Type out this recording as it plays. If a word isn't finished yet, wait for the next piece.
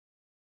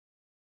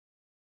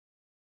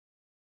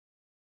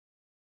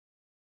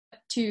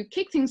To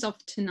kick things off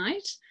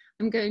tonight,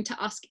 I'm going to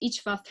ask each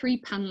of our three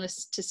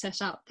panelists to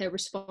set out their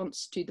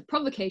response to the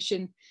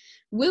provocation: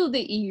 will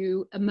the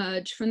EU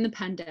emerge from the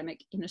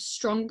pandemic in a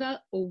stronger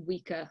or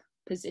weaker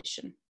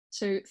position?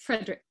 So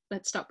Fredrik,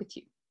 let's start with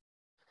you.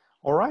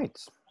 All right,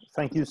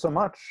 thank you so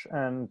much.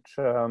 And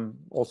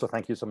also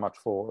thank you so much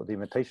for the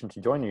invitation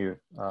to join you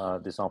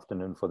this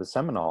afternoon for the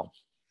seminar.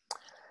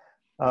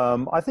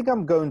 I think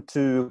I'm going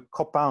to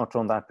cop out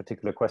on that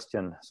particular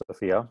question,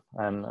 Sophia.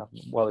 And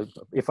well,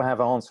 if I have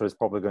an answer, it's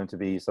probably going to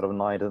be sort of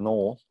neither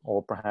nor,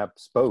 or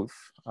perhaps both,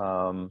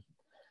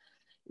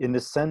 in the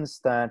sense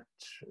that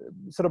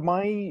sort of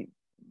my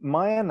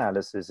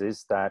analysis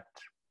is that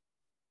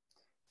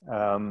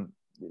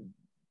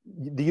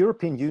the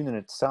European Union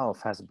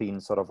itself has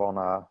been sort of on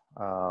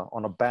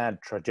a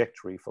bad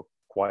trajectory for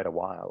quite a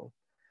while.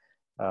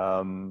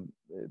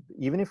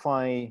 Even if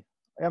I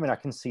mean, I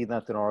can see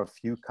that there are a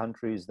few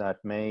countries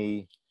that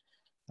may,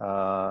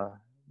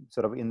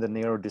 sort of in the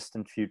near or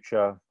distant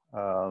future,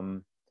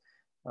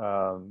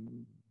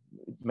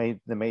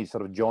 they may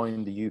sort of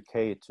join the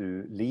UK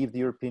to leave the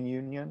European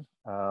Union.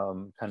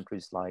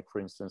 Countries like, for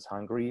instance,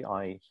 Hungary,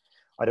 I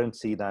don't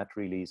see that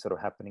really sort of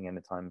happening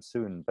anytime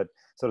soon. But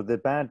sort of the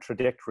bad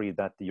trajectory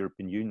that the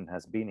European Union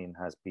has been in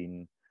has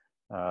been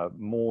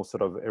more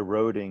sort of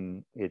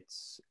eroding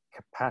its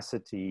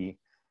capacity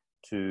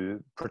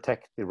to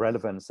protect the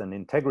relevance and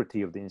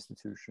integrity of the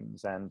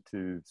institutions, and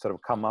to sort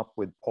of come up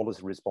with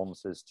policy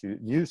responses to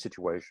new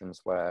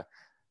situations where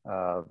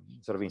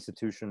sort of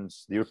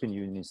institutions, the European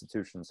Union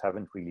institutions,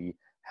 haven't really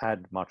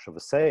had much of a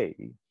say,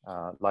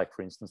 like,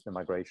 for instance, the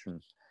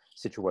migration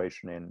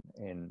situation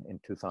in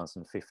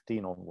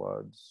 2015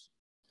 onwards.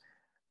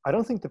 I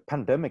don't think the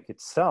pandemic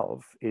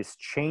itself is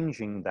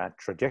changing that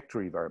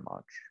trajectory very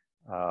much.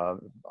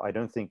 I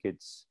don't think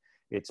it's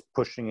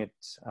pushing it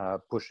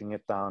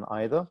down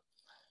either.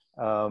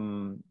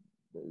 To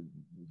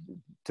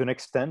an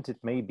extent,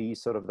 it may be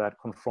sort of that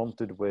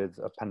confronted with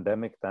a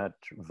pandemic that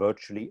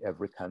virtually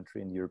every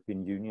country in the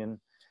European Union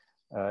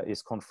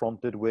is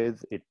confronted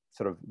with, it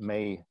sort of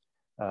may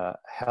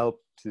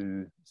help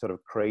to sort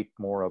of create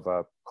more of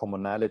a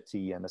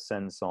commonality and a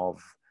sense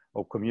of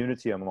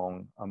community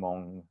among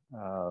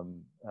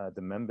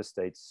the member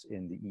states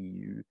in the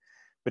EU.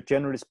 But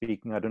generally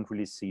speaking, I don't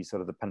really see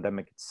sort of the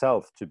pandemic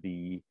itself to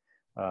be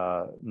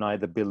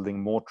neither building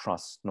more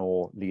trust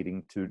nor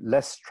leading to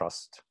less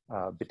trust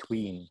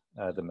between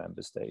the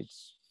member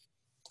states.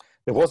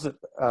 There was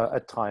a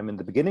time in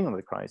the beginning of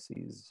the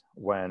crises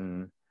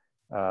when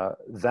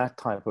that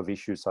type of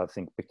issues, I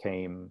think,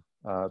 became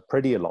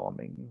pretty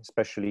alarming,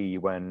 especially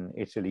when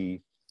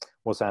Italy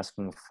was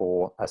asking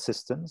for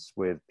assistance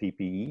with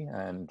PPE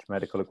and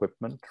medical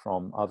equipment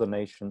from other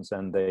nations,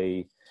 and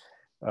they,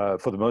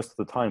 for the most of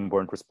the time,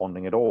 weren't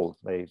responding at all.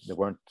 They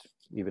weren't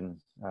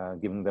even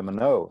giving them a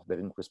no. They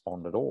didn't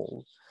respond at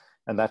all.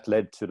 And that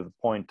led to the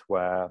point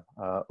where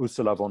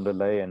Ursula von der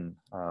Leyen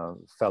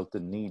felt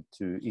the need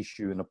to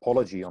issue an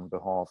apology on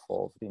behalf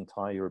of the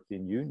entire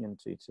European Union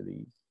to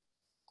Italy.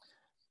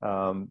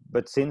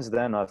 But since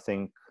then, I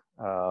think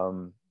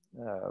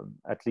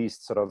at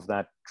least sort of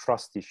that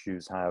trust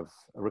issues have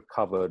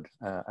recovered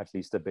at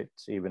least a bit,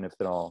 even if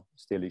there are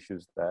still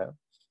issues there.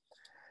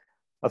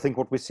 I think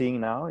what we're seeing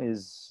now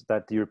is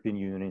that the European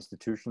Union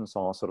institutions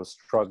are sort of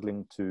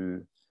struggling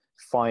to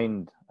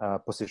find a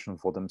position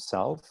for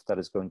themselves that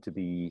is going to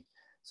be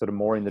sort of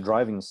more in the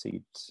driving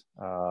seat.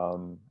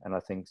 And I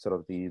think sort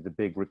of the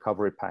big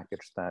recovery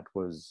package that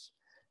was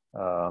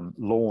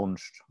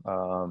launched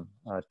 2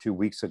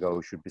 weeks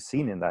ago should be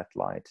seen in that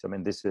light. I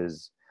mean, this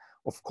is,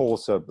 of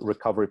course, a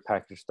recovery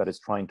package that is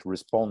trying to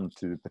respond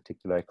to a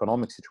particular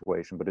economic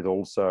situation, but it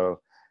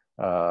also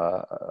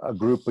a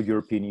group of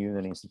European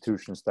Union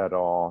institutions that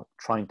are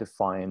trying to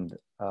find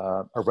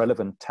a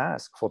relevant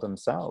task for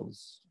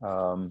themselves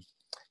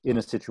in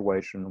a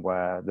situation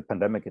where the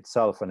pandemic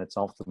itself and its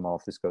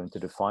aftermath is going to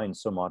define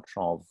so much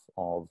of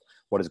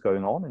what is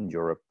going on in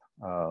Europe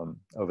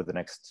over the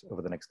next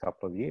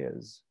couple of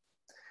years.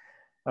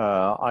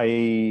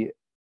 I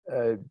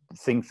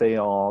think they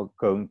are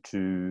going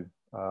to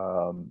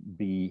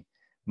be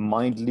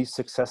mildly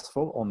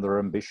successful on their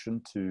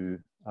ambition to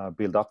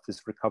build up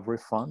this recovery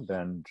fund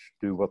and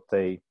do what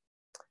they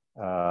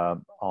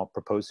are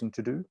proposing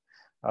to do.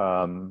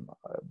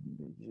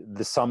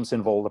 The sums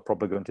involved are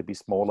probably going to be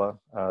smaller.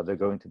 There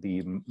are going to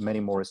be many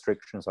more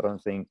restrictions. I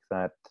don't think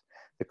that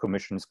the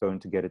Commission is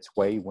going to get its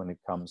way when it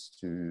comes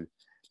to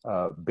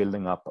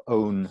building up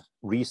own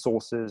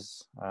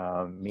resources,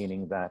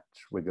 meaning that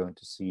we're going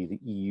to see the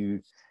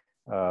EU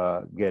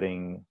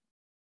getting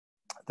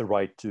the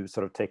right to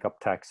sort of take up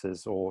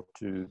taxes or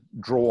to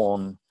draw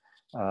on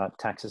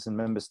taxes in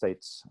member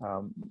states,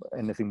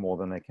 anything more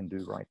than they can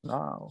do right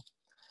now.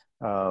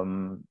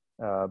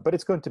 But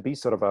it's going to be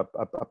sort of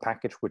a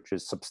package which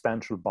is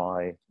substantial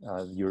by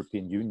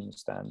European Union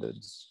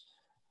standards.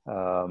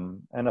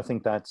 And I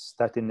think that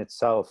in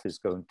itself is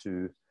going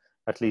to,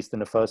 at least in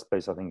the first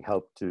place, I think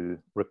help to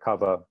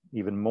recover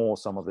even more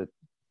some of the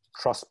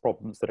trust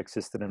problems that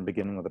existed in the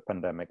beginning of the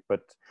pandemic.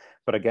 But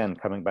again,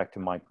 coming back to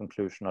my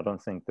conclusion, I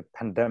don't think the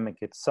pandemic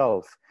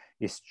itself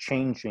is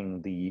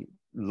changing the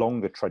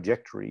longer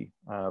trajectory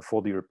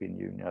for the European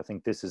Union. I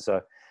think this is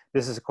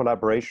a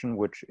collaboration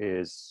which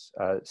is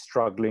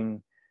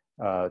struggling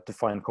to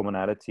find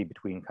commonality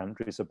between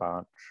countries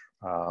about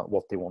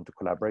what they want to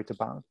collaborate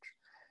about.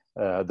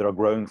 There are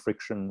growing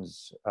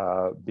frictions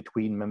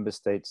between member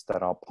states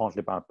that are partly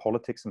about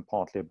politics and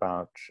partly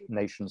about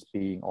nations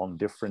being on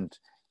different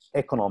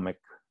economic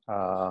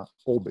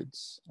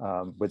orbits,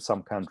 with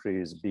some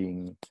countries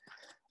being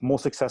more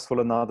successful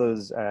than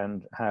others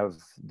and have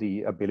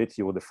the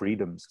ability or the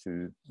freedoms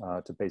to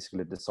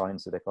basically design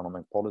their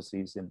economic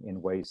policies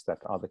in ways that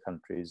other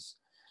countries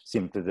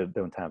simply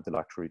don't have the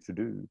luxury to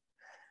do.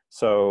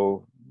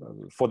 So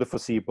for the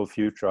foreseeable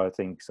future, I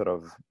think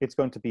it's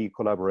going to be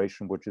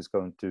collaboration which is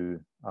going to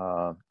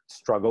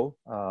struggle,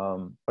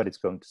 but it's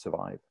going to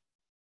survive.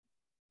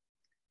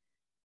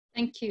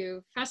 Thank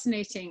you,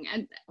 fascinating.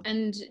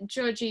 And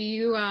Georgie,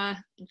 you are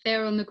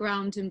there on the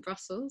ground in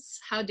Brussels.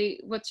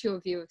 What's your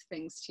view of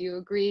things? Do you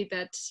agree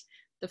that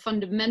the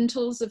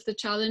fundamentals of the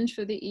challenge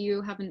for the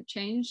EU haven't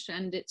changed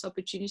and its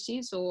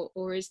opportunities,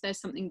 or is there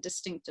something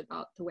distinct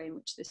about the way in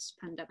which this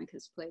pandemic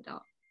has played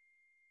out?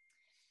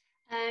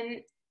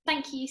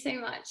 Thank you so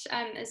much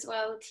as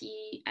well to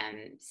you,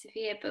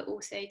 Sophia, but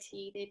also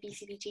to the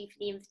BCBG for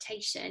the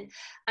invitation.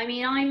 I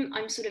mean,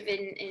 I'm sort of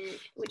in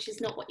which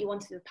is not what you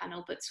wanted with the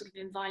panel, but sort of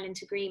in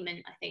violent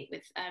agreement, I think,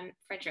 with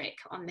Fredrik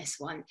on this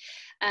one.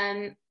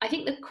 I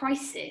think the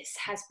crisis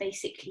has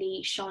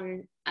basically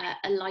shone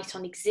a light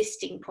on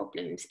existing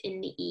problems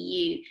in the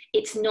EU.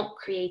 It's not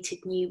created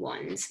new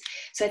ones.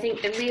 So I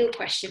think the real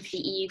question for the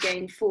EU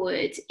going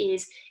forward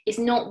is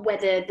not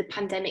whether the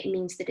pandemic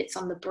means that it's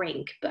on the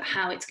brink, but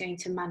how it's going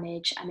to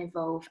manage and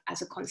evolve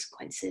as a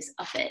consequences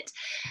of it.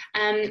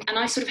 And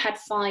I sort of had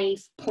 5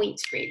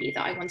 points really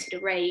that I wanted to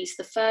raise.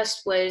 The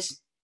first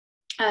was,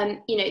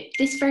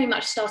 this very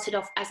much started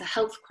off as a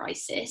health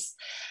crisis,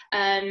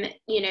 and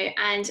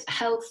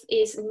health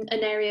is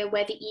an area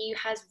where the EU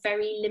has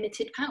very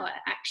limited power,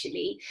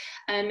 actually.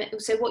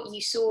 So what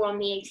you saw on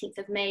the 18th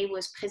of May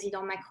was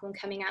President Macron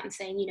coming out and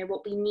saying,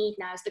 what we need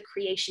now is the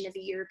creation of a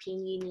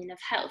European Union of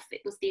health.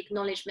 It was the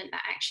acknowledgement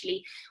that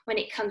actually, when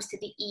it comes to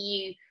the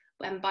EU,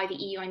 and by the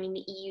EU, I mean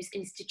the EU's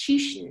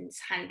institutions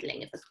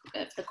handling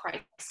of the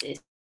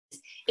crisis,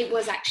 it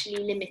was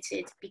actually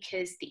limited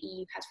because the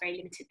EU has very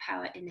limited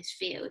power in this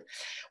field.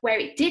 Where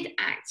it did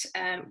act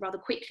rather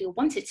quickly, or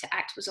wanted to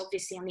act, was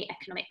obviously on the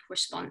economic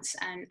response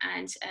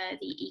and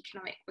the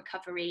economic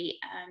recovery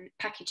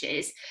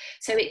packages.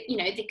 So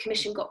the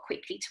Commission got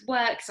quickly to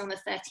work. So on the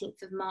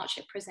 13th of March,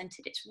 it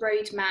presented its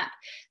roadmap.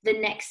 The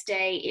next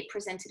day, it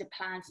presented a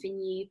plan for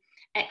new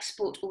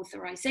export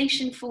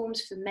authorization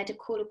forms for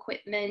medical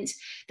equipment.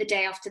 The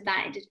day after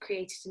that, it had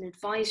created an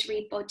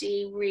advisory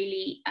body,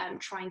 really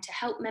trying to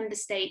help member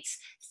states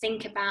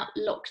think about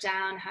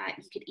lockdown, how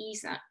you could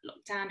ease that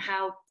lockdown,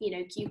 how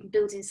you can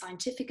build in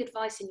scientific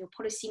advice in your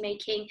policy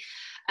making.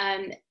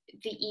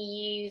 The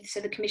EU,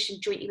 so the Commission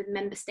jointly with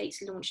member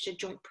states launched a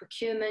joint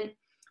procurement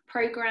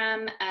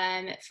program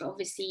for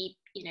obviously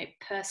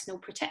personal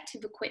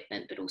protective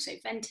equipment, but also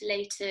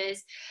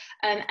ventilators,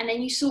 and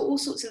then you saw all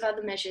sorts of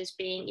other measures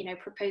being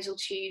proposal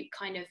to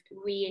kind of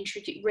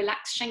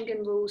relax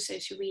Schengen rules, so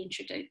to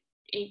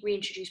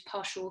reintroduce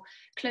partial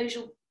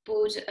closure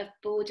of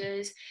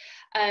borders,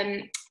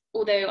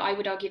 although I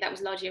would argue that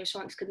was largely a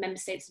response because member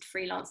states had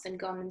freelanced and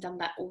gone and done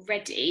that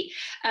already.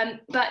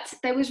 But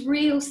there was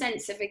real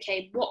sense of,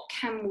 okay, what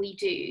can we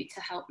do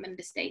to help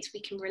member states?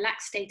 We can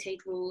relax state aid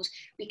rules.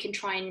 We can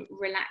try and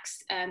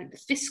relax the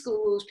fiscal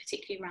rules,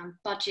 particularly around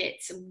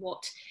budgets and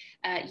what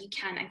you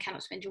can and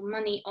cannot spend your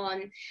money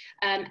on.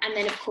 And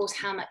then, of course,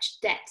 how much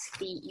debt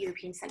the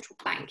European Central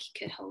Bank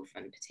could hold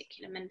from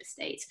particular member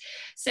states.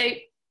 So,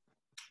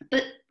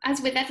 but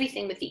as with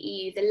everything with the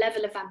EU, the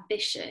level of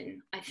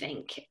ambition, I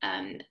think,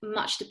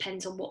 much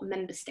depends on what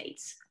member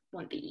states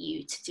want the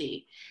EU to do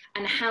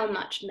and how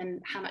much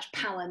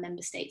power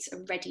member states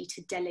are ready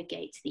to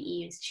delegate to the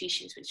EU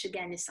institutions, which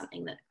again is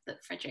something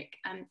that Fredrik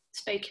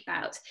spoke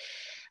about.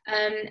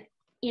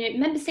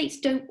 Member states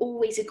don't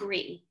always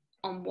agree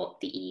on what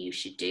the EU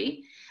should do.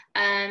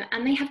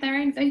 And they have their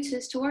own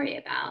voters to worry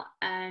about,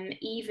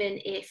 even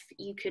if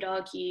you could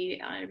argue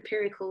on an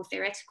empirical,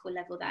 theoretical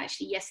level that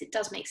actually, yes, it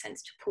does make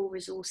sense to pool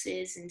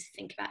resources and to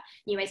think about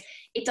new ways.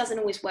 It doesn't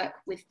always work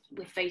with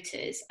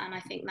voters. And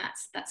I think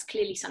that's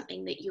clearly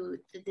something that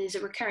there's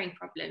a recurring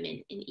problem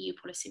in EU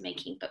policy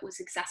making, but was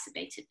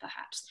exacerbated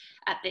perhaps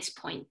at this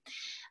point.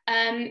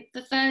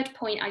 The third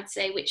point I'd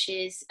say, which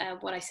is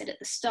what I said at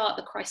the start,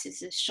 the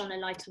crisis has shone a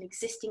light on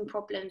existing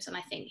problems. And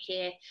I think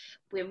here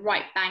we're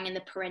right bang in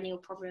the perennial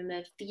problem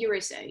of the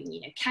Eurozone.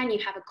 Can you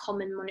have a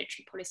common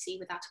monetary policy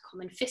without a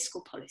common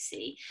fiscal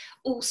policy?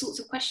 All sorts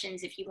of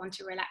questions if you want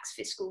to relax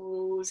fiscal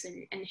rules,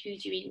 and who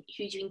do you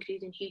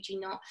include and who do you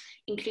not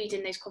include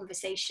in those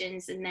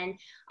conversations. And then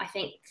I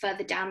think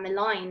further down the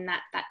line,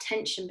 that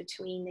tension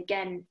between,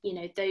 again,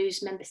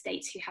 those member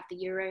states who have the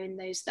euro and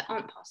those that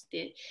aren't part of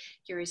the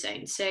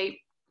Eurozone. So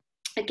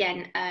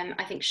again,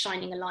 I think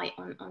shining a light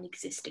on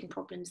existing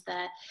problems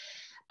there.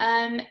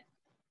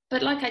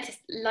 But like I just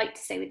like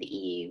to say with the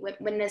EU,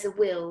 when there's a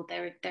will,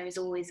 there is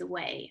always a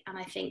way. And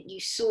I think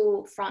you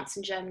saw France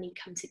and Germany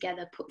come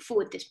together, put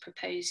forward this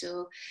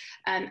proposal,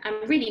 and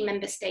really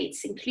member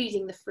states,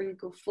 including the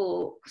Frugal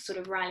Four, sort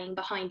of rallying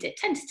behind it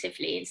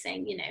tentatively and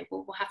saying, you know,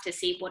 well, we'll have to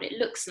see what it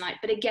looks like.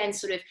 But again,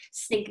 sort of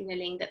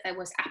signalling that there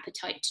was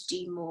appetite to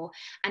do more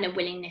and a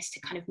willingness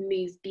to kind of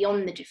move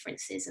beyond the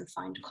differences and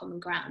find common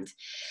ground.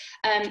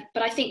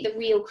 But I think the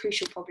real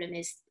crucial problem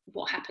is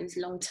what happens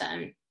long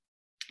term.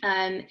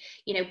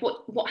 You know,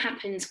 what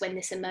happens when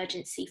this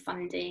emergency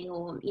funding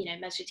or, you know,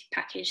 emergency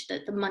package,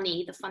 the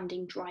money, the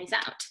funding dries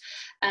out,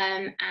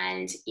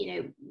 and, you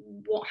know,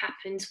 what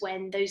happens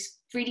when those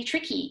really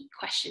tricky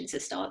questions are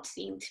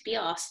starting to be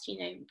asked? You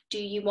know, do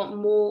you want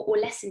more or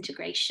less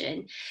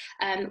integration?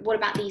 What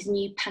about these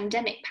new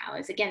pandemic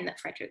powers, again, that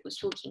Fredrik was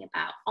talking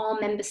about? Are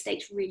member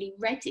states really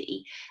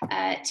ready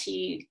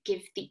to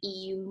give the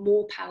EU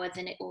more power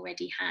than it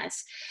already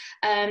has?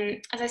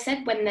 As I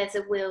said, when there's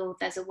a will,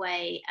 there's a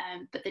way,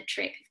 but the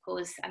trick, of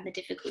course, and the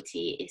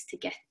difficulty is to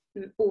get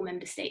all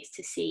member states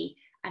to see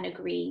and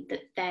agree that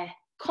their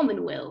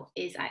common will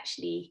is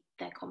actually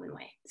their common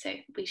way. So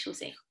we shall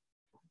see.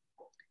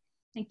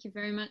 Thank you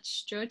very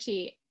much,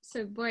 Georgie.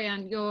 So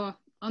Bojan, you're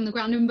on the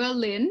ground in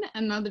Berlin,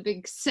 another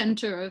big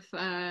center of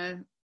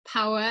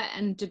power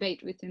and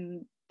debate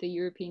within the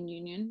European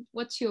Union.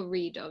 What's your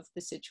read of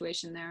the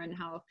situation there and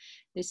how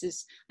this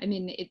is, I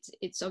mean,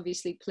 it's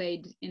obviously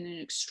played in an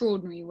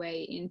extraordinary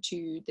way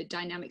into the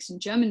dynamics in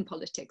German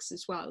politics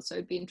as well. So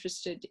I'd be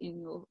interested in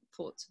your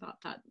thoughts about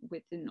that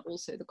within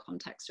also the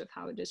context of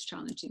how it is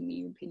challenging the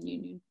European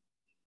Union.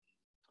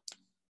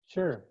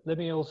 Sure. Let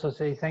me also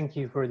say thank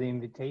you for the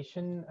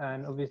invitation.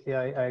 And obviously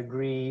I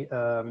agree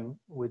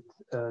with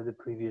the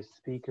previous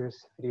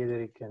speakers,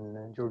 Fredrik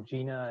and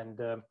Georgina,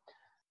 and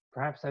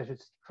perhaps I should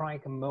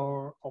strike a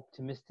more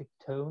optimistic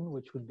tone,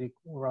 which would be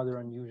rather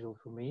unusual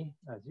for me,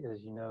 as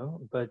you know.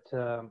 But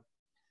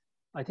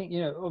I think, you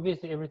know,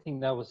 obviously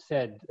everything that was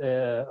said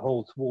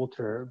holds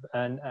water,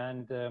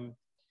 and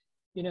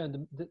you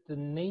know, the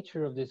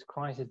nature of this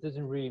crisis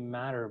doesn't really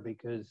matter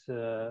because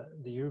the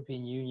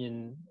European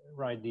Union,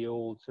 right, the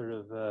old sort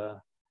of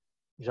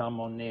Jean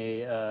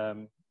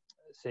Monnet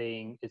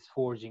saying it's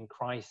forging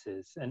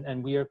crisis,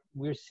 and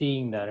we're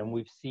seeing that, and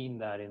we've seen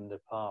that in the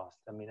past.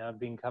 I mean,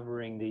 I've been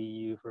covering the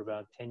EU for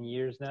about 10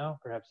 years now,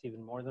 perhaps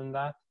even more than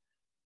that,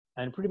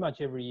 and pretty much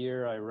every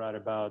year I write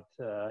about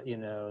you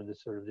know, the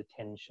sort of the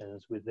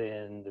tensions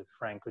within the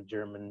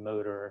Franco-German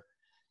motor,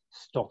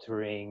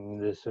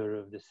 stottering, the sort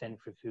of the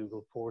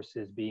centrifugal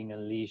forces being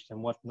unleashed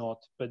and whatnot,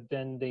 but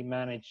then they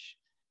manage,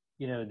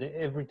 you know,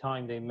 every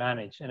time they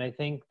manage, and I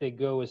think they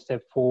go a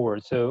step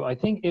forward. So I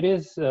think it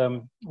is,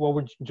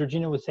 what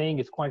Georgina was saying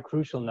is quite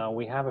crucial now.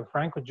 We have a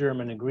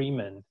Franco-German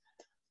agreement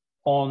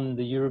on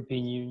the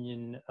European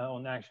Union,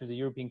 on actually the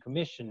European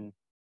Commission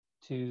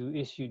to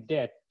issue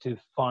debt to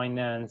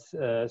finance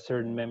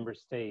certain member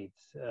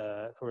states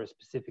for a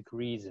specific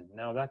reason.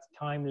 Now that's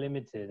time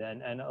limited,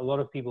 and a lot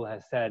of people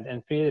have said,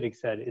 and Fredrik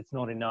said, it's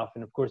not enough,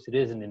 and of course it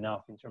isn't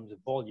enough in terms of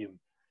volume.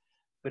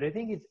 But I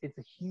think it's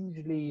a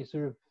hugely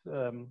sort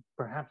of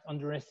perhaps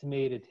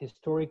underestimated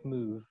historic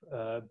move,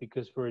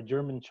 because for a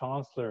German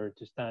chancellor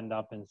to stand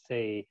up and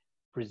say,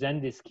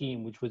 present this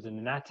scheme, which was an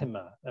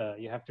anathema,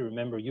 you have to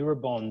remember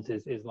Eurobonds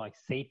is like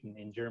Satan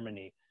in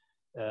Germany.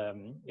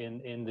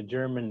 In the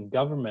German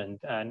government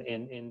and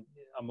in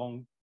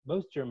among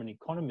most German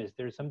economists,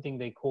 there's something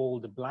they call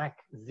the black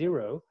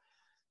zero,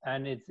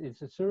 and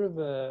it's a sort of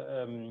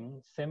a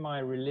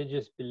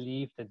semi-religious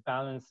belief that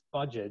balanced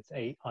budgets,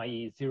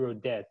 i.e. zero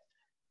debt,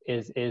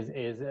 is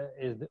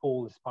the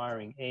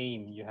all-aspiring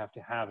aim you have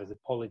to have as a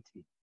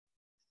polity.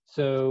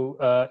 So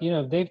you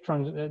know,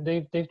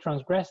 they've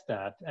transgressed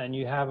that, and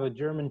you have a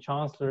German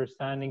chancellor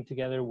standing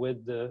together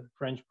with the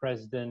French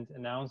president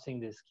announcing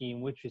this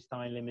scheme, which is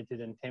time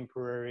limited and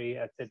temporary,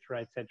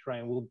 etc.,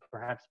 and will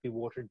perhaps be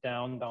watered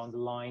down the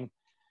line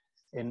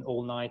in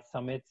all-night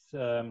summits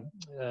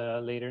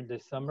later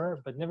this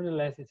summer. But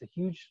nevertheless, it's a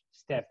huge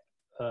step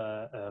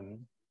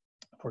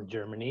for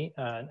Germany,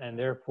 and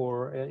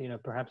therefore, you know,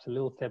 perhaps a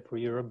little step for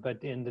Europe,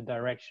 but in the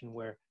direction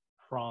where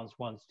France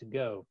wants to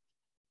go.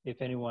 If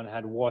anyone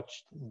had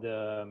watched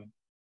the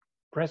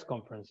press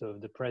conference of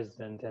the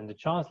president and the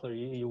chancellor,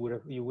 you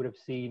would have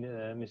seen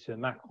Monsieur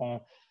Macron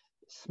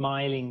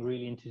smiling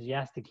really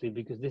enthusiastically,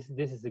 because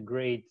this is a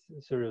great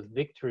sort of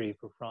victory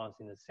for France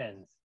in a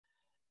sense.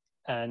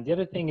 And the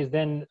other thing is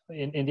then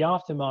in the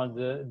aftermath,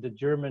 the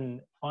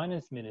German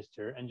finance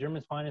minister, and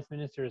German finance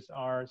ministers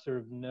are sort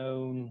of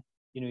known,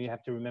 you know, you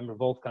have to remember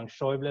Wolfgang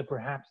Schäuble,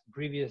 perhaps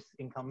previous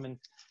incumbent.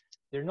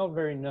 They're not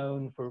very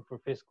known for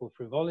fiscal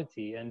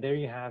frivolity. And there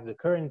you have the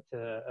current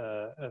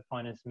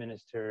finance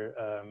minister,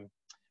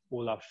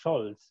 Olaf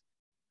Scholz,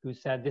 who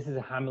said this is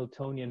a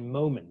Hamiltonian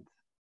moment.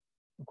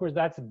 Of course,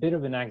 that's a bit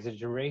of an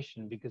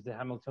exaggeration, because the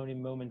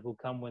Hamiltonian moment will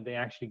come when they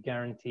actually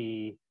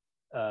guarantee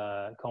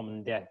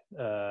common debt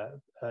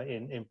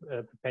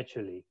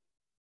perpetually.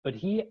 But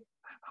he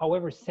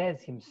however,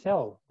 says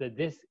himself that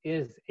this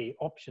is a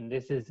option.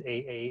 This is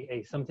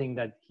a something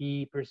that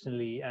he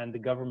personally and the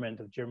government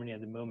of Germany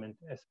at the moment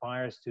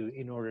aspires to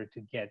in order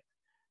to get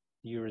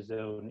the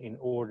Eurozone in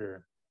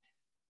order.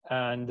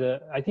 And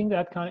I think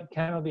that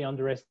cannot be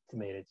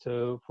underestimated.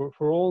 So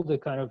for all the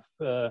kind of,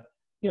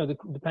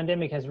 the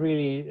pandemic has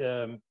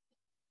really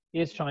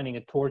is shining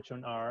a torch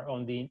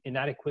on the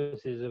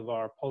inadequacies of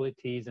our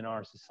polities and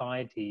our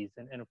societies.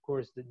 And of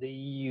course, the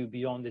EU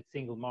beyond its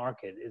single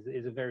market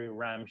is a very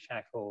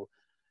ramshackle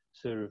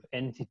sort of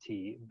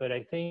entity. But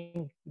I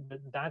think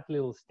that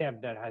little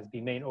step that has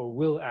been made or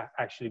will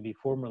actually be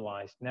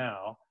formalized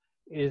now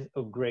is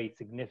of great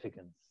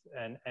significance.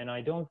 And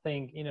I don't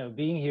think,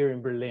 being here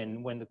in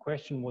Berlin, when the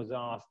question was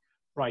asked,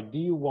 right, do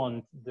you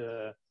want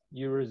the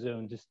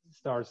Eurozone to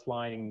start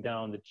sliding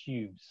down the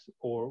tubes,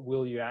 or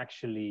will you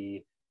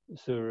actually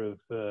sort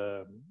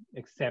of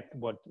accept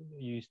what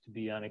used to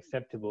be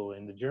unacceptable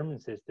in the German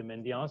system?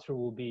 And the answer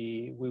will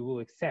be, we will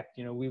accept,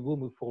 we will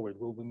move forward,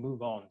 we'll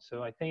move on.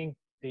 So I think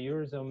the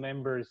Eurozone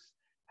members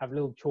have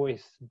little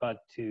choice but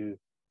to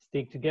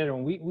stick together.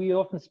 And we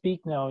often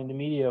speak now in the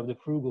media of the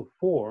Frugal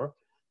Four,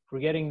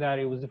 forgetting that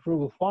it was the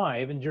Frugal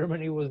Five, and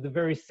Germany was the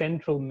very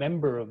central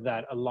member of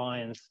that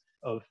alliance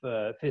of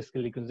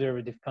fiscally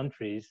conservative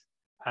countries.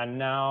 And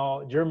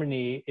now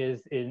Germany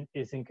is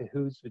in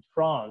cahoots with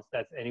France.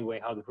 That's anyway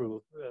how the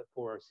Frugal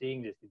Four are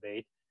seeing this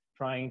debate,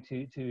 trying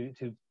to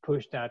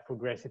push that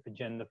progressive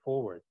agenda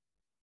forward.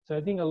 So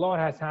I think a lot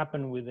has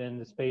happened within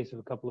the space of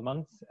a couple of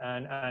months,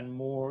 and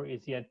more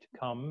is yet to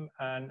come.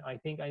 And I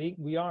think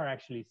we are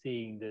actually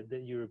seeing the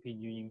European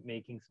Union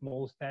making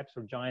small steps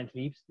or giant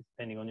leaps,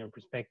 depending on your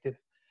perspective,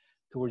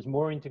 towards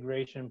more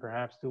integration,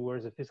 perhaps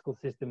towards a fiscal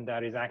system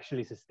that is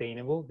actually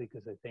sustainable,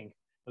 because I think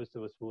most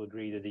of us will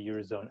agree that the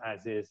Eurozone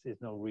as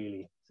is not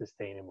really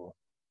sustainable.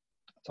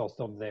 So I'll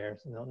stop there,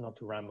 so not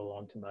to ramble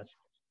on too much.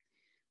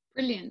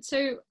 Brilliant.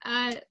 So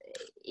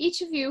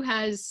each of you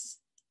has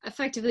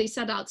effectively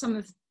set out some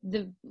of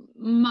the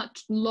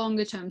much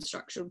longer term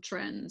structural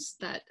trends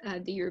that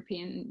the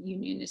European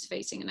Union is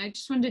facing. And I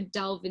just want to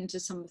delve into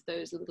some of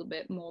those a little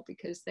bit more,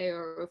 because they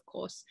are, of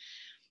course,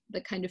 the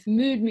kind of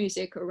mood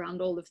music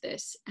around all of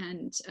this.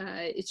 And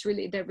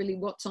they're really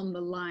what's on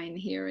the line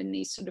here in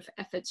these sort of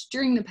efforts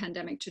during the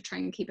pandemic to try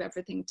and keep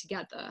everything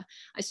together.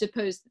 I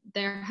suppose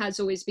there has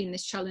always been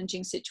this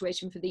challenging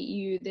situation for the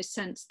EU, this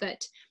sense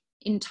that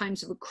in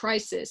times of a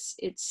crisis,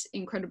 it's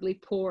incredibly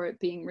poor at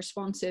being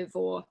responsive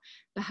or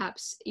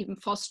perhaps even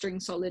fostering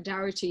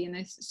solidarity. And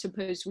I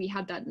suppose we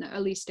had that in the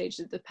early stages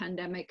of the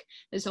pandemic.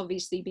 There's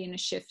obviously been a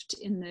shift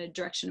in the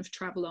direction of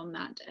travel on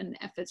that and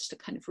efforts to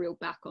kind of reel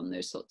back on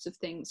those sorts of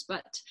things.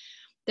 But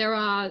there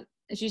are,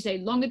 as you say,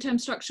 longer term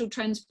structural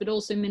trends, but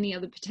also many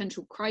other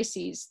potential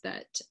crises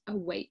that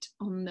await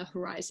on the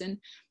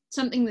horizon.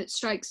 Something that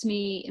strikes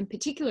me in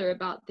particular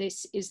about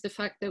this is the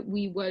fact that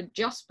we were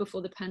just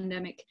before the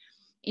pandemic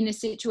in a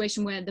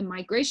situation where the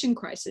migration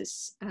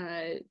crisis,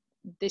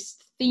 this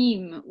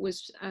theme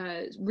was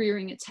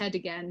rearing its head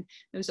again.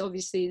 There was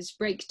obviously this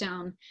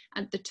breakdown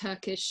at the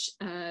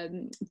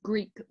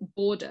Turkish-Greek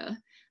border.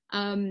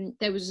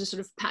 There was a sort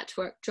of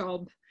patchwork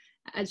job,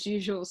 as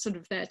usual, sort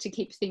of there to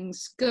keep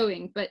things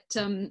going. But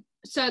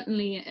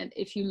certainly,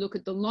 if you look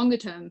at the longer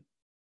term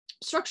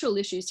structural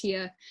issues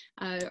here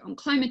on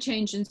climate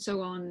change and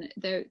so on,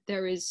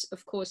 there is,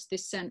 of course,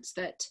 this sense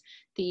that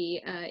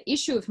the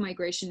issue of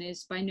migration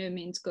is by no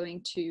means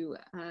going to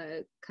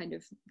kind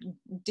of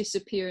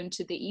disappear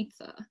into the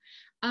ether.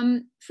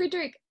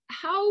 Fredrik,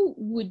 how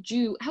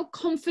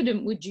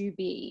confident would you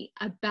be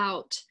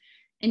about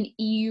an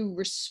EU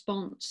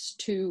response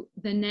to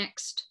the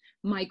next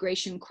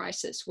migration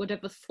crisis,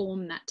 whatever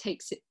form that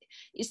takes?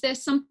 Is there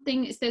some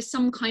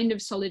kind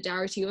of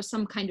solidarity or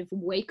some kind of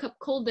wake-up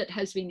call that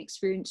has been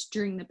experienced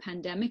during the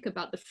pandemic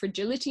about the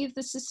fragility of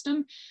the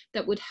system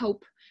that would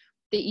help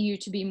the EU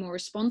to be more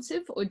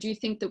responsive? Or do you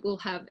think that we'll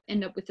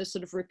end up with a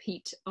sort of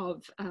repeat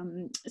of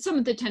some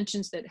of the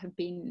tensions that have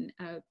been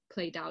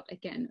played out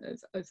again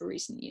over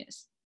recent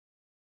years?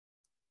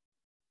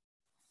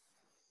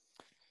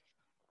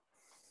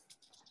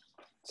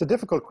 It's a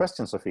difficult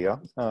question, Sophia.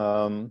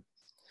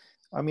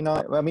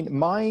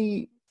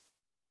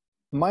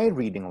 My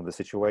reading of the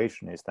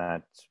situation is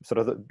that sort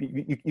of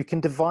you can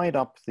divide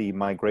up the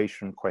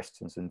migration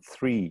questions in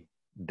three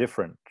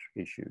different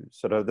issues.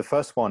 Sort of the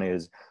first one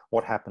is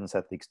what happens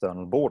at the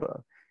external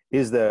border.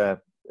 Is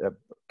there a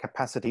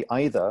capacity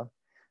either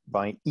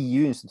by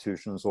EU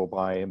institutions or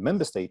by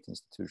member state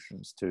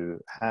institutions to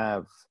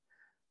have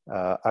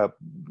a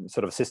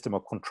sort of system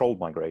of controlled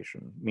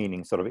migration?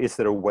 Meaning, sort of, is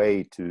there a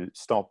way to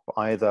stop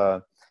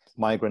either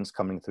migrants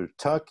coming through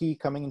Turkey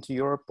coming into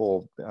Europe,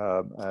 or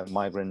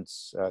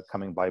migrants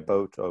coming by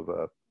boat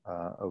over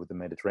the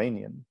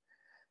Mediterranean?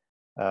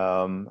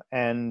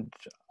 And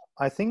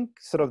I think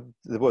sort of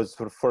there was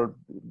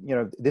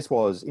this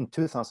was in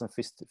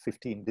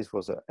 2015, this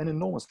was an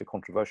enormously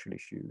controversial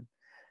issue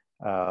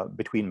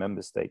between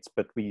member states,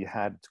 but we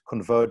had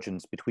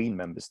convergence between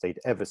member states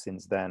ever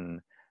since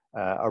then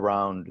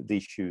around the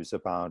issues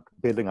about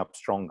building up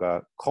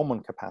stronger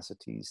common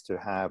capacities to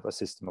have a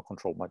system of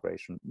controlled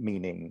migration,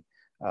 meaning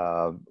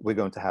we're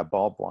going to have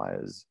barbed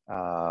wires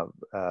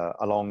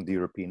along the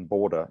European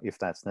border if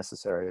that's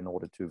necessary in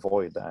order to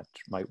avoid that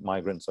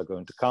migrants are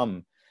going to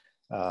come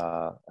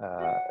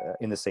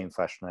in the same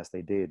fashion as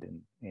they did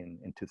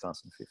in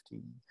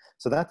 2015.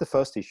 So that's the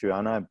first issue,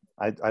 and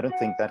I don't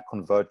think that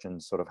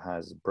convergence sort of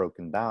has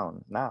broken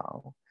down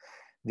now.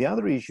 The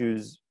other issue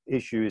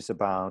is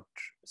about,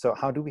 so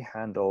how do we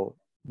handle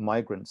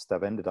migrants that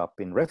have ended up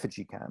in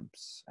refugee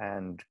camps,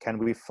 and can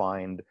we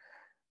find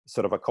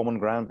sort of a common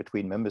ground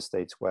between member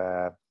states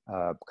where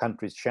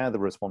countries share the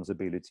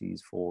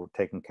responsibilities for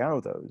taking care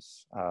of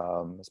those,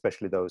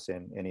 especially those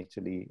in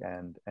Italy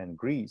and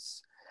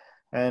Greece.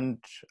 And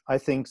I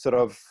think sort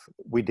of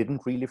we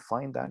didn't really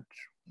find that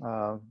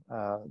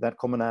that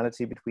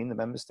commonality between the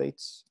member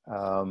states.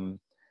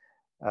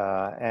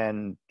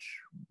 And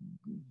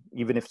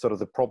even if sort of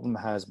the problem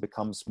has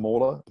become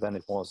smaller than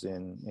it was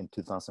in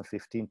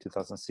 2015,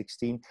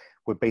 2016,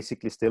 we're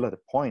basically still at a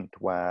point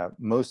where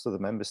most of the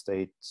member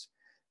states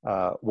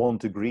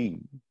won't agree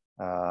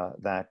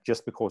that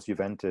just because you've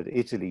entered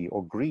Italy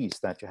or Greece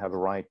that you have a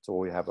right,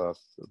 or you have a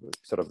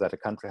sort of that a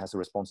country has a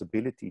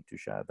responsibility to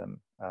share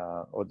them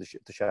or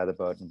to share the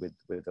burden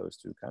with those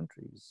two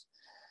countries.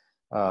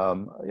 I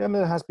mean,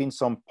 there has been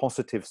some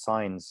positive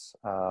signs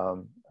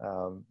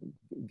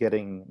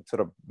getting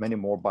sort of many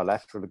more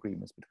bilateral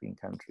agreements between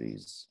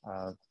countries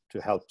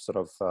to help sort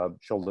of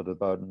shoulder the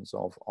burdens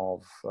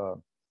of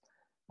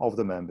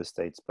the member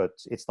states, but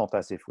it's not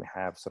as if we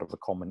have sort of a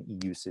common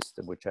EU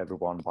system which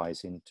everyone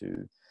buys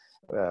into.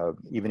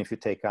 Even if you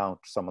take out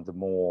some of the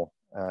more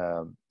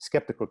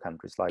skeptical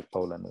countries like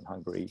Poland and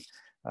Hungary,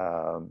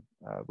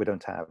 we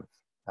don't have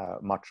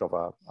much of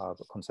a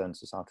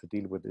consensus how to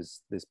deal with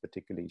this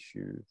particular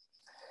issue.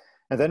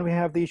 And then we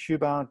have the issue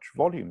about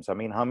volumes. I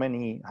mean, how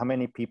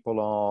many people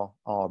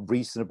are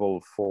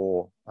reasonable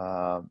for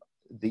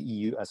the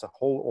EU as a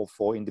whole, or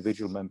for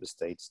individual member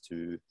states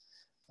to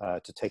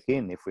take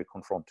in if we're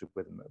confronted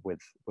with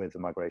the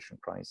migration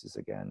crisis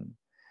again?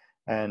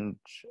 And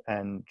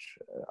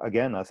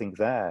again, I think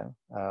there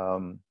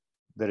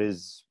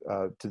is,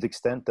 to the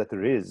extent that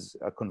there is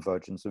a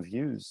convergence of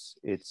views,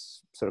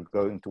 it's sort of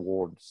going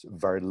towards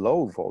very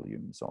low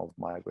volumes of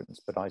migrants.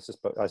 But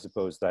I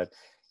suppose that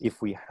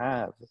if we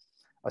have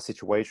a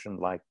situation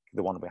like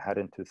the one we had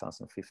in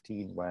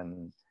 2015,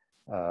 when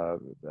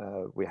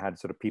we had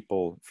sort of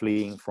people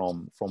fleeing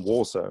from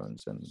war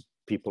zones and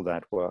people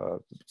that were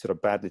sort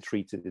of badly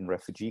treated in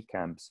refugee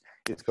camps,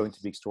 it's going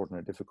to be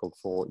extraordinarily difficult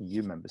for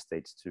EU member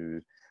states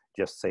to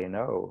just say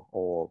no,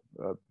 or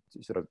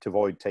sort of to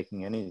avoid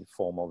taking any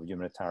form of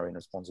humanitarian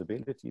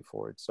responsibility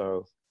for it.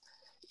 So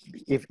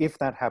if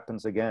that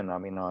happens again, I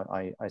mean,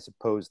 I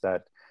suppose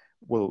that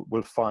we'll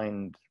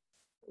find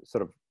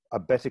sort of a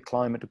better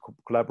climate of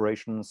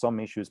collaboration on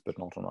some issues, but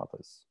not on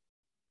others.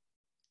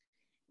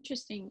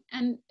 Interesting.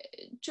 And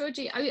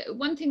Georgie,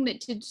 one thing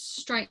that did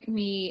strike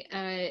me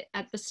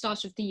at the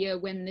start of the year,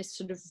 when this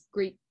sort of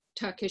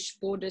Greek-Turkish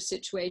border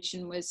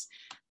situation was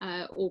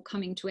all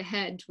coming to a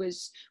head,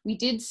 was we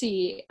did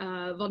see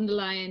von der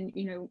Leyen,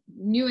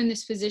 new in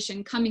this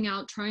position, coming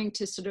out trying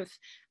to sort of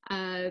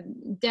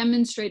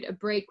demonstrate a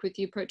break with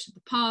the approach of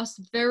the past,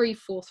 very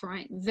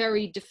forthright,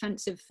 very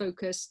defensive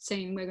focused,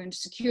 saying we're going to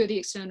secure the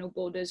external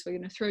borders, we're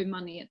going to throw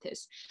money at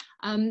this.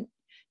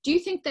 Do you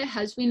think there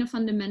has been a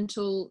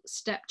fundamental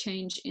step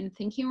change in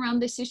thinking around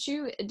this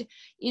issue? It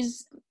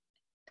is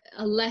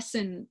a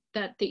lesson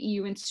that the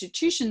EU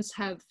institutions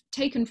have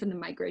taken from the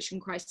migration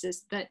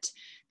crisis, that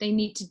they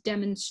need to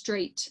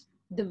demonstrate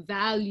the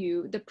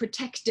value, the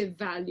protective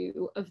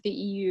value of the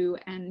EU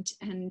and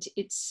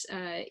its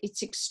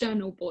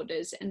external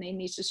borders, and they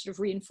need to sort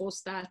of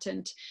reinforce that.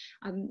 And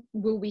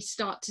will we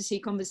start to see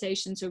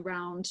conversations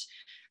around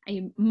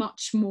a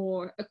much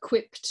more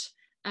equipped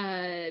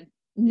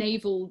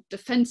naval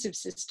defensive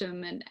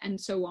system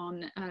and so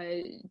on?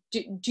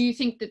 Do you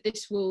think that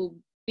this will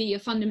be a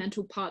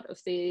fundamental part of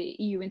the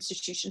EU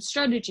institution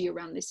strategy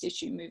around this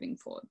issue moving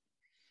forward?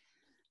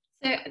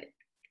 So,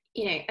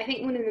 I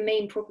think one of the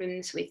main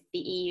problems with the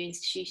EU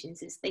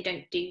institutions is they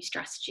don't do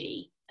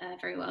strategy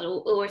very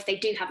well, or if they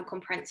do have a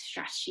comprehensive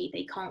strategy,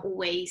 they can't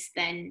always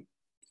then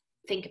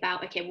think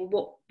about, okay,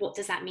 well, what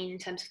does that mean in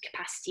terms of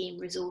capacity and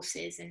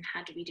resources, and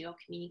how do we do our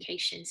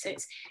communication? So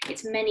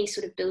it's many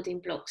sort of building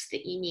blocks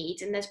that you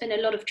need, and there's been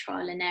a lot of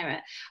trial and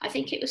error. I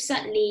think it was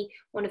certainly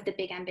one of the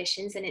big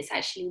ambitions, and it's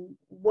actually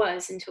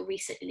was until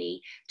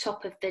recently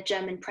top of the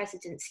German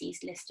presidency's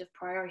list of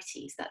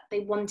priorities, that they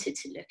wanted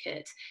to look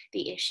at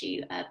the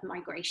issue of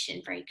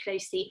migration very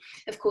closely.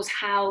 Of course,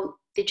 how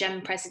the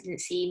German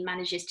presidency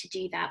manages to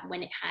do that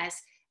when it has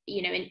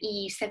an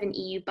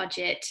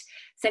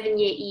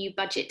seven-year EU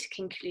budget to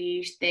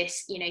conclude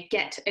this,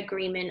 get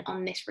agreement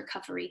on this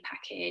recovery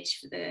package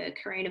for the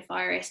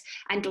coronavirus,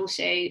 and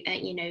also,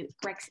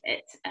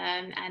 Brexit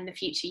and the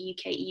future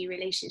UK-EU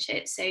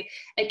relationship. So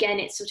again,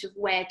 it's sort of,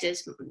 where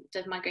does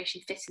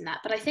migration fit in that?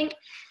 But I think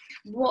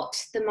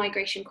what the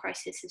migration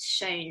crisis has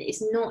shown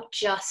is not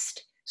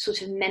just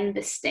sort of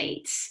member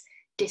states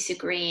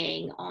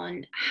disagreeing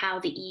on how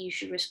the EU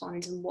should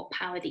respond and what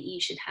power the EU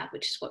should have,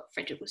 which is what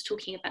Fredrik was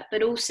talking about,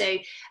 but also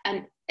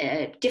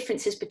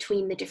differences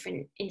between the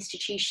different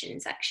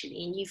institutions,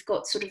 actually. And you've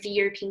got sort of the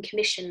European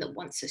Commission that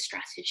wants a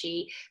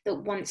strategy, that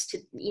wants to,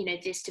 you know,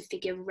 this to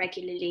figure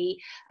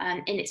regularly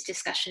in its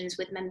discussions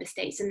with member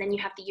states. And then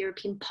you have the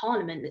European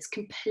Parliament that's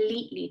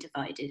completely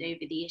divided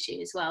over the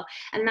issue as well.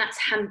 And that's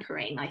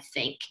hampering, I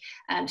think,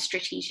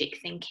 strategic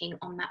thinking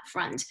on that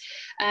front.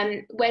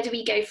 Where do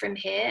we go from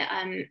here?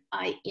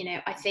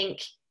 I think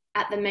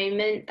at the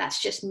moment,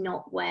 that's just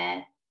not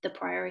where the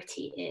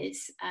priority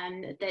is.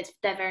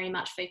 They're very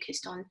much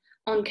focused on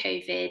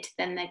COVID,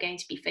 then they're going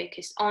to be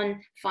focused on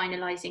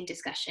finalising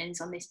discussions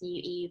on this new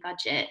EU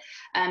budget.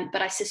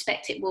 But I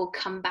suspect it will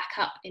come back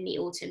up in the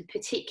autumn,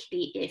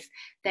 particularly if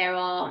there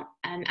are,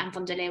 and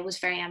von der Leyen was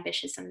very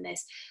ambitious on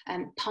this,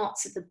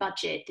 parts of the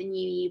budget, the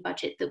new EU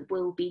budget, that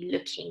will be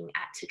looking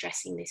at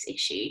addressing this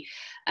issue.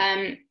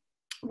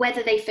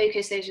 Whether they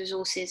focus those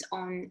resources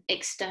on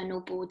external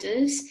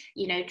borders,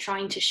 you know,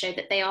 trying to show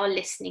that they are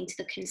listening to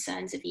the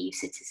concerns of EU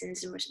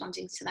citizens and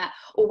responding to that,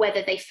 or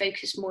whether they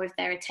focus more of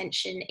their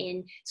attention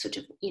in sort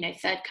of, you know,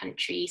 third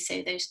countries,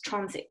 so those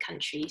transit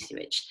countries through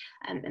which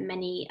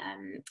many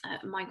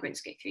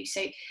migrants go through.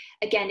 So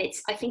again,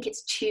 I think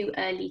it's too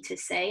early to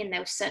say, and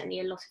there was certainly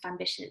a lot of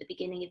ambition at the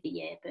beginning of the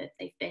year, but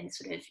they've been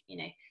sort of, you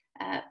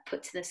know,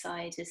 put to the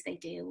side as they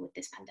deal with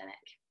this pandemic.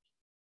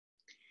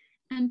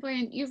 And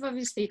Bojan, you've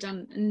obviously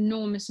done an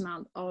enormous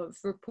amount of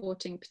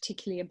reporting,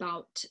 particularly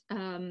about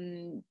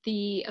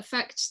the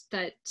effect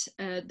that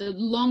the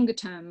longer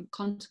term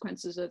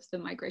consequences of the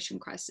migration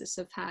crisis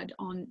have had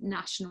on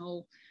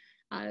national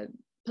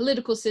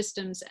political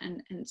systems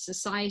and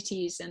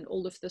societies, and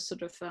all of the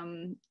sort of,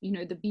 you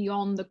know, the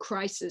beyond the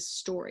crisis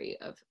story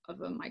of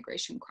a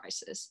migration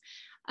crisis.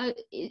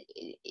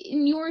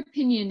 In your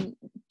opinion,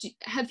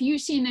 have you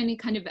seen any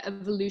kind of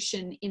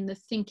evolution in the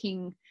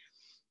thinking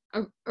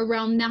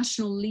around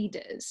national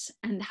leaders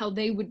and how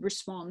they would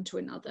respond to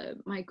another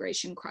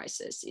migration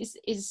crisis?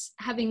 Is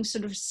having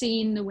sort of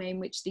seen the way in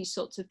which these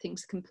sorts of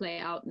things can play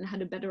out and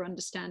had a better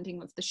understanding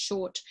of the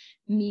short,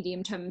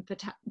 medium term,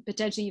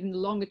 potentially even the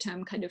longer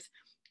term kind of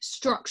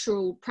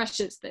structural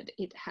pressures that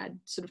it had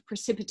sort of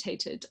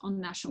precipitated on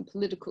national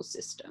political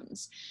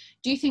systems,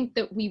 do you think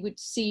that we would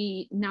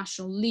see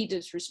national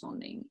leaders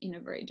responding in a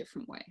very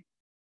different way?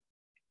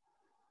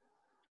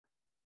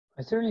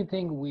 I certainly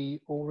think we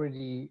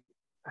already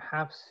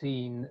have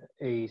seen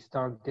a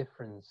stark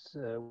difference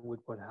with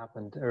what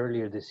happened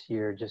earlier this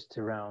year, just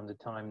around the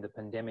time the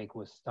pandemic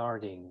was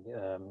starting.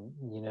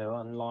 You know,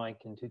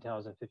 unlike in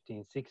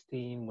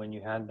 2015-16, when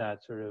you had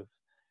that sort of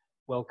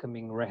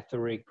welcoming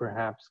rhetoric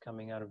perhaps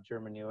coming out of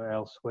Germany or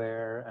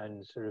elsewhere,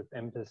 and sort of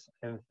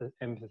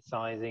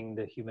emphasizing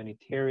the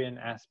humanitarian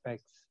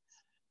aspects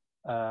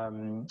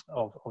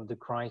of the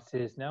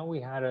crisis. Now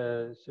we had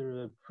a sort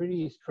of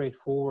pretty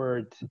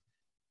straightforward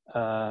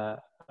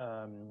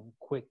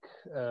quick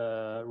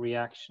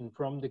reaction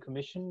from the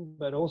Commission,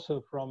 but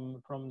also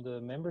from the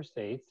member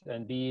states,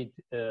 and be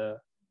it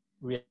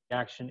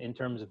reaction in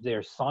terms of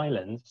their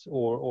silence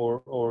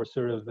or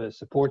sort of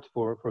support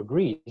for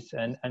Greece,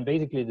 and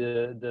basically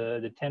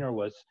the tenor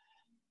was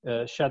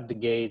shut the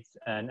gates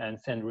and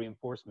send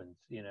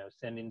reinforcements, you know,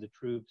 send in the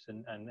troops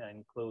and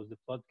close the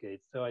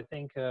floodgates. So I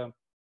think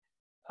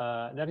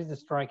that is a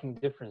striking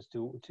difference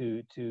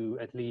to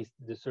at least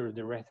the sort of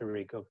the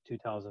rhetoric of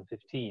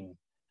 2015.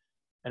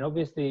 And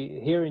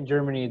obviously here in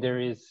Germany, there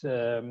is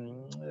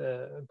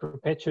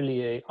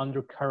perpetually an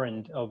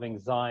undercurrent of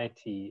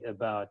anxiety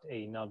about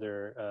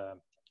another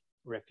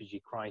refugee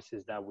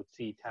crisis that would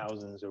see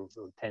thousands or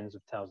tens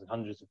of thousands,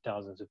 hundreds of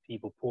thousands of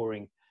people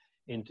pouring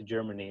into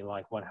Germany,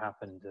 like what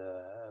happened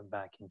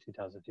back in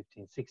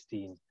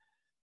 2015-16.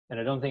 And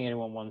I don't think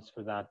anyone wants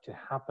for that to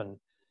happen.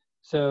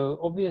 So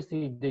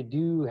obviously they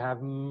do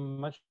have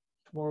much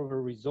more of a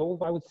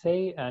resolve, I would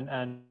say, and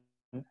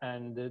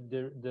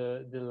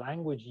the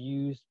language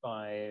used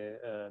by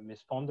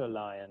Ms. von der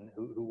Leyen,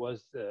 who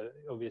was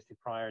obviously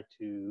prior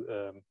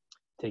to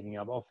taking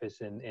up office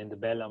in the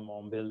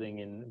Bellarmont building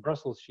in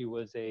Brussels, she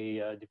was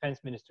a defense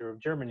minister of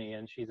Germany,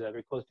 and she's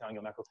very close to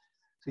Angela Merkel.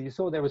 So you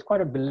saw there was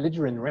quite a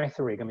belligerent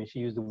rhetoric. I mean, she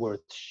used the word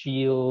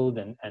shield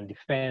and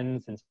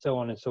defense and so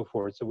on and so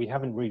forth. So we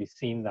haven't really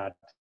seen that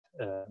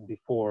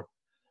before.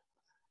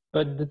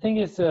 But the thing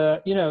is,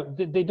 you know,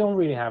 they don't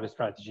really have a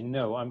strategy.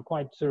 No, I'm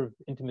quite sort of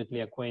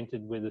intimately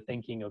acquainted with the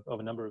thinking of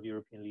a number of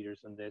European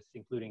leaders on this,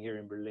 including here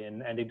in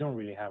Berlin, and they don't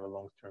really have a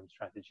long-term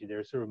strategy.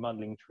 They're sort of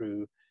muddling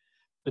through.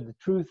 But the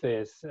truth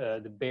is,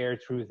 the bare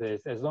truth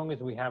is, as long as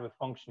we have a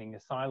functioning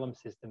asylum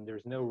system,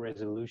 there's no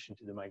resolution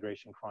to the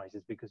migration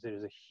crisis, because there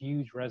is a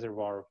huge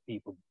reservoir of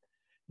people,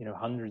 you know,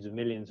 hundreds of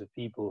millions of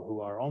people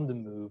who are on the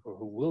move or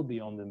who will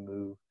be on the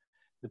move.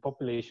 The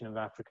population of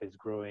Africa is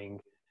growing.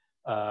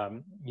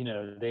 You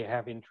know, they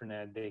have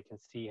internet, they can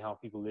see how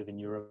people live in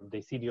Europe,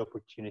 they see the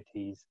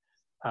opportunities,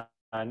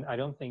 and I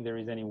don't think there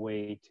is any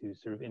way to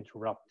sort of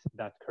interrupt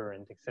that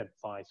current except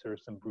by sort of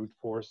some brute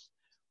force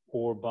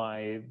or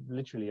by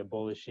literally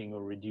abolishing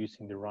or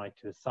reducing the right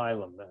to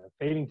asylum.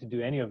 Failing to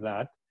do any of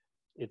that,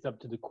 it's up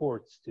to the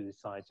courts to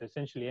decide. So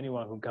essentially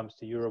anyone who comes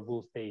to Europe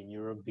will stay in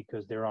Europe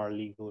because there are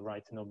legal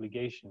rights and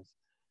obligations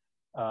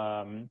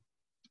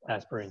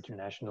as per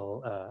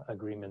international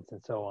agreements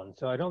and so on.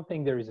 So I don't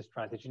think there is a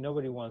strategy.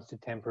 Nobody wants to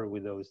tamper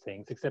with those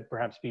things, except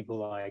perhaps people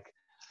like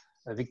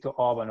Viktor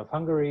Orban of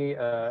Hungary,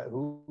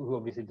 who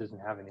obviously doesn't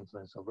have an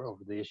influence over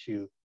the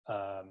issue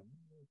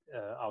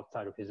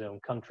outside of his own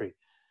country.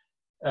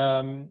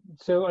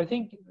 So I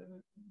think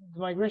the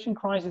migration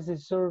crisis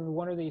is sort of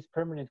one of these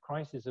permanent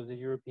crises of the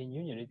European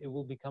Union. It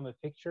will become a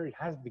fixture. It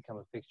has become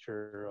a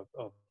fixture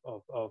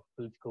of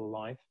political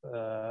life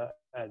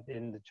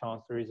in the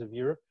chancelleries of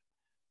Europe.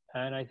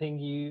 And I think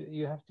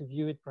you have to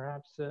view it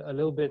perhaps a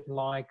little bit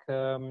like,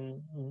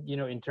 you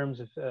know, in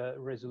terms of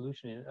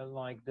resolution,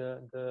 like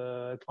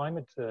the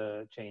climate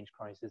change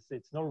crisis.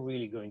 It's not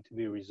really going to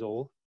be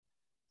resolved.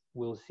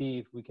 We'll see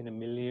if we can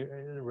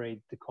ameliorate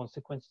the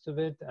consequences of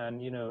it,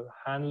 and, you know,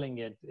 handling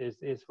it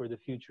is for the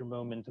future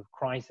moment of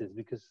crisis,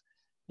 because,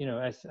 you know,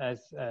 as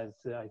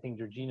I think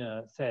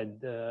Georgina said,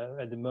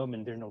 at the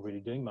moment they're not really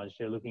doing much.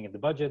 They're looking at the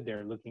budget,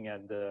 they're looking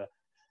at the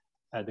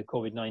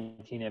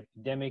COVID-19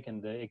 epidemic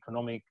and the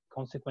economic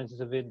consequences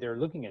of it. They're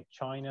looking at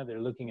China, they're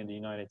looking at the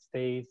United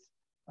States.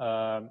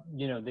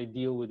 You know, they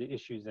deal with the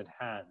issues at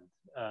hand,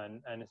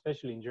 and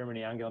especially in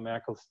Germany, Angela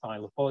Merkel's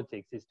style of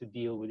politics is to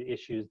deal with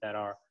issues that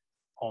are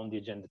on the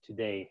agenda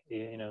today.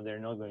 You know, they're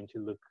not going to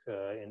look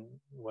in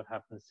what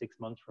happens 6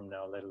 months from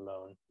now, let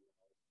alone,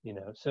 you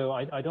know. So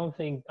I don't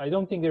think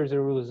there's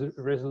a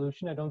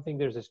resolution. I don't think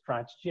there's a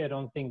strategy. I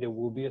don't think there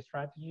will be a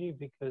strategy,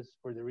 because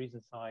for the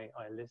reasons I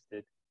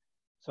listed.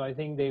 So I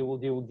think they will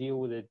deal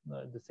with it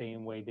the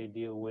same way they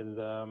deal with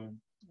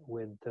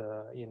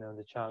you know,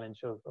 the challenge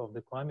of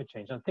the climate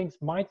change. And things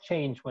might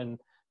change when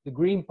the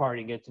Green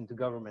Party gets into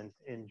government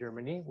in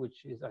Germany,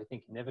 which is, I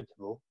think,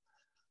 inevitable.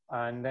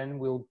 And then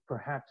we'll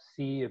perhaps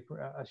see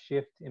a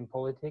shift in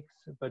politics,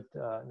 but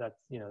that's,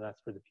 you know,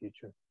 that's for the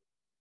future.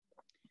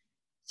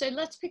 So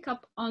let's pick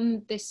up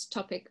on this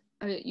topic.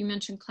 You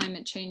mentioned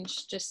climate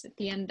change just at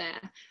the end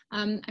there.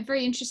 I'm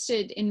very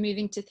interested in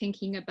moving to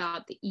thinking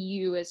about the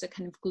EU as a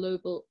kind of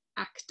global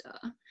actor.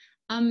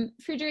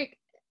 Fredrik,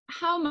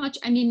 how much,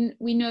 I mean,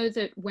 we know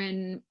that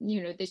when,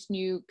 you know, this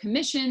new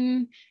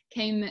commission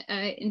came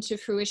into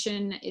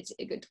fruition,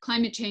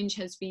 climate change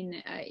has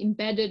been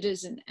embedded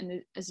as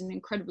an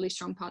incredibly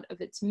strong part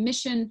of its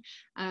mission.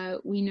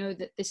 We know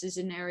that this is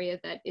an area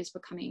that is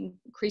becoming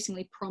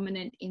increasingly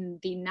prominent in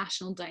the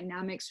national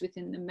dynamics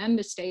within the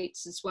member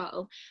states as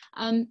well.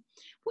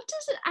 What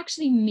does it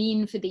actually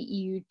mean for the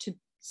EU to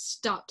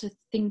start to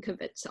think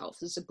of itself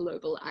as a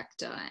global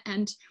actor?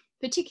 And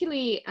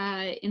particularly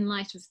in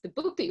light of the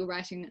book that you're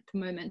writing at the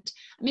moment,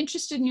 I'm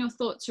interested in your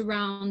thoughts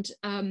around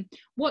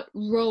what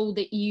role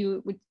the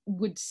EU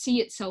would see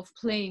itself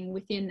playing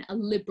within a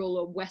liberal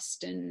or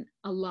Western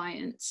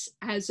alliance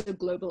as a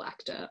global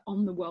actor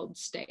on the world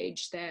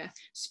stage, there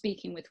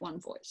speaking with one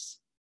voice.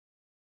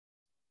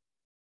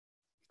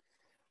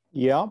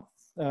 Yeah,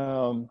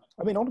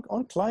 I mean,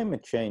 on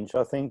climate change,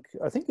 I think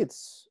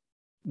it's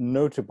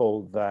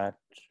notable that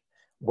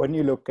when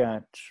you look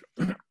at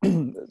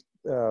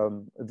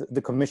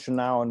the Commission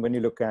now, and when you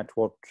look at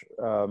what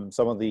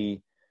some of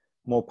the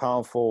more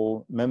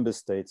powerful member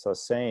states are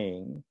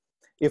saying,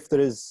 if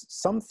there is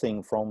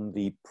something from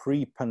the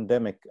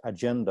pre-pandemic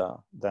agenda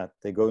that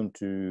they're going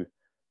to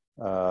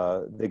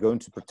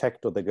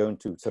protect, or they're going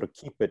to sort of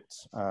keep it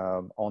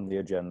on the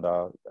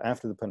agenda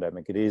after the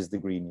pandemic, it is the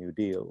Green New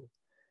Deal.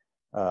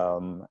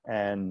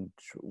 And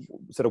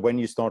sort of when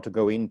you start to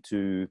go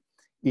into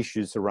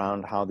issues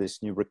around how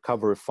this new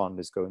recovery fund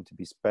is going to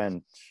be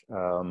spent,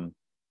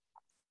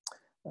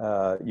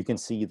 you can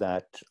see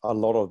that a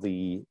lot of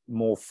the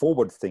more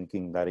forward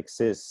thinking that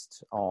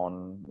exists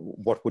on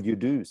what would you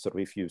do sort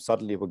of if you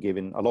suddenly were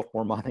given a lot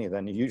more money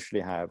than you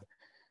usually have,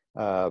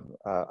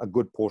 a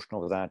good portion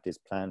of that is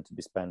planned to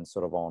be spent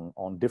sort of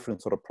on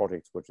different sort of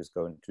projects which is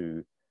going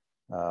to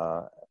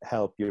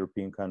help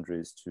European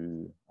countries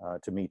to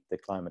meet their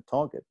climate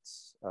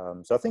targets.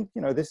 So I think,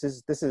 you know, this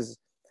is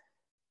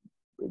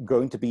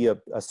going to be a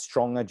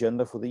strong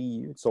agenda for the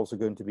EU. It's also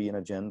going to be an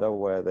agenda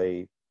where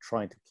they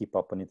trying to keep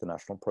up an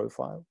international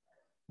profile,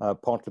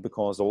 partly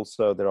because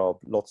also there are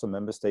lots of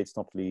member states,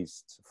 not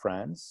least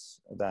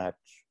France, that,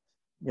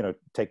 you know,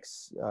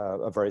 takes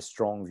a very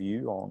strong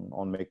view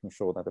on making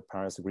sure that the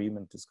Paris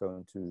Agreement is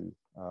going to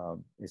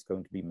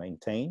be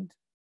maintained.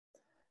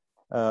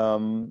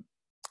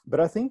 But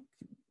I think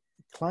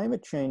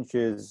climate change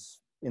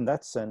is, in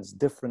that sense,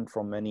 different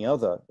from many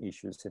other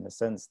issues, in the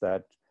sense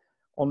that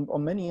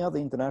on many other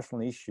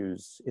international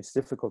issues, it's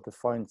difficult to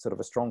find sort of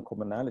a strong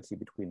commonality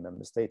between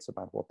member states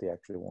about what they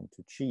actually want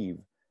to achieve.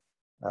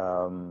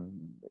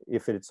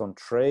 If it's on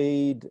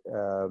trade,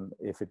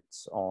 if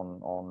it's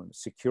on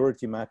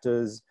security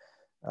matters,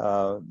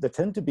 there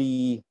tend to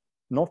be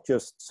not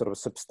just sort of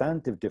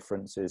substantive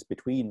differences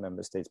between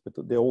member states,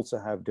 but they also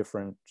have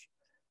different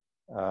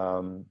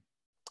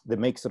they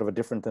make sort of a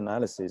different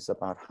analysis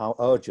about how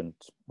urgent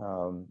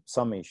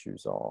some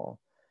issues are.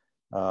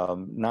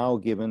 Now,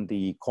 given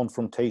the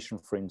confrontation,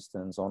 for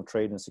instance, on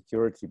trade and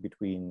security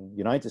between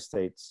United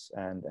States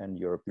and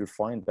Europe, you'll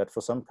find that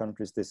for some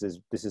countries this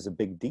is a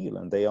big deal,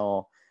 and they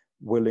are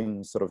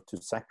willing sort of to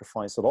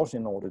sacrifice a lot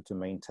in order to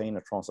maintain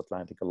a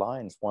transatlantic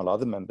alliance, while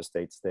other member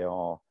states, they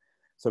are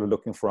sort of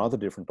looking for other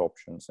different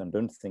options and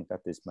don't think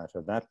that this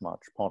matters that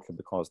much, partly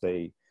because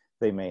they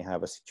may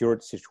have a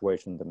security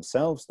situation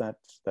themselves that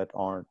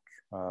aren't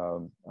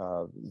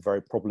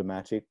very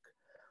problematic,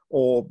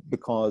 or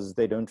because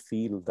they don't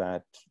feel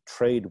that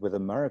trade with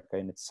America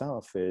in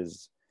itself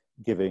is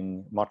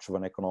giving much of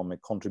an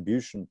economic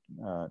contribution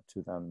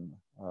to them.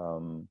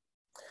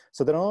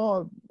 So there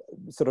are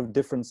sort of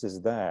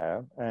differences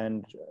there.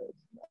 And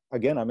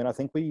again, I mean, I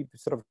think we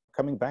sort of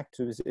coming back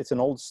to, it's an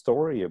old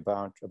story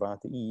about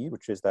the EU,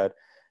 which is that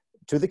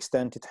to the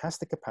extent it has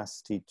the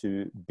capacity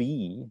to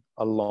be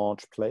a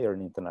large player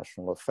in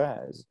international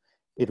affairs,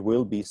 it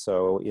will be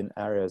so in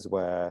areas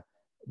where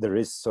there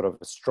is sort of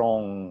a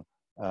strong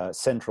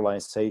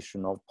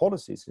centralization of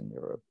policies in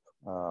Europe.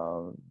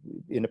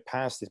 In the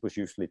past, it was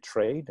usually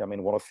trade. I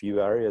mean, one of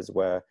few areas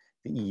where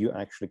the EU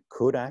actually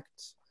could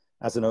act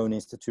as an own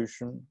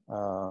institution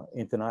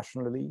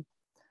internationally.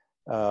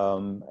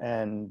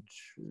 And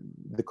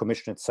the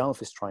Commission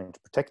itself is trying to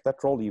protect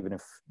that role, even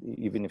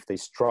if they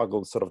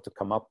struggle sort of to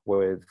come up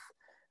with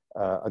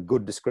a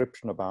good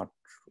description about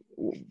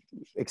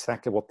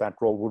exactly what that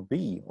role would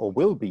be or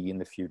will be in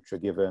the future,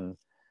 given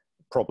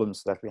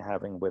problems that we're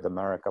having with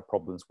America,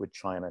 problems with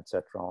China,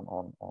 etc.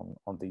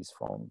 on these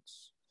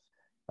fronts.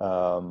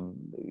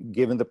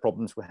 Given the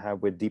problems we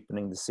have with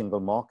deepening the single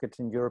market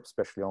in Europe,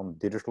 especially on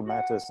digital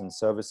matters and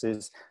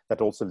services,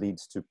 that also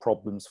leads to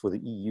problems for the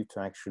EU to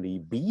actually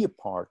be a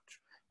part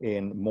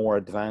in more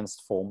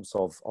advanced forms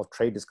of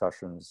trade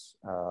discussions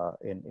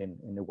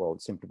in the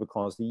world, simply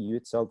because the EU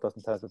itself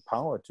doesn't have the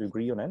power to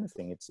agree on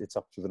anything. It's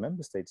up to the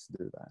member states to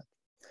do that.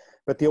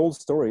 But the old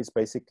story is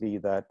basically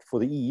that for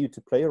the EU to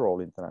play a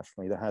role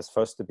internationally, there has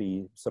first to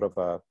be sort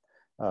of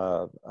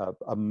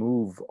a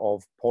move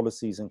of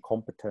policies and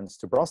competence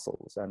to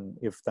Brussels. And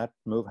if that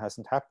move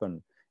hasn't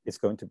happened, it's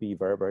going to be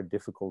very, very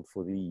difficult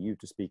for the EU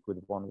to speak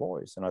with one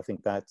voice. And I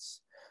think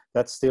that's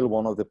still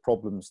one of the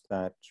problems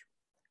that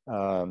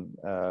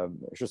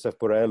Josep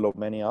Borrell or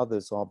many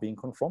others are being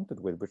confronted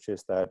with, which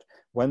is that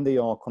when they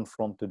are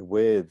confronted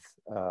with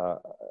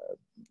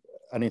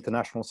an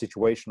international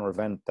situation or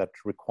event that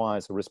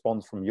requires a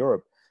response from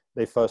Europe,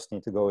 they first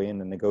need to go in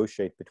and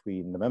negotiate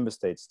between the member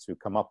states to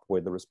come up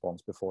with the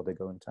response before they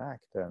go into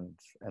act.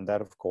 And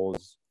that, of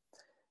course,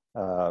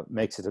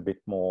 makes it a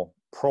bit more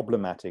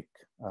problematic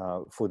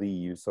for the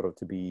EU sort of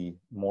to be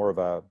more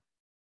of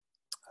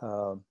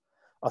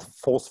a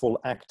forceful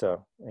actor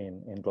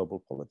in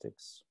global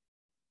politics.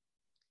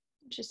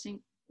 Interesting.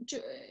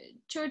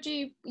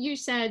 Georgie, you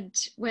said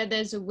where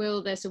there's a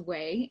will, there's a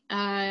way.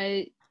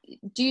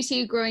 Do you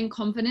see a growing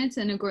confidence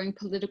and a growing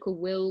political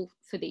will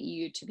for the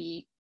EU to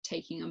be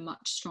taking a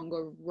much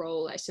stronger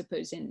role, I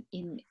suppose, in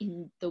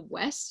the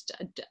West?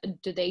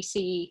 Do they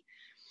see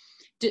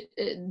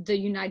the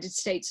United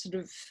States sort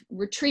of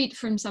retreat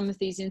from some of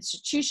these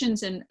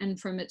institutions and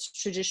from its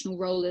traditional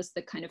role as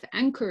the kind of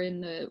anchor in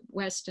the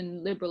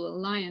Western liberal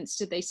alliance?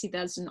 Do they see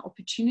that as an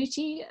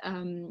opportunity,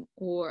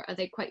 or are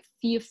they quite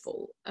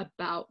fearful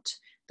about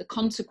the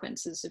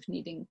consequences of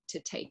needing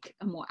to take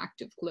a more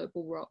active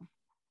global role?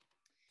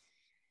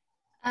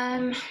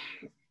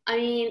 I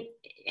mean,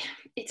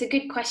 it's a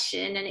good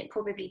question, and it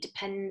probably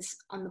depends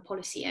on the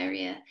policy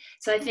area.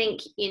 So I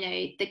think,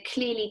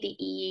 clearly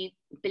the EU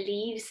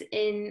believes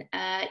in,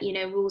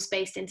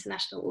 rules-based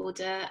international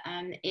order.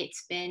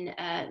 It's been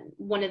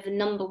one of the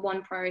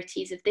 #1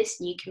 priorities of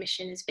this new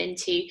commission has been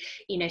to,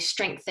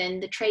 strengthen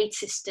the trade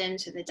system,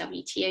 so the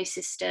WTO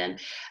system,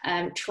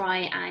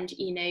 try and,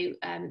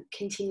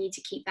 continue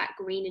to keep that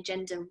green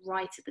agenda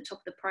right at the top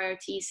of the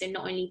priorities. So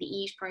not only the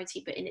EU's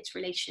priority, but in its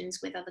relations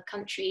with other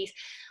countries.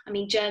 I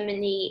mean,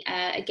 Germany,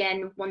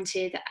 again,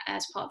 wanted,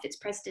 as part of its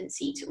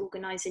presidency, to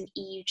organise an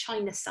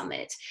EU-China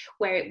summit,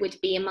 where it would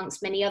be,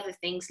 amongst many other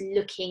things,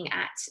 looking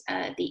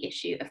at the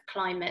issue of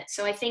climate.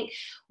 So I think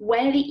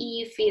where the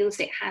EU feels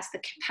it has the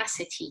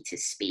capacity to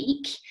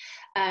speak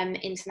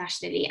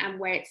internationally, and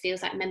where it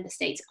feels like member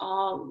states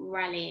are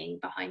rallying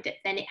behind it,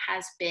 then it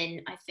has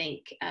been, I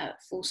think,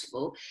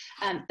 forceful.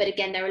 But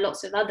again, there are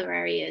lots of other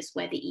areas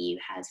where the EU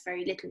has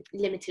very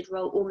limited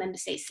role, or member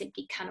states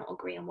simply cannot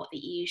agree on what the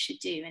EU should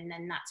do. And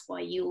then that's why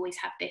you always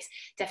have this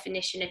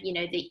definition of,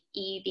 the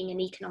EU being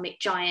an economic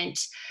giant,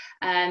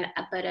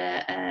 but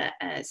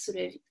a sort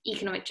of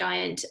economic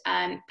giant,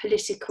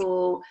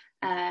 political,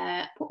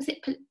 what was it?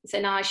 So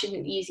now I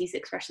shouldn't use these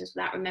expressions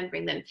without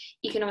remembering them.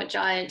 Economic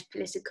giant,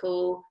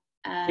 political,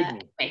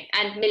 and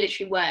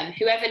military worm.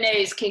 Whoever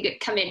knows can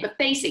come in. But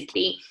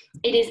basically,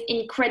 it is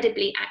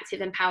incredibly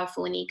active and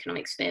powerful in the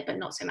economic sphere, but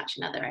not so much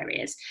in other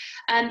areas.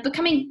 But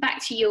coming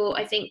back to your,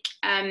 I think,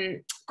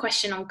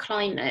 question on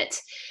climate,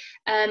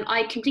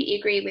 I completely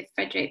agree with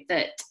Fredrik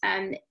that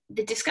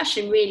the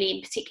discussion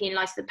really, particularly in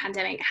light of the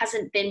pandemic,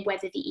 hasn't been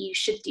whether the EU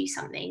should do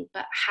something,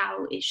 but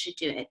how it should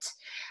do it.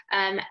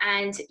 And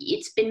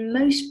it's been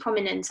most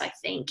prominent, I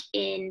think,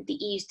 in the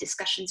EU's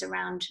discussions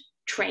around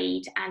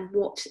trade and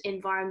what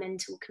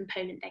environmental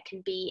component there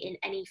can be in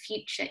any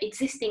future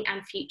existing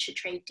and future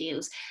trade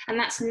deals. And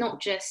that's not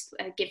just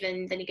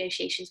given the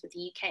negotiations with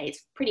the UK,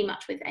 it's pretty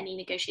much with any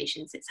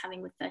negotiations it's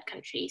having with third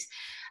countries.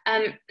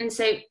 And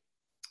so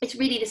it's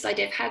really this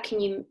idea of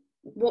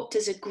what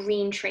does a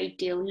green trade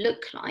deal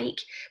look like?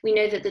 We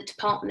know that the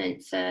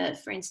Department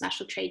for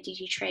International Trade,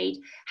 DG Trade,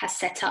 has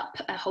set up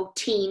a whole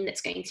team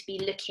that's going to be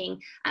looking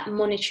at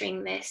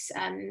monitoring this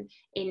in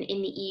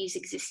the EU's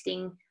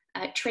existing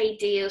trade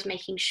deals,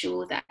 making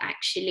sure that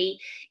actually,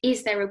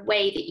 is there a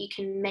way that you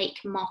can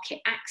make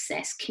market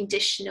access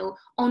conditional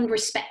on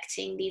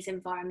respecting these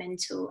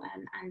environmental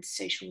and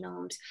social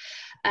norms?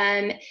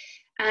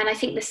 And I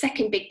think the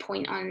second big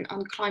point on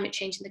climate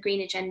change and the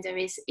green agenda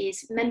is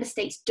member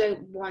states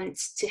don't want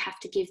to have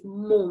to give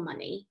more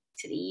money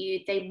to the EU.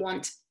 They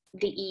want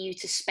the EU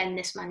to spend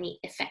this money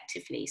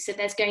effectively. So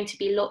there's going to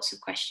be lots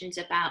of questions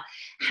about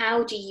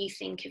how do you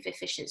think of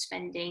efficient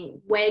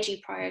spending, where do you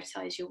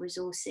prioritize your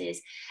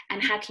resources,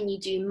 and how can you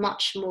do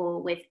much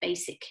more with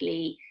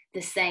basically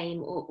the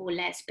same or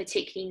less,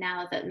 particularly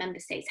now that member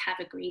states have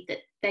agreed that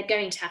they're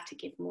going to have to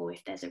give more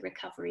if there's a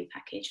recovery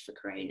package for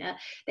Corona.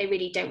 They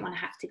really don't want to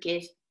have to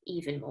give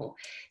even more.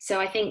 So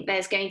I think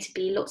there's going to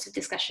be lots of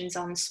discussions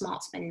on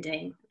smart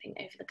spending, I think,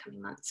 over the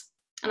coming months.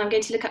 And I'm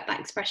going to look up that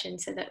expression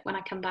so that when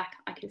I come back,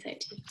 I can say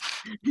it to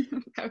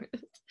you.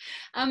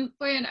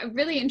 Bojan, I'm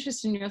really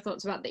interested in your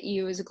thoughts about the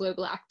EU as a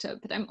global actor,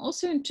 but I'm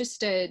also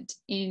interested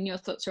in your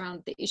thoughts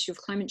around the issue of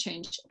climate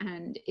change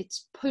and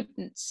its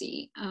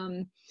potency.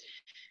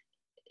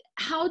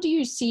 How do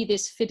you see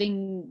this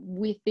fitting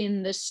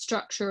within the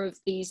structure of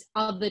these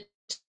other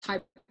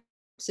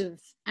types of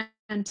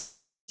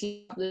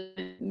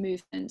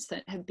anti-movements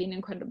that have been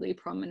incredibly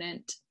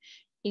prominent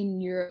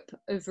in Europe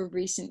over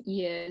recent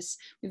years?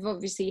 We've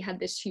obviously had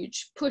this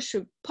huge push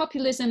of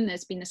populism.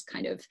 There's been this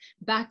kind of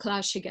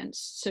backlash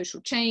against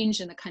social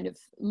change and a kind of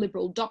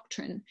liberal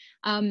doctrine.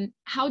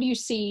 How do you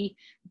see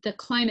the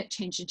climate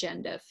change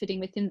agenda fitting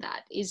within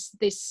that? Is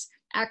this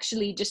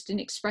actually just an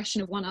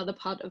expression of one other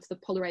part of the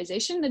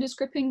polarization that is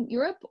gripping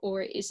Europe,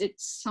 or is it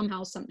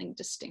somehow something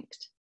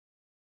distinct?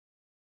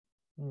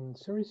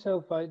 Sorry,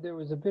 Sophie, there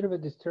was a bit of a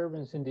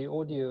disturbance in the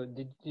audio.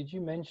 Did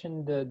you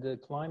mention the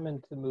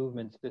climate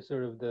movements, the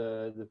sort of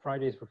the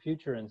Fridays for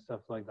Future and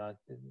stuff like that?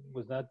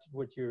 Was that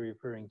what you're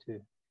referring to?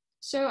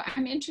 So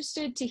I'm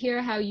interested to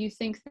hear how you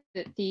think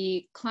that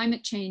the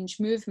climate change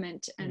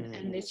movement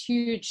and this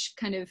huge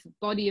kind of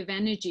body of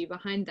energy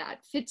behind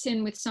that fits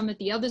in with some of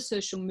the other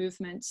social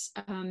movements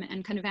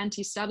and kind of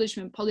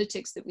anti-establishment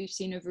politics that we've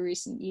seen over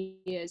recent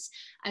years.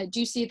 Do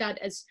you see that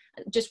as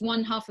just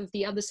one half of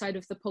the other side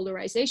of the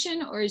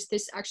polarization, or is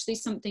this actually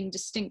something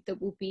distinct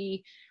that will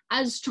be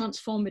as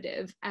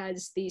transformative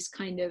as these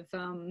kind of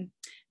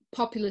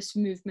populist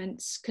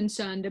movements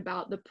concerned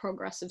about the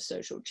progress of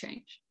social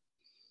change?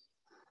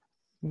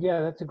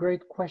 Yeah, that's a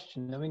great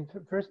question. I mean,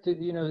 first,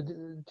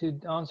 to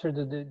answer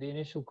the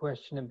initial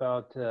question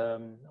about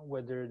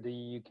whether the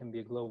EU can be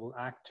a global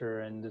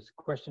actor, and this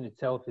question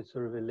itself is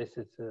sort of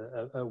elicits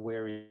a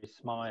wary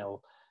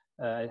smile.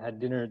 I had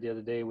dinner the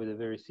other day with a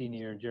very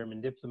senior German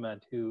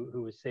diplomat who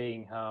was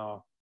saying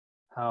how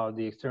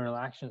the External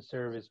Action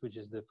Service, which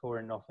is the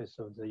foreign office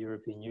of the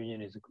European Union,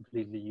 is a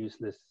completely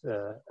useless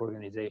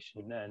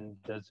organization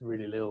and does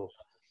really little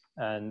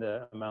and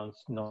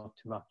amounts not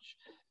to much.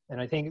 And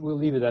I think we'll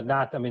leave it at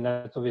that. I mean,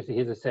 that's obviously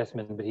his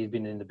assessment, but he's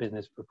been in the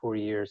business for 4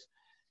 years.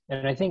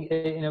 And I think,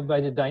 by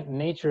the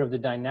nature of the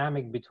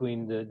dynamic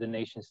between the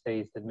nation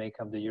states that make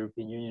up the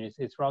European Union,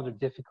 it's rather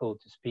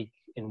difficult to speak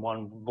in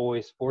one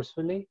voice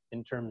forcefully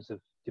in terms of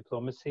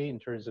diplomacy, in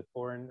terms of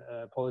foreign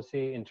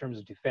policy, in terms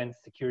of defense,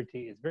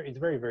 security. It's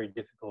very, very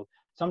difficult.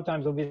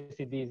 Sometimes,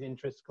 obviously, these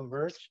interests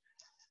converge,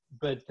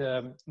 but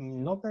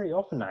not very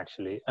often,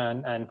 actually.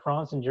 And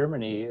France and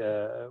Germany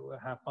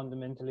have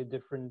fundamentally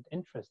different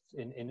interests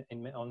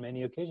on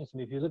many occasions. I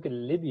mean, if you look at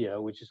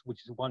Libya, which is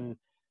one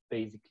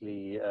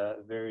basically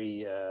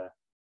very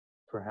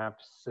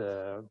perhaps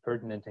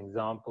pertinent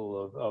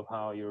example of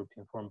how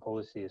European foreign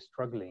policy is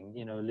struggling.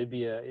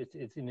 Libya,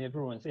 it's in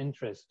everyone's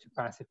interest to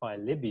pacify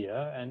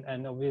Libya,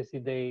 and obviously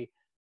they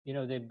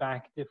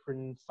back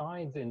different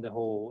sides in the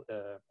whole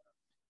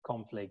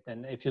conflict.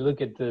 And if you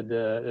look at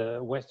the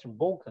Western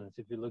Balkans,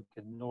 if you look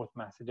at North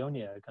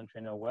Macedonia, a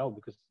country I know well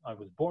because I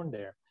was born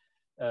there,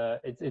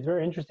 it's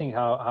very interesting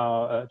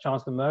how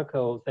Chancellor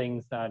Merkel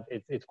thinks that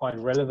it's quite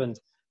relevant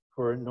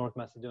for North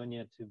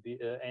Macedonia to be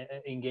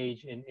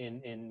engage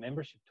in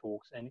membership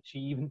talks, and she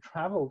even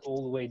traveled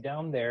all the way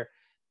down there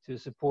to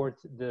support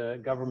the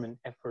government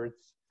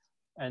efforts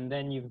And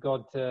then you've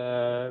got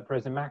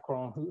President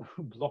Macron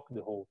who blocked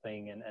the whole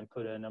thing and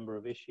put a number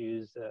of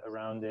issues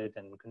around it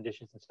and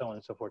conditions and so on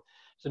and so forth.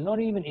 So not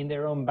even in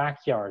their own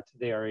backyard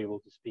they are able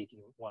to speak in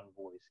one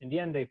voice. In the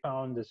end, they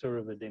found a sort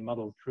of they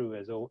muddled through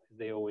as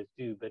they always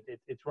do, but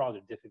it's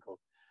rather difficult.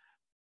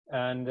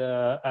 And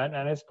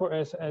as for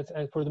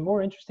the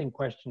more interesting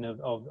question of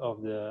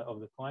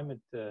the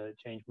climate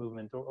change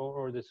movement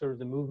or the sort of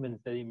the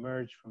movements that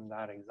emerge from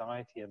that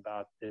anxiety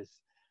about this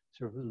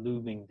sort of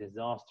looming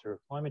disaster of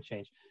climate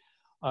change,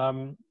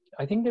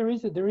 I think there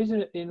is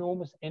an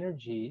enormous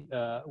energy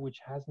which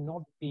has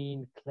not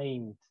been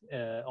claimed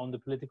on the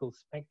political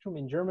spectrum.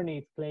 In Germany,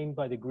 it's claimed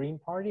by the Green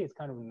Party. It's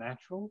kind of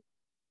natural,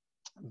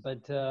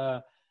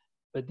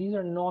 but these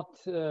are not,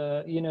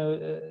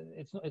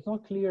 it's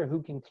not clear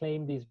who can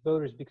claim these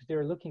voters because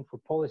they're looking for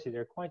policy.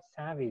 They're quite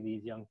savvy,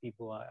 these young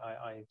people.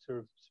 I sort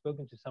of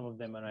spoken to some of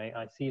them, and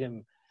I see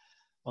them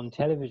on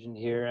television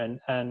here,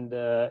 and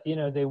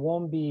they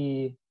won't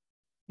be.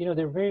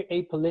 They're very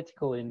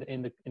apolitical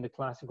in the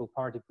classical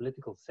party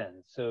political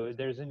sense. So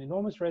there's an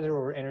enormous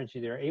reservoir of energy.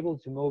 They're able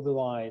to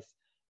mobilize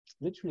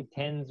literally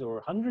tens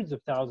or hundreds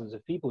of thousands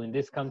of people in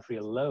this country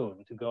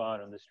alone to go out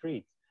on the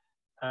streets.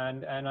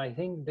 And I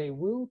think they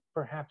will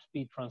perhaps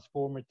be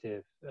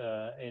transformative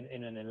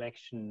in an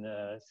election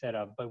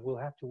setup, but we'll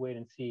have to wait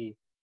and see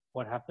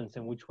what happens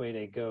and which way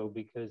they go,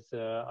 because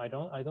I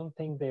don't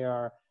think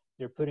they're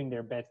putting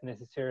their bets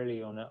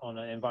necessarily on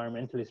an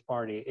environmentalist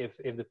party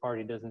if the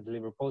party doesn't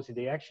deliver policy.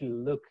 They actually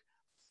look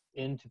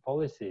into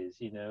policies.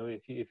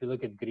 If you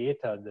look at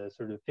Greta, the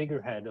sort of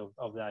figurehead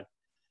of that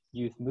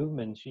youth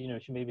movement, she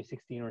may be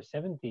 16 or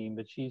 17,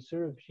 but she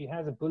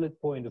has a bullet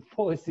point of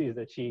policies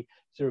that she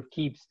sort of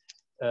keeps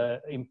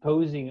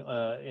imposing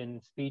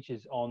in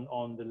speeches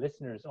on the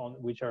listeners,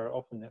 which are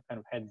often kind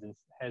of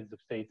heads of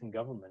states and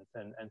governments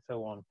and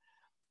so on.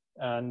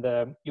 And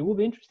it will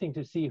be interesting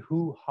to see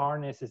who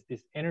harnesses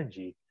this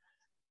energy,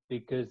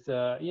 because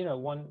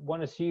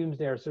one assumes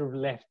they're sort of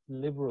left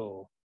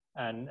liberal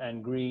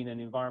and green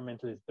and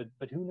environmentalist,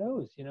 but who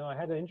knows? I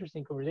had an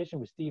interesting conversation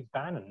with Steve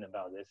Bannon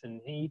about this,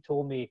 and he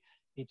told me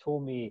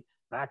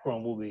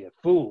Macron will be a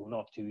fool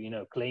not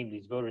to claim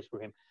these voters for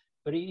him.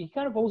 But he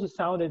kind of also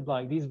sounded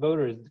like these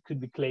voters could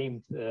be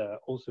claimed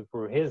also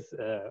for his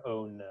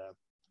own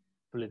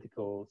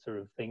political sort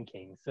of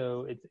thinking.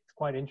 So it's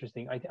quite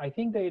interesting. I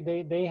think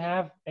they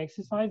have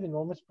exercised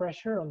enormous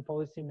pressure on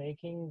policy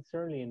making.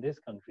 Certainly in this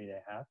country they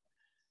have,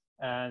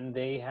 and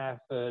they have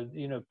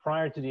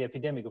prior to the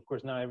epidemic. Of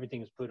course, now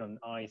everything is put on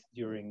ice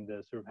during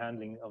the sort of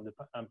handling of the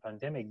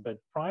pandemic. But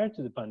prior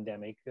to the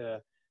pandemic,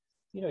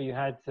 you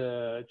had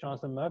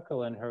Chancellor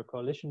Merkel and her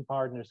coalition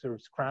partners sort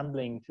of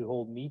scrambling to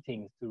hold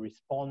meetings to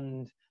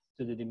respond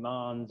to the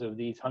demands of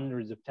these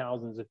hundreds of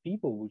thousands of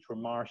people which were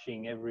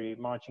marching every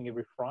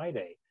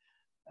Friday.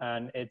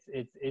 And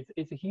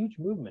it's a huge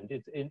movement.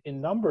 It's in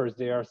numbers,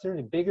 they are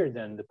certainly bigger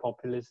than the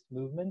populist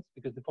movements,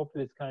 because the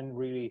populists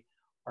really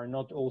are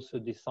not also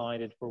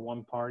decided for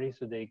one party,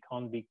 so they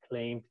can't be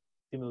claimed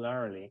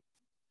similarly.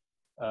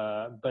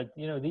 But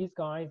these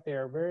guys,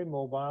 they're very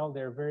mobile,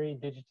 they're very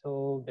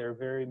digital, they're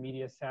very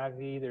media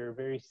savvy, they're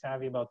very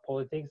savvy about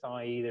politics,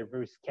 i.e. they're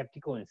very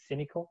skeptical and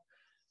cynical.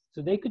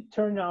 So they could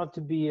turn out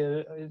to be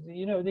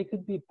they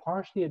could be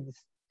partially a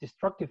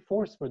destructive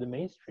force for the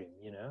mainstream.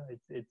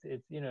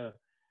 It's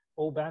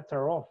all bets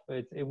are off.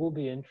 It will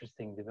be an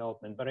interesting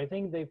development. But I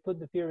think they put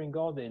the fear in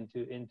God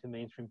into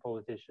mainstream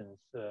politicians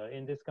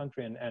in this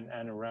country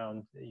and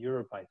around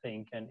Europe, I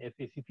think. And if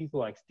people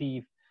like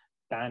Steve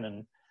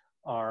Bannon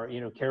are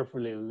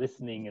carefully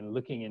listening and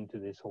looking into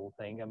this whole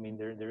thing, I mean,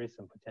 there is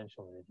some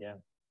potential in it. Yeah.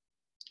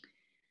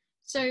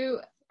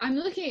 So I'm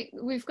looking,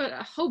 we've got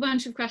a whole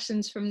bunch of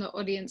questions from the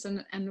audience,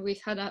 and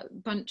we've had a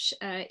bunch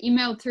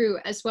emailed through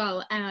as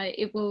well.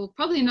 It will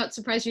probably not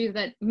surprise you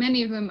that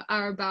many of them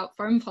are about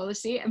foreign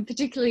policy, and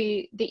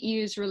particularly the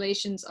EU's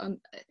relations on,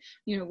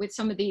 with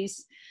some of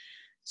these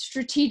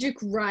strategic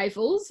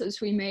rivals,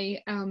 as we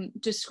may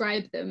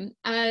describe them.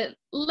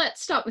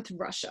 Let's start with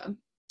Russia.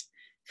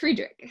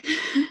 Fredrik,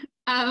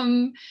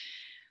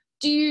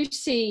 do you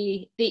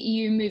see the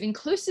EU moving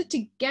closer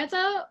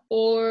together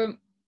or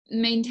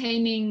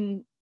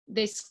maintaining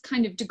this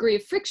kind of degree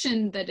of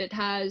friction that it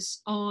has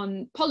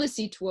on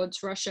policy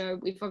towards Russia?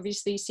 We've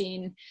obviously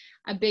seen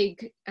a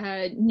big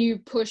new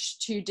push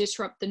to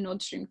disrupt the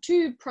Nord Stream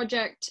 2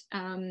 project.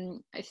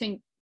 I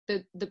think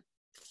the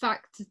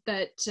fact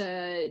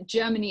that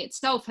Germany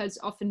itself has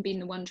often been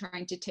the one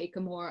trying to take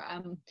a more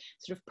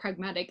sort of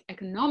pragmatic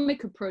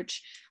economic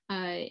approach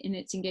in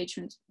its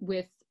engagement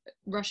with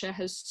Russia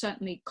has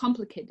certainly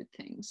complicated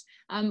things.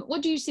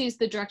 What do you see as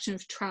the direction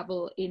of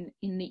travel in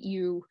the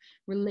EU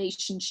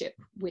relationship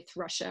with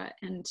Russia,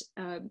 and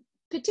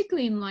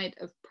particularly in light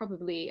of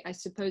probably, I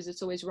suppose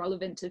it's always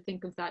relevant to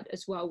think of that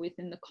as well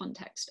within the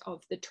context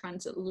of the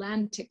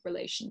transatlantic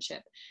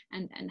relationship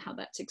and how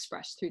that's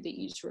expressed through the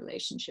EU's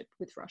relationship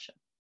with Russia?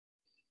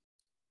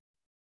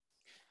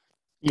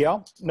 Yeah,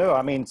 no,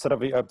 I mean, sort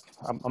of,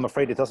 I'm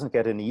afraid it doesn't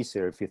get any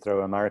easier if you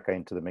throw America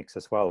into the mix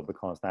as well,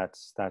 because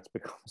that's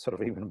become sort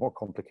of even more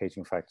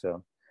complicating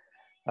factor.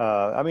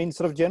 I mean,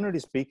 sort of generally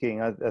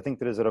speaking, I think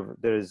there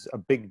is a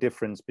big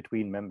difference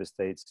between member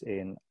states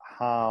in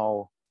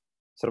how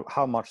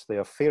much they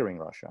are fearing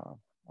Russia.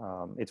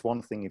 It's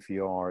one thing if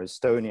you are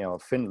Estonia or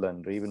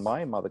Finland or even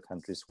my mother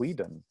country,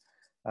 Sweden,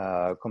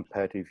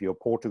 compared to if you're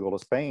Portugal or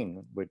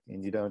Spain,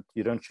 and you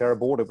don't share a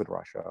border with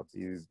Russia.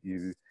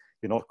 You're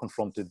not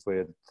confronted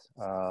with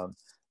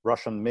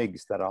Russian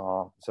MiGs that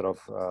are sort of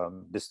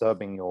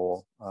disturbing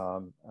your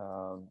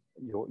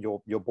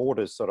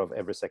borders sort of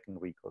every second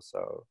week or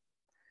so.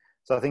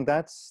 So I think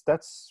that's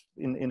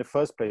in the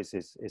first place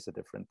is a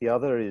different. The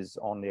other is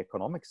on the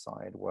economic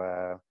side,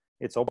 where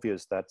it's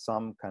obvious that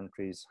some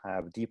countries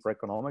have deeper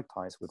economic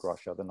ties with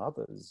Russia than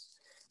others.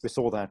 We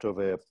saw that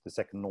over the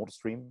second Nord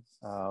Stream,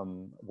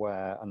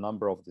 where a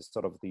number of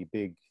the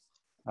big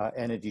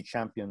energy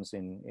champions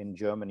in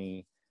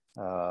Germany,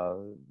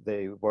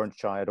 they weren't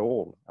shy at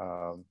all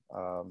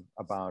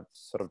about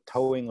sort of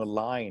towing a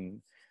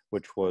line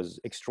which was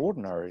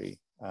extraordinarily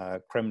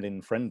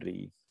Kremlin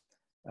friendly,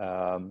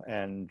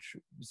 and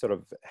sort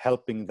of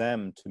helping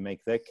them to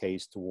make their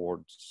case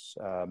towards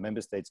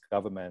member states'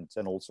 governments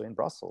and also in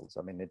Brussels.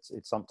 I mean, it's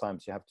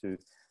sometimes you have to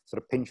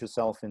sort of pinch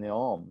yourself in the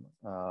arm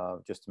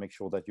just to make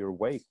sure that you're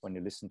awake when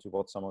you listen to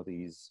what some of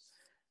these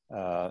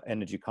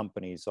energy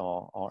companies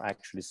are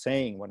actually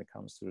saying when it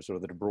comes to sort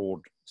of the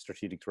broad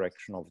strategic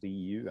direction of the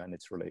EU and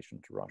its relation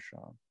to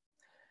Russia.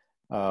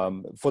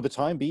 For the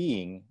time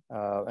being,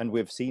 and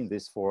we've seen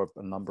this for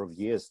a number of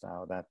years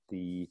now, that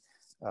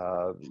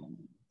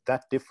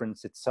that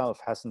difference itself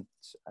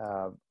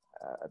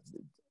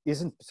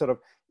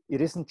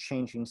isn't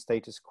changing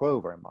status quo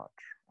very much.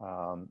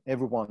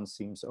 Everyone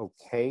seems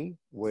okay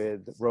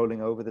with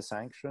rolling over the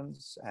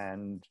sanctions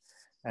and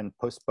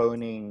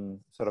postponing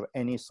sort of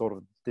any sort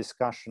of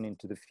discussion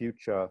into the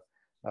future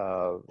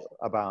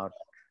about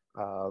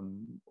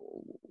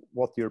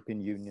what the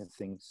European Union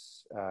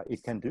thinks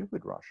it can do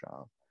with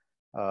Russia,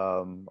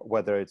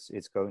 whether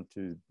it's going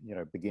to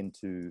begin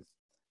to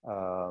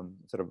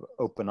sort of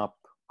open up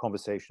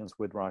conversations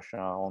with Russia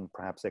on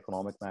perhaps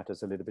economic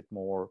matters a little bit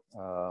more,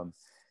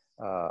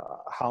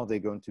 how they're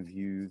going to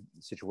view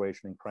the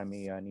situation in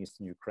Crimea and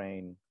Eastern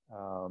Ukraine.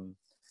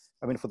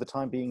 I mean, for the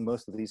time being,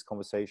 most of these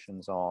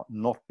conversations are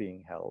not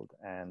being held,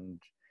 and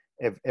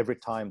every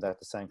time that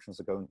the sanctions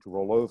are going to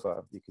roll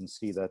over, you can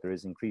see that there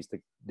is increased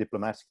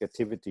diplomatic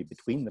activity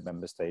between the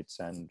member states,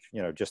 and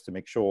just to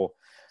make sure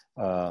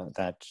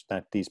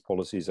that these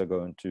policies are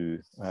going to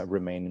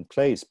remain in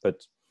place.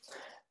 But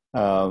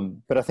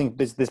I think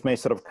this may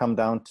sort of come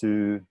down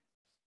to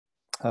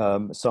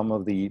some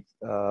of the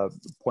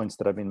points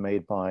that have been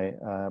made by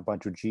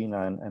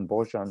Georgina and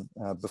Bojan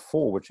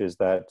before, which is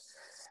that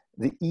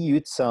the EU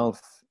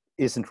itself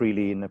isn't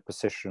really in a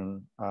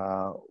position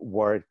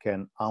where it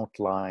can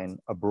outline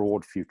a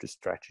broad future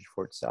strategy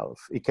for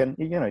itself. It can,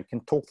 it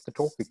can talk the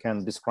talk. It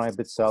can describe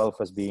itself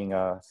as being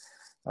a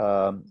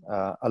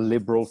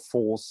liberal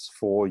force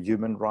for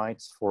human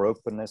rights, for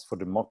openness, for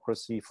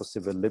democracy, for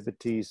civil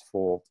liberties,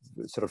 for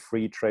sort of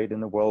free trade in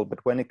the world.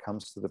 But when it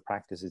comes to the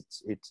practice,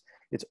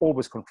 it's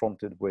always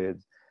confronted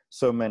with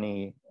so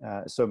many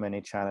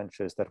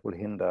challenges that will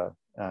hinder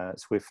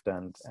swift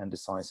and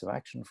decisive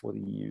action for the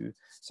EU.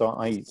 So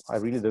I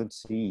really don't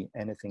see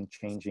anything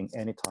changing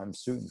anytime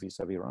soon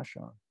vis-a-vis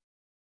Russia.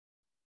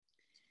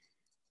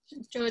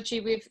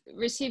 Georgie, we've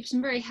received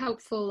some very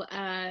helpful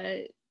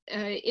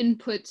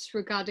inputs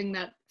regarding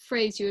that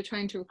phrase you were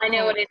trying to recall. I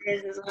know what it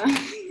is as well.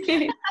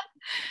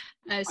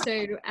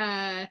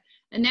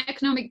 An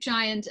economic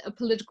giant, a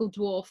political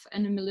dwarf,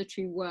 and a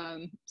military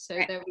worm. So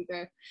right. There we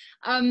go.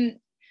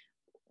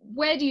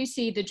 Where do you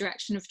see the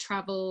direction of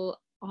travel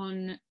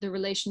on the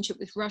relationship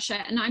with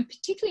Russia? And I'm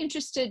particularly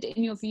interested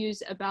in your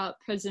views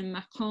about President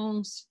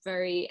Macron's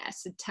very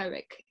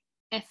esoteric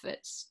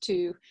efforts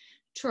to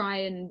try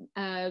and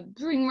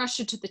bring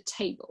Russia to the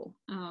table,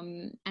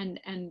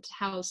 and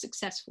how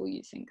successful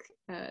you think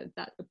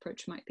that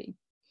approach might be.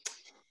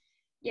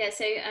 Yeah,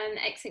 so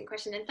excellent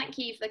question, and thank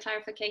you for the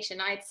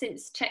clarification. I had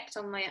since checked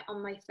on my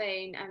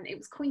phone, and it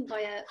was coined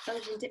by a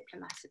Belgian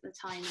diplomat at the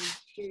time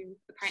who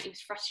apparently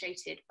was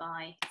frustrated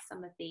by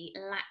some of the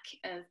lack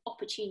of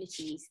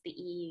opportunities the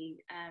EU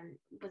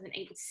wasn't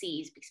able to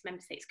seize because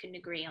member states couldn't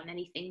agree on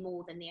anything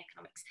more than the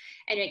economics.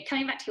 Anyway,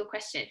 coming back to your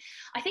question,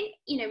 I think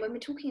when we're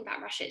talking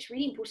about Russia, it's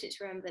really important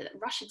to remember that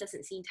Russia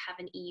doesn't seem to have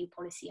an EU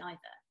policy either.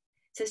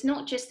 So it's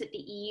not just that the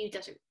EU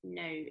doesn't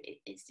know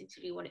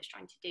instinctively what it's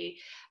trying to do.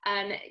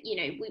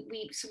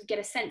 We sort of get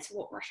a sense of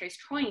what Russia is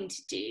trying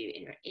to do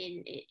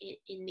in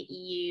the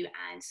EU,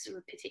 and sort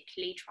of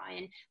particularly try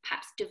and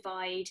perhaps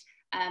divide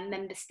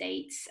member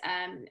states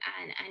and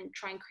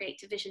try and create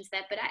divisions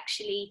there. But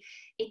actually,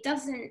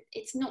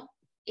 it's not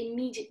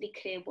immediately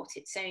clear what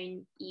its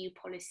own EU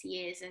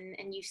policy is,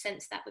 and you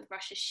sense that with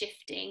Russia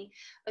shifting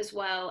as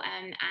well,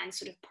 and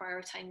sort of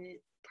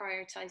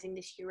prioritizing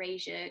this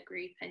Eurasia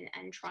group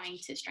and trying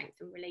to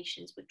strengthen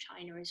relations with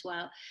China as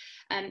well.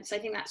 So I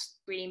think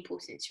that's really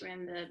important to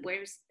remember.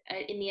 Whereas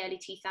in the early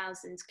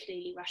 2000s,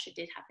 clearly Russia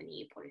did have an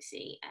EU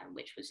policy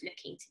which was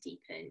looking to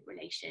deepen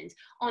relations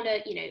on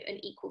an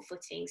equal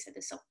footing. So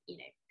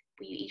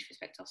we each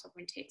respect our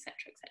sovereignty, etc.,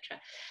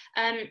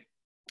 etc.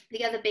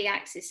 The other big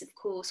axis, of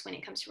course, when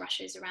it comes to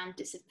Russia is around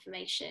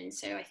disinformation.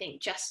 So I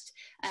think just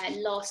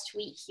last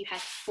week you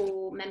had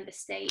 4 member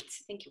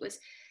states, I think it was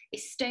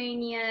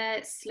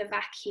Estonia,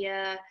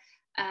 Slovakia,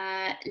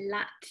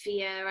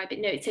 Latvia,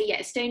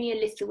 Estonia,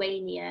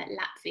 Lithuania,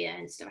 Latvia,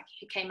 and Slovakia,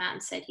 who came out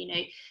and said, you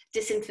know,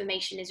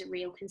 disinformation is a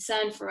real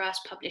concern for us,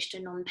 published a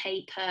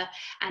non-paper,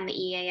 and the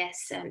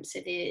EAS, as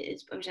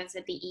Bojan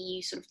said, the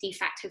EU sort of de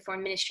facto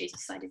foreign ministries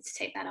decided to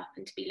take that up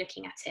and to be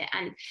looking at it.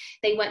 And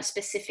they weren't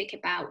specific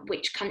about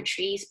which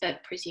countries,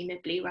 but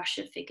presumably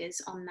Russia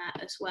figures on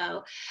that as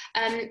well.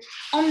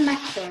 On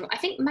Macron, I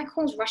think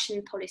Macron's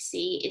Russian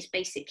policy is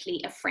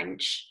basically a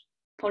French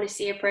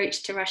policy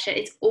approach to Russia.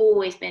 It's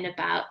always been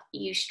about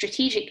you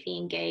strategically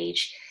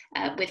engage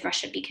with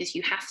Russia because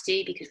you have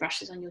to, because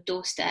Russia's on your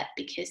doorstep,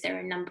 because there are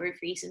a number of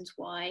reasons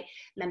why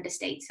member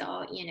states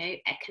are, you know,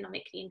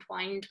 economically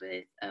entwined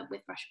with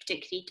Russia,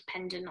 particularly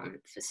dependent on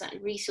for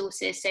certain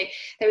resources. So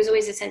there was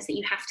always a sense that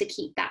you have to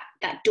keep that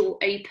door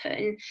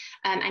open,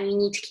 and you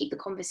need to keep the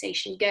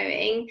conversation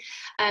going.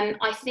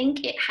 I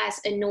think it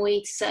has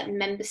annoyed certain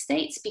member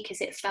states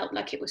because it felt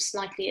like it was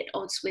slightly at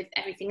odds with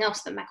everything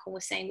else that Macron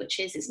was saying, which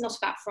is it's not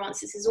about France,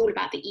 this is all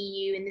about the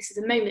EU, and this is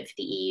a moment for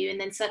the EU. And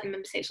then certain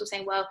member states were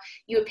saying, well,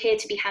 you appear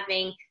to be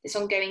having this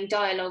ongoing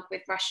dialogue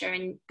with Russia,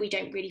 and we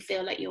don't really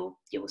feel like you're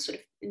sort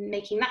of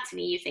making that to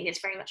the EU thing.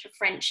 It's very much a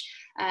French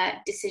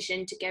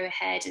decision to go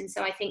ahead. And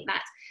so I think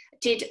that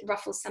did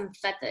ruffle some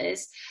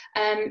feathers.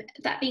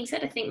 That being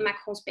said, I think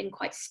Macron's been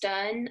quite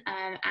stern,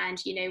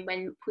 and you know,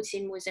 when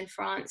Putin was in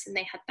France and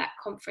they had that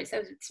conference,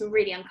 there was some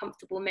really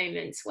uncomfortable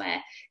moments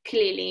where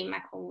clearly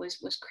Macron was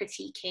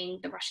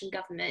critiquing the Russian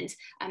government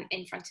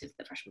in front of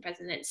the Russian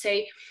president. So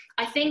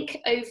I think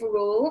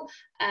overall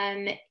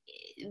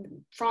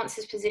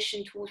France's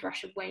position towards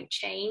Russia won't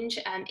change.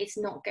 It's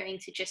not going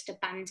to just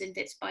abandon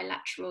its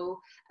bilateral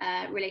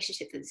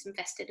relationship that it's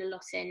invested a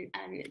lot in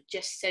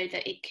just so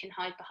that it can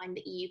hide behind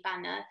the EU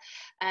banner.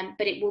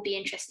 But it will be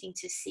interesting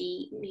to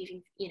see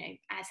moving, you know,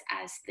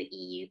 as the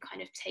EU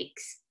kind of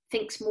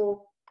thinks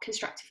more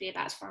constructively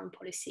about its foreign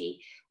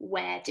policy,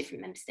 where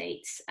different member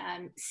states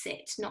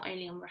sit, not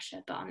only on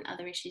Russia, but on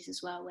other issues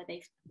as well, where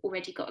they've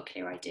already got a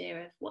clear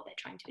idea of what they're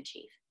trying to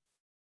achieve.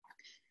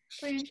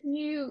 Can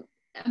you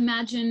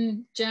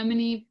imagine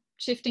Germany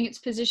shifting its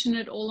position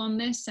at all on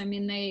this? I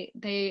mean,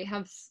 they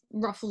have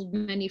ruffled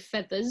many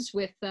feathers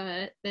with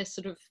their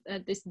sort of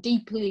this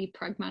deeply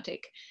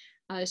pragmatic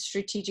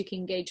strategic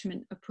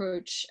engagement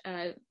approach,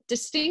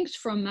 distinct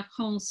from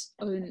Macron's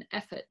own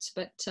efforts,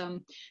 but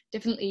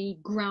definitely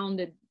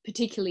grounded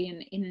particularly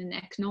in an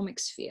economic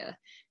sphere.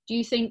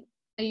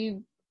 Are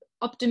you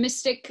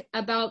optimistic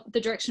about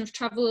the direction of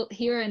travel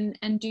here,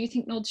 and do you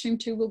think Nord Stream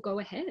 2 will go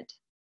ahead?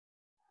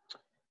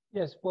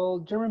 Yes, well,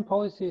 German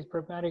policy is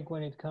pragmatic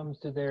when it comes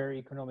to their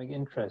economic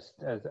interest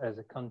as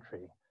a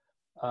country,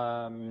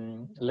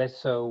 less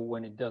so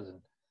when it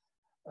doesn't.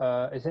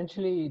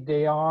 Essentially,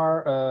 they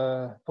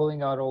are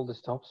pulling out all the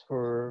stops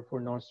for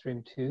Nord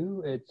Stream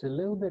 2. It's a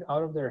little bit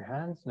out of their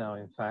hands now,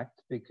 in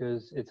fact,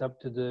 because it's up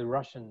to the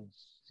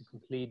Russians to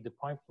complete the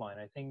pipeline.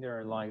 I think there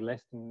are like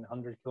less than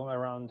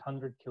around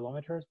 100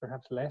 kilometers,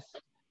 perhaps less,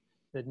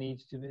 that need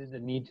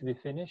to be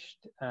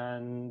finished,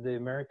 and the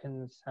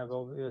Americans have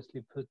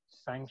obviously put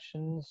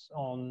sanctions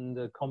on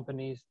the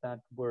companies that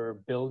were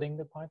building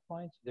the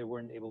pipeline, so they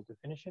weren't able to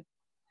finish it.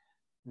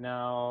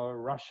 Now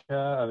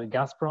Russia,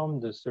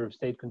 Gazprom, the sort of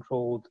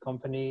state-controlled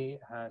company,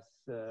 has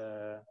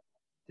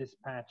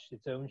dispatched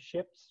its own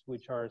ships,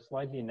 which are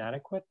slightly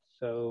inadequate,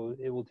 so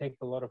it will take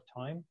a lot of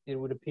time, it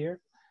would appear.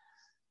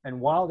 And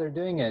while they're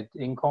doing it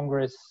in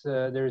Congress,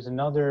 there's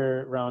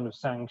another round of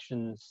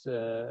sanctions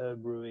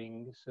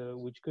brewing,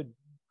 which could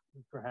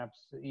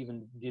perhaps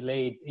even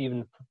delay it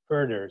even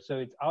further. So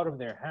it's out of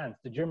their hands.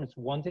 The Germans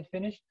want it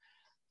finished.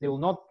 They will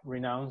not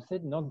renounce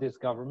it, not this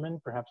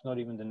government, perhaps not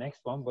even the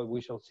next one, but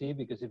we shall see,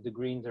 because if the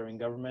Greens are in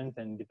government,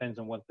 and it depends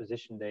on what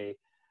position they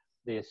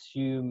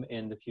assume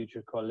in the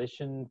future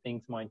coalition,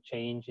 things might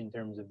change in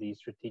terms of these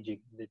strategic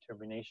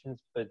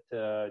determinations. But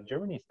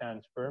Germany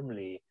stands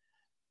firmly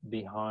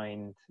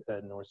behind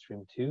Nord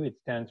Stream 2. It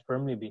stands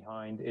firmly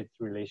behind its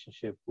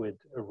relationship with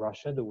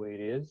Russia the way it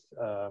is.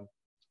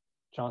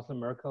 Chancellor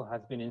Merkel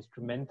has been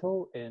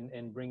instrumental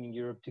in bringing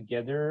Europe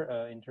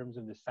together in terms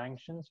of the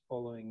sanctions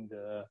following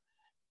the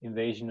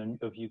invasion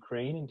of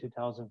Ukraine in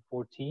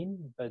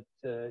 2014, but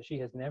she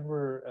has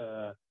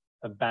never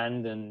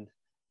abandoned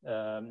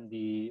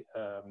the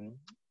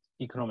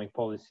economic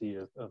policy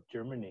of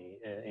Germany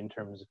in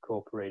terms of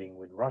cooperating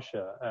with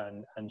Russia,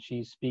 and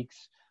she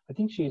speaks, I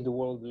think she's the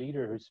world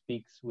leader who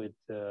speaks with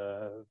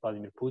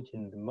Vladimir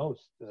Putin the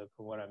most,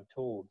 from what I'm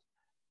told.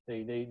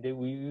 We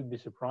would be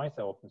surprised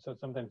how often. So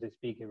sometimes they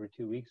speak every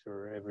 2 weeks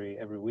or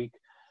every week.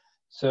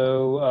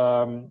 So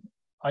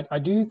I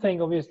do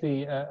think,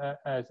 obviously,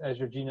 as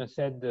Georgina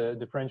said,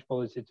 the French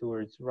policy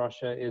towards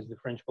Russia is the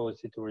French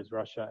policy towards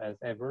Russia as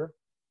ever.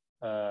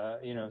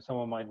 You know,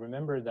 someone might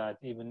remember that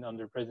even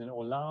under President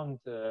Hollande,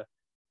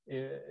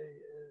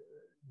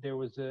 there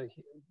was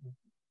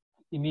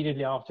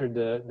immediately after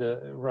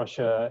the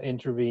Russia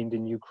intervened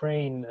in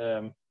Ukraine,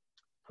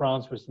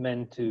 France was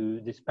meant to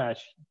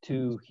dispatch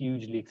 2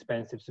 hugely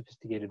expensive,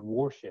 sophisticated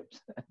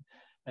warships.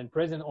 And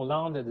President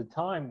Hollande at the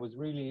time was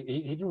really,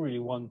 he didn't really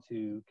want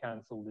to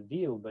cancel the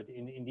deal, but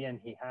in the end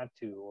he had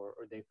to, or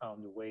they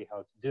found a way how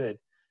to do it.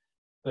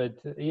 But,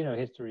 you know,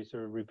 history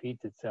sort of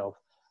repeats itself.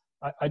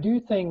 I do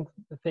think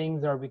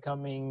things are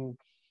becoming,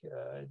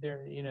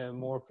 they're, you know,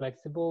 more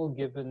flexible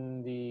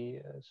given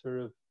the sort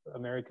of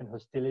American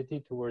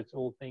hostility towards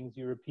all things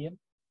European.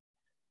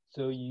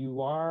 So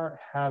you are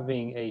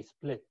having a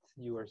split,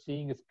 you are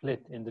seeing a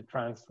split in the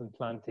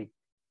transatlantic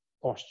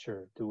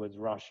posture towards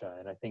Russia.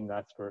 And I think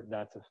that's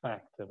a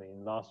fact. I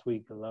mean, last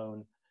week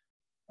alone,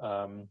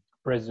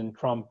 President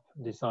Trump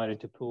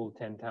decided to pull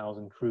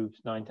 10,000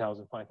 troops,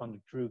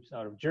 9,500 troops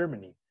out of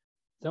Germany.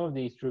 Some of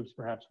these troops,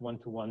 perhaps 1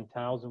 to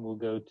 1,000, will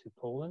go to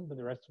Poland, but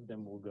the rest of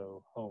them will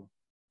go home.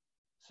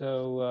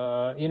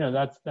 So, you know,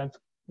 that's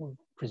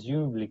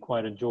presumably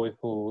quite a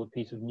joyful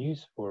piece of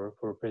news for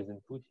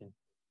President Putin.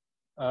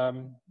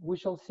 We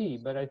shall see,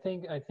 but I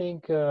think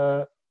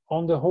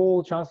on the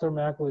whole, Chancellor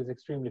Merkel is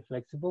extremely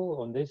flexible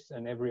on this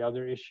and every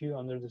other issue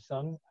under the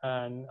sun.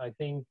 And I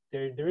think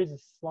there is a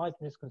slight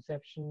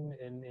misconception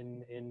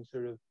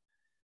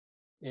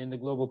in the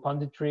global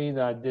punditry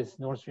that this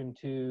Nord Stream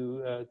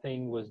 2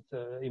 thing was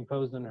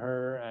imposed on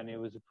her, and it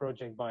was a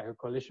project by her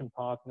coalition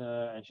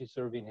partner, and she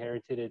sort of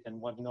inherited it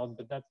and whatnot,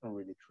 but that's not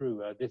really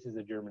true. This is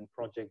a German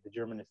project. The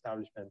German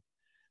establishment,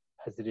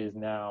 as it is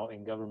now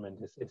in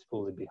government, is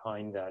fully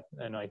behind that.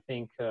 And I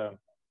think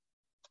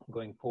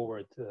going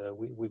forward,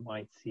 we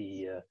might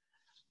see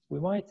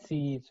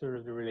sort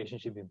of the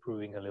relationship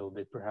improving a little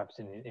bit, perhaps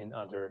in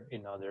other,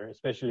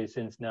 especially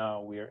since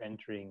now we are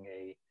entering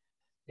a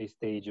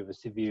stage of a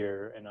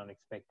severe and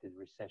unexpected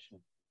recession.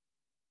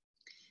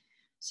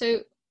 So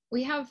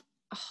we have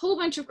a whole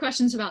bunch of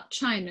questions about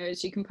China,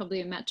 as you can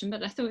probably imagine,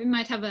 but I thought we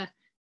might have a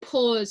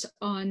pause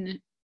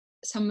on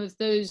some of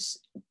those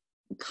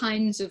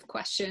kinds of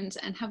questions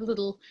and have a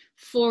little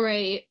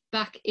foray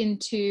back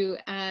into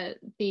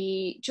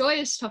the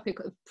joyous topic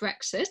of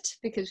Brexit,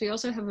 because we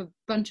also have a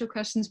bunch of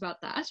questions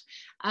about that.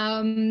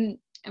 And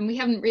we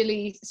haven't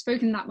really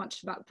spoken that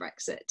much about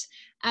Brexit.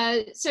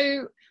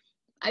 So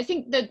I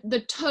think that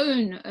the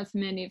tone of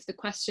many of the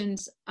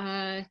questions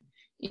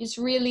is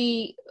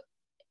really,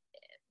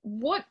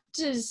 what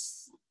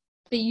does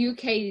the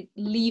UK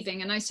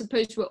leaving, and I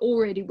suppose we're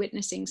already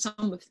witnessing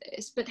some of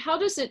this, but how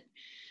does it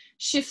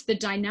shift the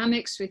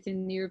dynamics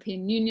within the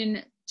European Union?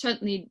 It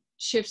certainly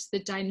shifts the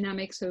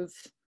dynamics of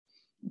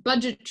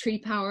budgetary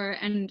power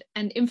and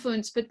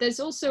influence, but there's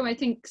also, I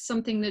think,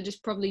 something that is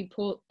probably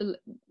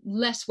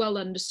less well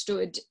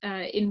understood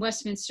in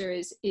Westminster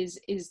is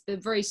the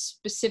very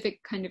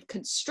specific kind of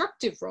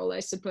constructive role,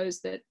 I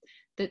suppose, that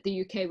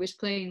the UK was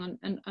playing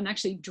on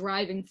actually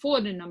driving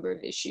forward a number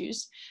of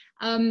issues.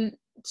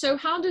 So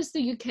how does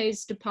the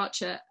UK's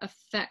departure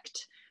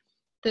affect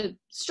the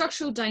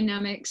structural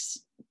dynamics,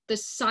 the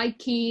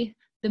psyche,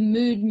 the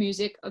mood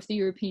music of the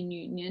European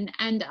Union?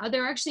 And are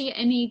there actually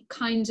any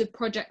kinds of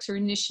projects or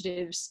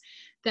initiatives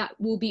that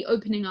will be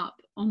opening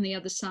up on the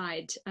other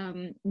side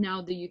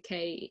now the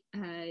UK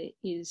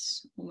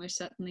is almost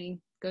certainly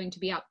going to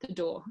be out the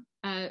door?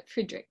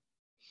 Fredrik.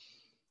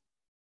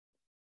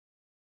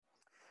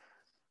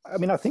 I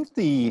mean, I think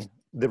the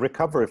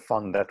recovery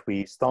fund that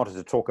we started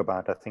to talk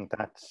about, I think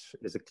that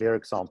is a clear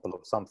example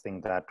of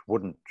something that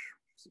wouldn't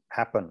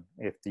happen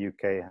if the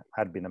UK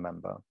had been a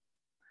member.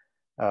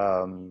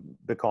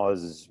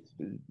 Because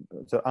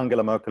so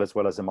Angela Merkel as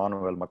well as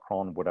Emmanuel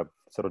Macron would have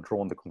sort of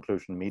drawn the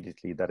conclusion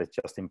immediately that it's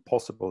just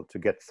impossible to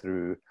get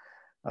through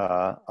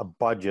a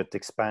budget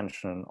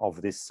expansion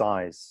of this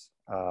size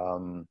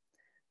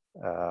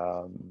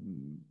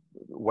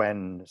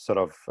when sort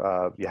of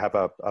you have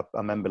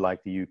a member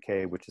like the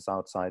UK, which is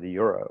outside the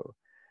euro.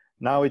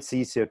 Now it's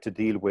easier to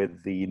deal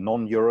with the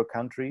non-euro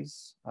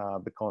countries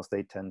because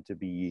they tend to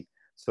be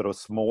sort of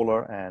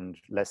smaller and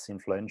less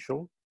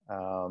influential.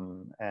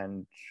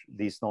 And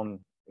these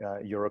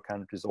non-euro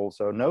countries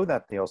also know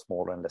that they are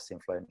smaller and less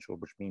influential,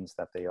 which means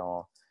that they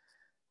are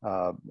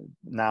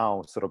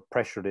now sort of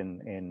pressured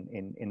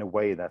in a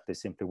way that they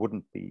simply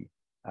wouldn't be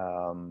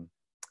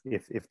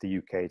if the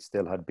UK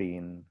still had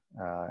been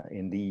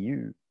in the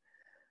EU.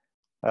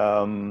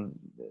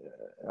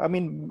 I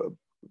mean,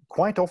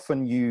 quite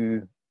often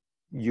you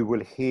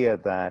will hear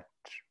that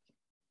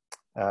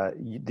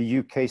the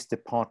UK's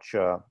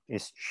departure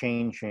is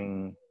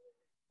changing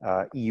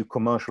EU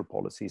commercial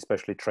policy,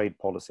 especially trade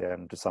policy,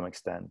 and to some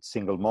extent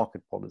single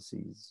market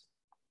policies.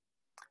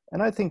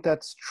 And I think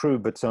that's true,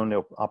 but it's only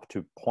up to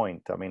a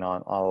point. I mean,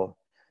 I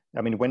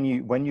mean, when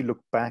you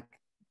look back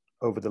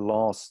over the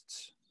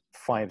last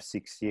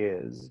 5-6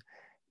 years,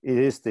 it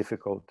is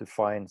difficult to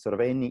find sort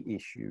of any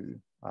issue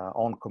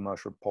on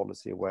commercial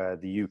policy where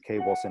the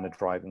UK was in a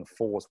driving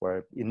force, where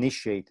it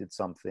initiated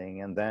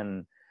something and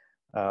then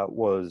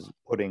was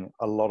putting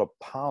a lot of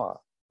power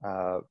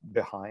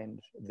behind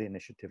the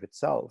initiative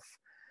itself.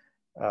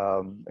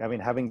 I mean,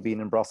 having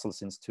been in Brussels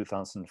since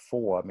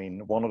 2004, I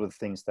mean, one of the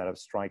things that have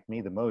struck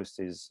me the most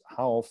is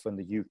how often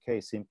the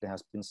UK simply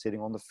has been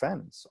sitting on the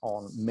fence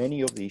on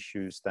many of the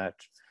issues that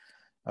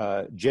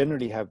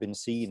generally have been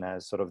seen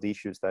as sort of the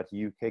issues that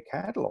the UK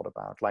cared a lot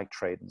about, like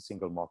trade and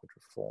single market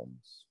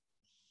reforms.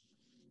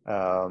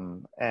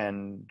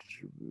 And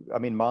I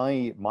mean,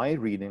 my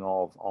reading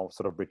of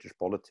sort of British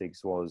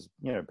politics was,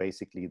 you know,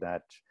 basically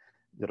that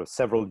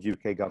several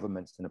UK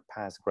governments in the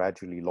past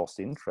gradually lost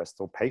interest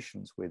or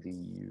patience with the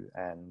EU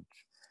and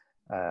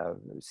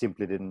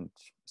simply didn't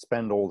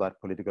spend all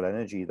that political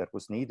energy that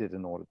was needed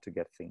in order to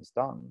get things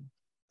done.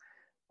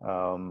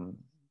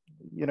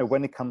 You know,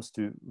 when it comes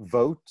to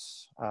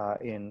votes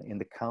in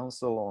the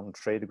council on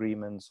trade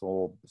agreements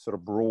or sort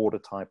of broader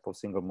type of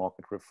single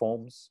market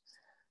reforms,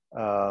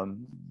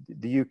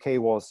 the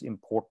UK was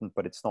important,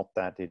 but it's not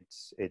that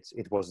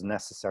it was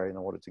necessary in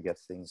order to get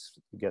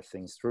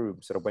things through.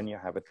 So when you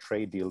have a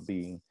trade deal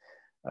being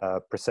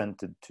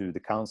presented to the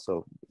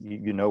council,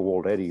 you know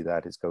already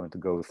that it's going to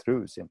go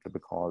through simply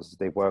because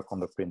they work on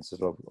the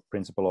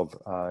principle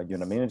of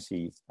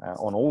unanimity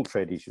on all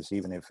trade issues,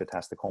 even if it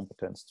has the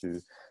competence to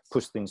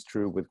push things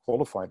through with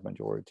qualified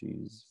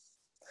majorities.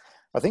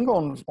 I think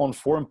on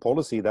foreign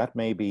policy, that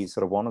may be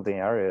sort of one of the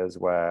areas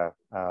where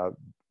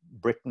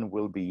Britain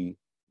will be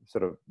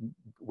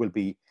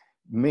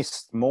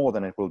missed more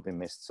than it will be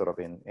missed sort of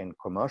in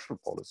commercial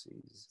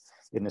policies,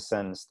 in the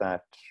sense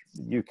that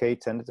UK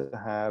tend to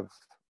have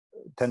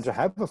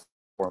a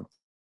foreign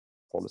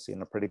policy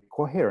and a pretty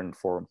coherent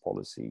foreign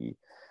policy.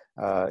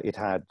 It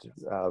had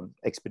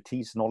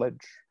expertise,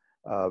 knowledge,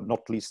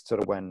 not least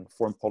sort of when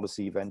foreign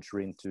policy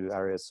ventured into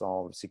areas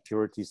of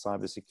security,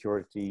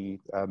 cybersecurity,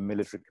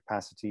 military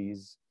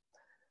capacities.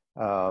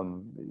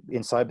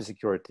 In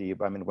cybersecurity,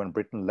 I mean, when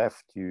Britain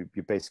left, you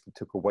basically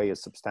took away a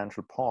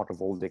substantial part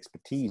of all the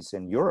expertise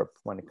in Europe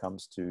when it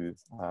comes to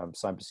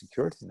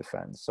cybersecurity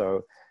defense.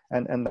 So,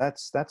 and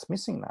that's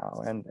missing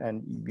now,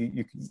 and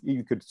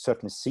you could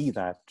certainly see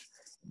that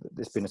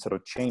there's been a sort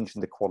of change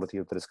in the quality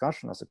of the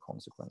discussion as a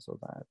consequence of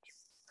that.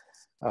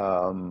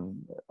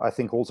 I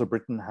think also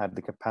Britain had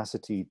the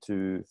capacity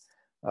to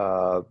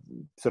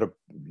sort of,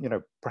 you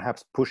know,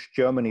 perhaps push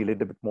Germany a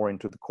little bit more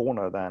into the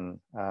corner than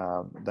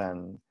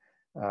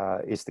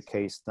is the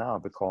case now,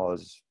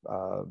 because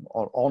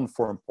on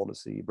foreign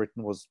policy,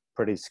 Britain was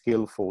pretty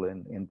skillful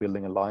in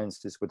building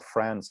alliances with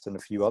France and a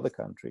few other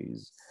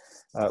countries,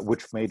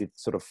 which made it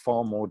sort of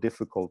far more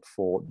difficult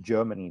for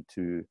Germany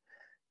to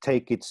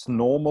take its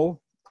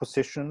normal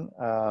position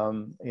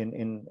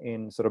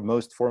in sort of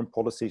most foreign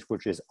policies,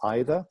 which is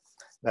either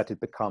that it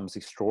becomes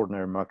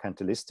extraordinarily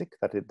mercantilistic,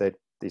 that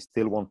they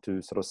still want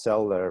to sort of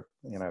sell their,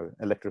 you know,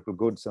 electrical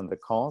goods and their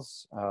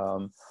cars,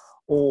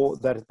 or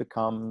that it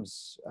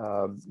becomes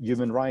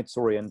human rights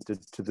oriented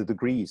to the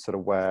degree sort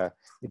of where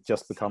it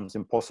just becomes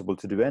impossible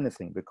to do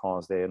anything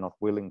because they are not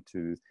willing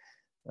to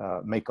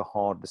make a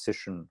hard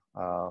decision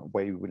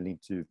where you will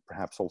need to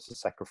perhaps also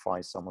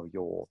sacrifice some of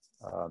your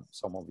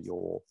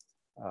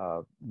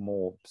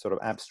more sort of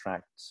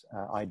abstract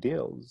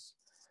ideals.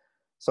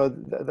 So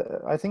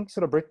I think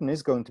sort of Britain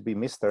is going to be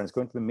missed there, and it's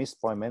going to be missed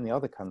by many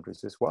other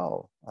countries as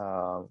well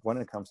when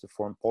it comes to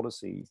foreign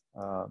policy,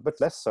 but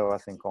less so, I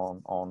think,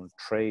 on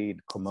trade,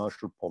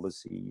 commercial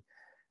policy.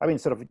 I mean,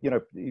 sort of, you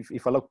know,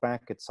 if I look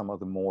back at some of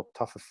the more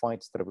tougher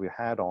fights that we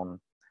had on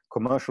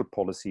commercial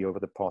policy over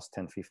the past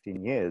 10,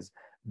 15 years,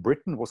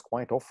 Britain was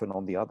quite often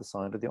on the other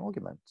side of the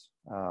argument,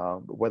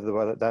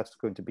 whether that's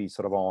going to be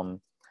sort of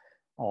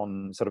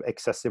on sort of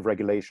excessive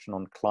regulation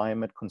on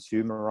climate,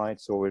 consumer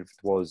rights, or if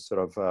it was sort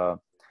of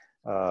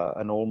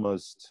an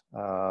almost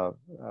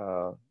sort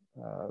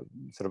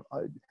of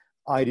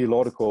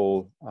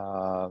ideological,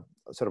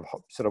 sort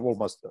of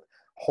almost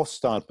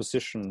hostile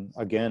position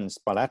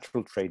against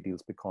bilateral trade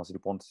deals because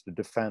it wanted to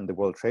defend the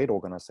World Trade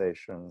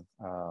Organization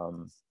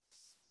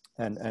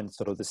and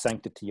sort of the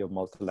sanctity of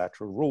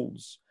multilateral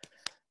rules.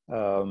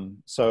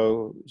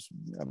 So,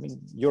 I mean,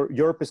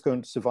 Europe is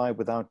going to survive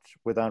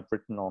without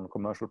Britain on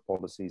commercial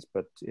policies,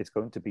 but it's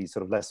going to be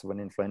sort of less of an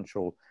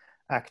influential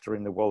actor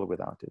in the world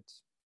without it.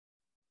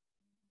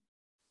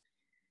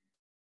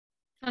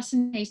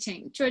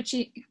 Fascinating.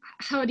 Georgie,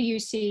 how do you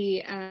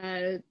see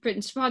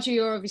Britain? Sophia,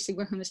 you're obviously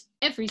working on this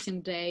every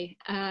single day.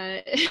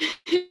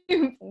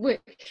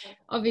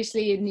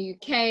 Obviously in the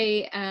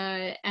UK,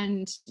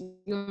 and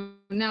you're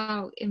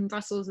now in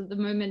Brussels at the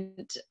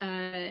moment,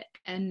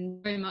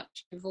 and very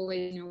much you've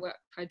always in your work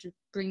tried to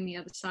bring the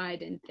other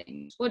side in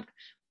things. What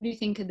do you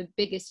think are the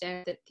biggest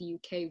areas that the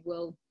UK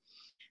will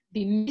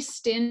be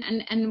missed in,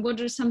 and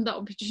what are some of the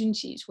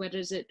opportunities? Where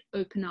does it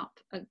open up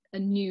a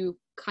new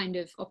kind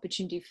of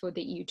opportunity for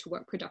the EU to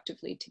work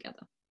productively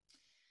together?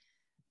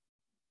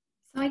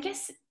 So I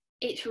guess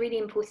it's really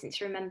important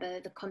to remember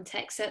the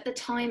context. So at the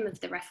time of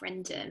the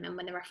referendum and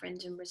when the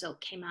referendum result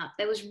came out,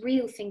 there was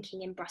real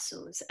thinking in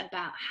Brussels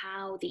about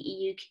how the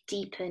EU could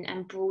deepen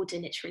and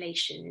broaden its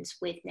relations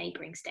with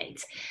neighbouring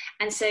states.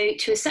 And so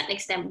to a certain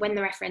extent, when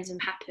the referendum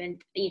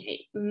happened, you know,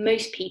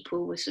 most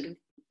people were sort of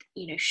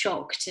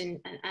shocked and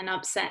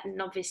upset,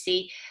 and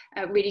obviously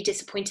really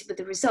disappointed with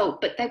the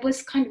result. But there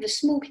was kind of a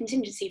small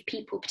contingency of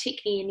people,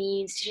 particularly in the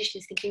EU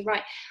institutions, thinking,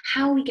 right,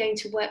 how are we going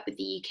to work with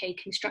the UK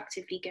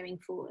constructively going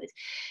forward?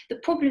 The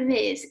problem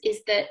is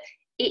that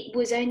it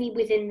was only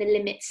within the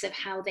limits of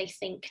how they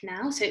think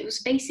now. So it was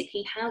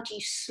basically, how do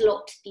you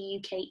slot the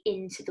UK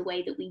into the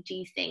way that we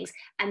do things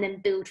and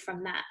then build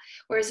from that?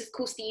 Whereas, of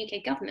course, the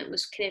UK government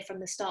was clear from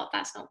the start,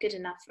 that's not good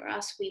enough for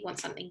us. We want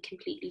something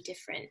completely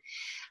different.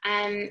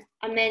 And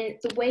then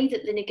the way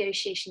that the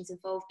negotiations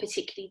evolved,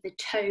 particularly the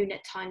tone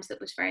at times that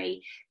was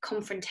very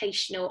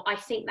confrontational, I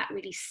think that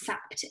really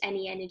sapped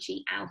any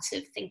energy out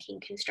of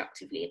thinking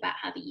constructively about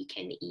how the UK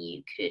and the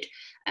EU could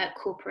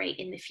cooperate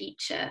in the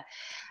future.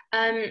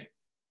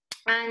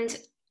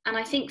 And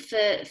I think for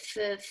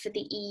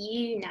the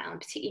EU now,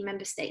 and particularly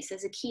member states,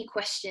 there's a key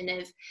question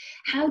of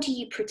how do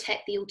you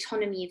protect the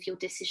autonomy of your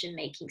decision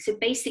making? So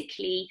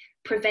basically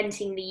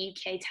preventing the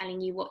UK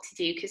telling you what to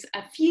do, because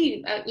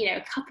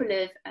a couple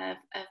of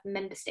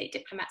member state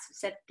diplomats have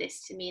said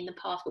this to me in the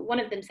past, but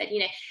one of them said,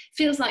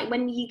 feels like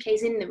when the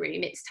UK's in the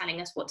room, it's telling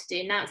us what to do,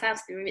 and now it's out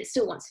of the room, it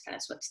still wants to tell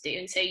us what to do.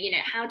 And so,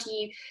 how do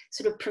you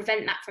sort of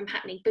prevent that from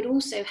happening? But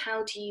also,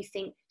 how do you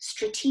think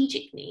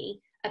strategically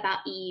about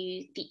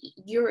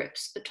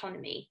Europe's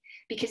autonomy?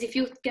 Because if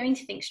you're going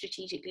to think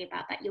strategically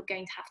about that, you're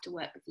going to have to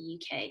work with the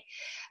UK.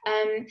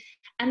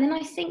 And then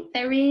I think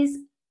there is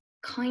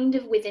kind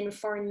of within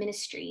foreign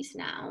ministries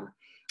now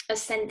a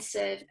sense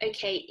of,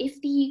 okay, if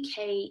the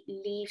UK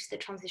leaves the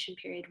transition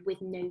period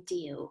with no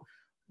deal,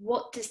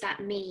 what does that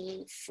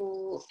mean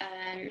for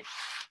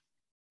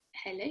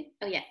hello?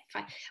 Oh yeah,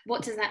 fine.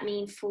 What does that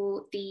mean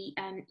for the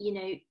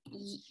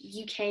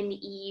UK and the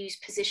EU's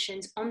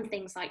positions on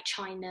things like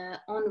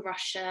China, on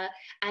Russia,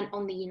 and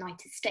on the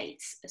United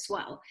States as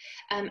well?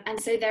 And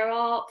so there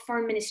are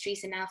foreign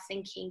ministries are now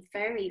thinking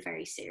very,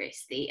 very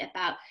seriously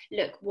about,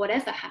 look,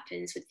 whatever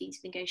happens with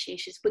these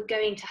negotiations, we're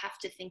going to have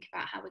to think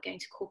about how we're going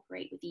to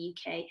cooperate with the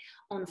UK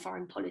on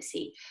foreign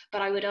policy.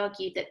 But I would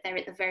argue that they're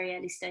at the very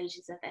early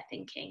stages of their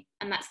thinking,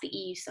 and that's the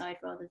EU side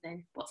rather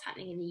than what's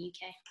happening in the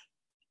UK.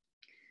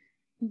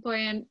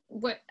 Bojan,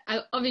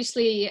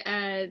 obviously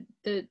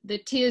the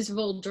tears have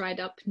all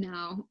dried up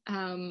now.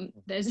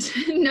 There's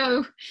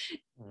no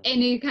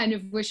any kind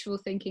of wishful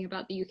thinking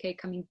about the UK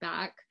coming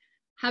back.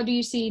 How do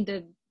you see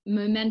the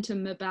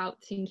momentum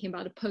about thinking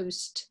about a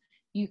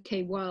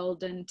post-UK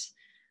world, and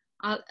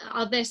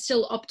are there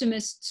still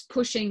optimists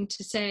pushing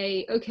to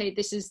say, okay,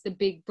 this is the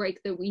big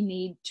break that we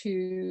need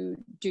to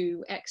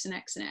do X and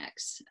X and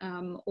X,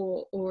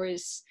 or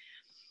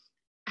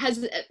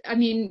has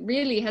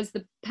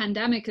the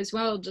pandemic as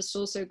well just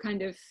also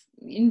kind of,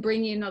 in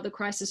bringing another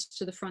crisis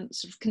to the front,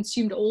 sort of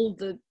consumed all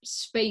the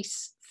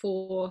space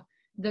for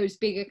those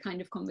bigger kind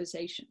of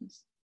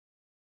conversations?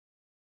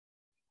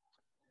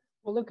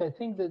 Well, look, I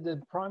think that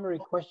the primary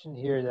question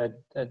here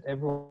that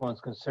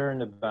everyone's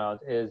concerned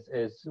about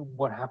is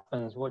what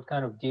happens, what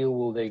kind of deal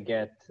will they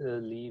get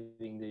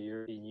leaving the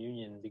European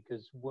Union?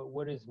 Because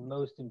what is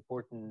most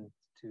important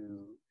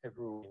to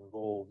everyone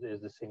involved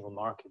is the single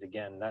market.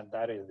 Again,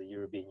 that is the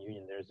European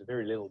Union. There's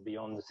very little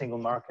beyond the single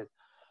market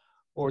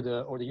or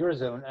the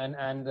Eurozone.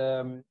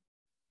 And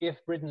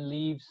if Britain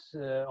leaves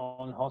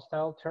on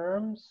hostile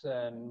terms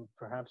and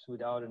perhaps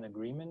without an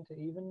agreement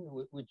even,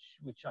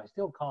 which I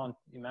still can't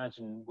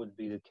imagine would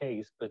be the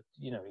case, but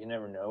you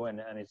never know, and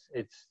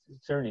it's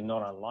certainly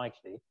not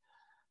unlikely,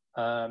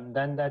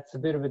 then that's a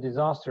bit of a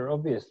disaster,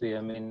 obviously.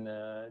 I mean,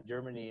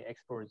 Germany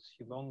exports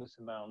humongous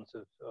amounts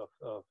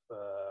of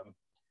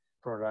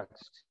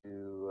products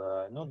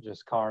to not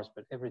just cars,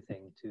 but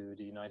everything to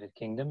the United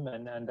Kingdom,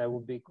 and that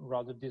would be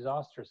rather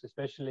disastrous,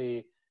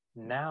 especially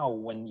now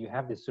when you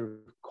have this sort of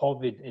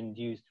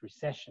COVID-induced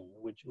recession,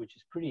 which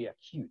is pretty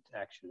acute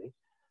actually,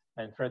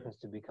 and threatens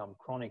to become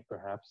chronic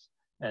perhaps.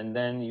 And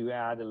then you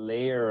add a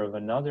layer of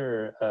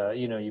another,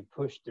 you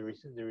push the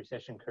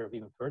recession curve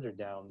even further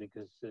down,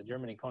 because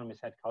German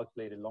economists had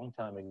calculated a long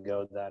time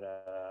ago that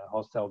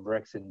hostile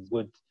Brexit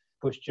would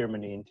push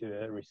Germany into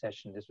a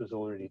recession. This was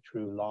already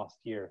true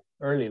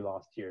early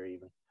last year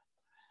even.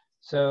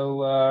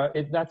 So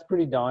that's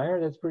pretty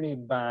dire. That's pretty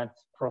bad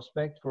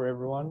prospect for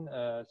everyone,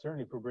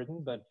 certainly for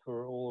Britain, but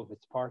for all of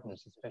its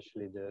partners,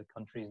 especially the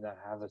countries that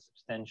have a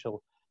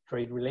substantial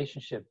trade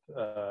relationship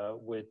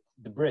with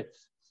the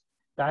Brits.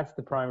 That's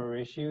the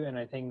primary issue, and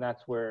I think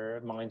that's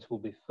where minds will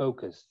be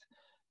focused.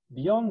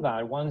 Beyond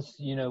that, once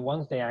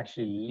they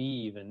actually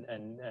leave,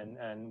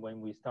 and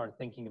when we start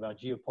thinking about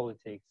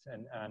geopolitics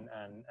and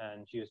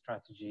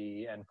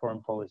geostrategy and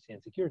foreign policy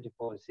and security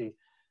policy,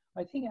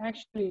 I think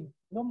actually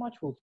not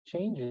much will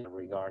change in that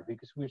regard,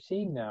 because we're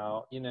seeing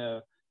now,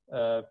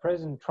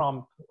 President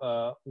Trump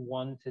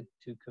wanted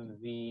to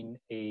convene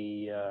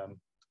a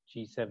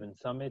G7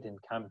 summit in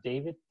Camp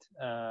David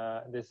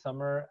this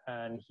summer,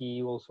 and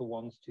he also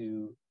wants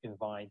to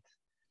invite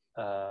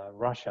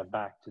Russia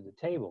back to the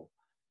table.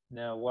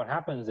 Now, what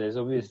happens is,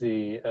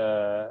 obviously,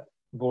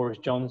 Boris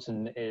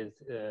Johnson is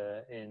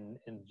in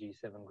the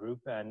G7 group,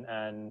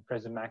 and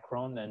President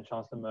Macron and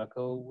Chancellor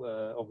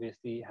Merkel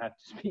obviously had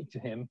to speak to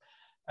him,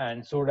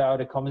 and sort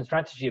out a common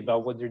strategy about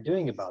what they're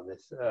doing about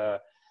this.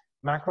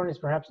 Macron is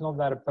perhaps not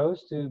that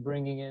opposed to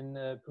bringing in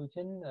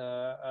Putin.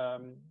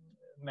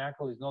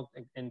 Merkel is not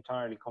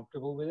entirely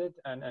comfortable with it,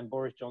 and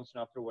Boris Johnson,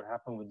 after what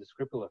happened with the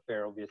Skripal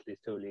affair, obviously is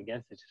totally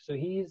against it. So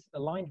he's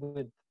aligned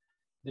with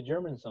the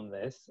Germans on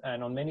this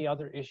and on many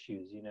other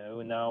issues, you know.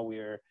 And now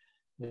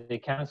they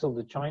canceled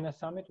the China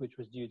summit, which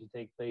was due to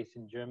take place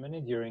in Germany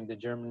during the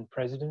German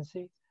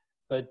presidency.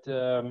 But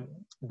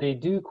they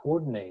do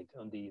coordinate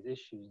on these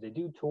issues. They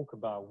do talk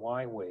about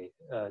Huawei.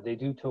 They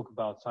do talk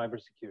about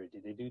cybersecurity.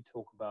 They do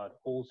talk about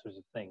all sorts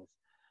of things.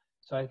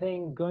 So I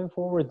think going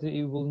forward,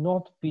 it will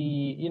not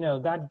be, you know,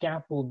 that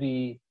gap will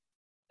be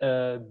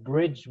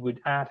bridged with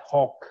ad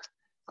hoc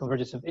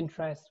convergence of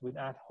interests, with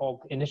ad hoc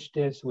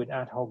initiatives, with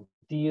ad hoc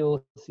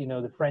deals. You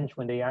know, the French,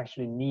 when they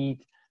actually need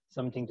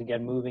something to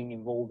get moving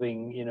involving,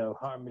 you know,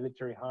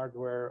 military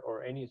hardware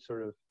or any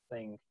sort of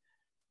thing,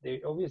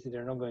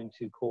 they're not going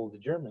to call the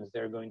Germans,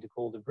 they're going to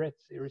call the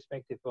Brits,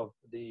 irrespective of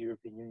the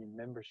European Union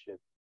membership.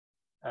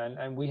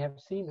 And we have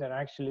seen that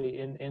actually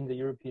in the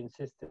European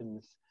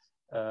systems,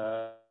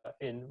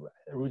 in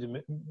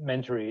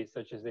rudimentary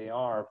such as they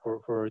are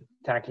for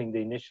tackling the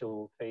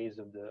initial phase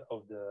of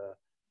the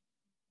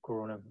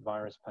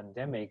coronavirus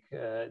pandemic,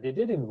 they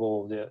did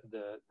involve the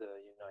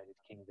United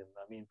Kingdom.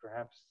 I mean,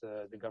 perhaps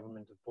the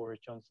government of Boris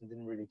Johnson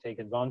didn't really take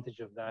advantage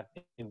of that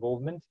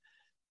involvement,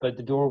 but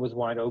the door was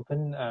wide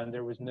open and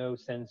there was no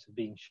sense of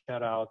being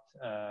shut out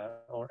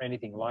or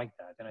anything like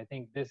that. And I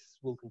think this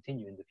will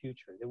continue in the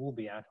future. There will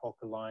be ad hoc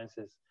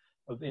alliances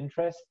of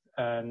interest,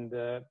 and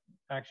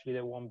actually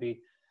there won't be,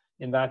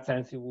 in that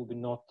sense, it will be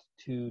not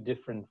too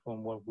different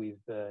from what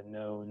we've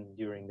known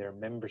during their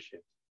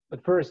membership.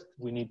 But first,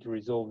 we need to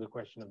resolve the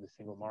question of the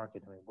single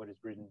market. I mean, what is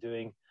Britain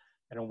doing,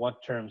 and on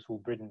what terms will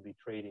Britain be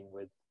trading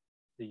with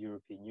the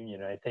European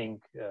Union? I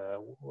think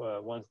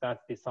once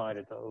that's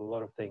decided, a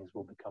lot of things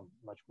will become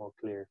much more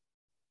clear.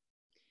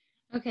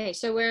 Okay,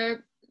 so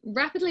we're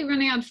rapidly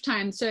running out of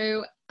time.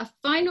 So a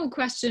final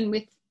question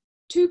with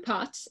two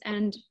parts,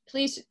 and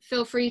please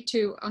feel free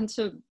to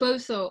answer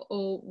both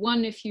or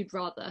one if you'd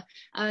rather.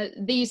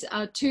 These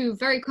are two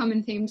very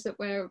common themes that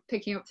we're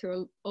picking up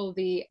through all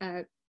the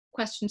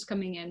questions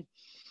coming in.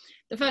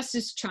 The first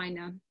is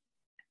China.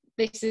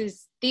 This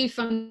is the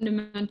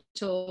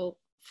fundamental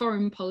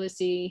foreign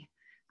policy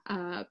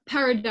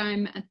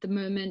paradigm at the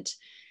moment.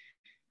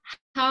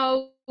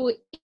 How is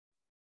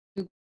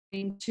it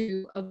going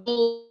to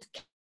evolve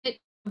its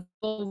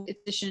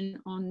position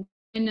on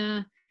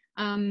China,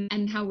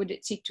 and how would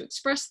it seek to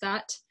express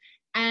that?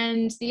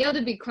 And the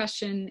other big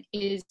question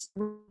is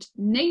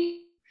NATO,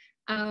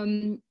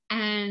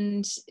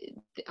 and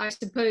I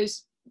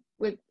suppose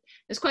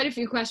there's quite a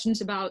few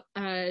questions about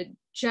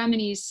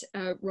Germany's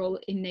role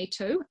in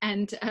NATO,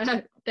 and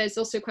there's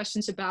also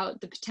questions about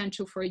the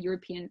potential for a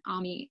European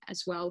army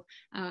as well,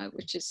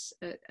 which is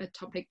a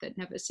topic that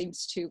never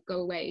seems to go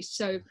away.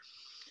 So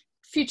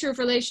future of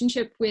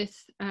relationship with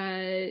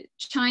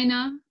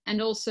China,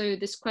 and also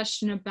this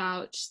question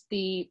about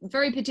the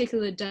very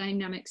particular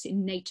dynamics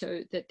in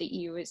NATO that the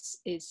EU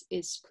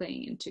is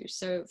playing into.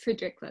 So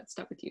Fredrik, let's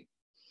start with you.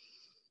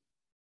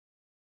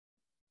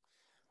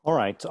 All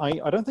right,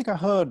 I don't think I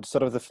heard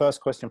sort of the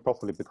first question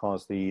properly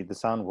because the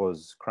sound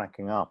was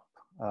cracking up.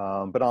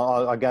 But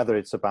I gather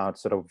it's about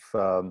sort of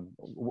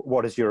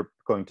what is Europe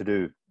going to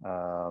do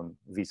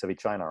vis-a-vis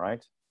China,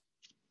 right?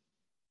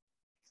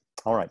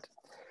 All right.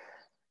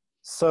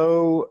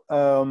 So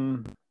I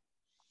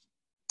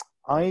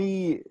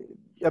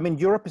mean,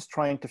 Europe is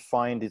trying to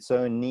find its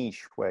own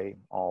niche way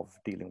of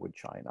dealing with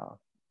China.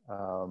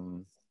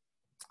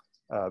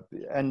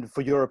 And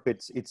for Europe,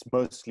 it's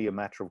mostly a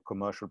matter of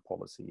commercial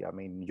policy. I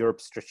mean,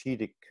 Europe's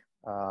strategic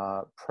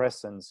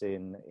presence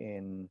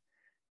in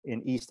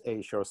East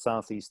Asia or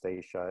Southeast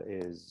Asia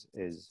is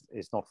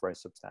not very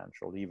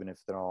substantial, even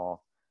if there are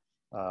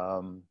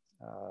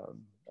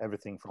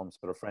everything from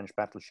sort of French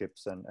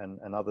battleships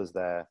and others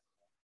there.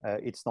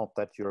 It's not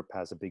that Europe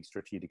has a big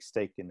strategic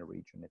stake in the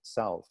region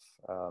itself.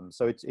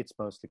 So it's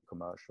mostly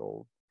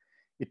commercial.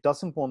 It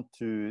doesn't want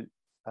to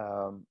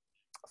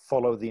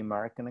follow the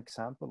American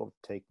example of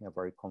taking a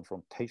very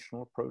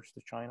confrontational approach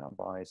to China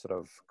by sort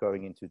of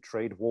going into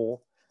trade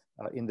war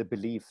in the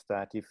belief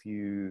that if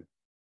you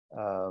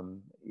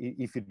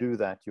do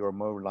that, you're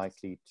more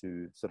likely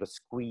to sort of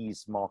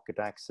squeeze market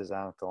access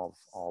out of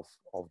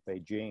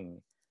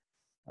Beijing.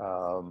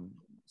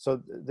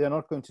 So they're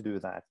not going to do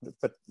that,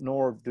 but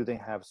nor do they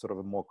have sort of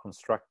a more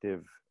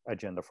constructive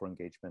agenda for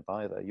engagement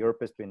either.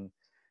 Europe has been,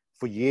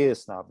 for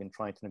years now, been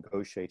trying to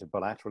negotiate a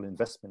bilateral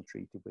investment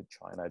treaty with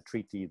China, a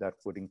treaty that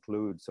would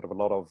include sort of a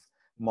lot of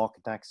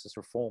market access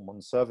reform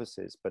on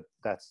services, but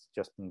that's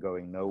just been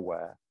going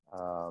nowhere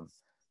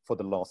for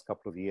the last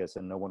couple of years,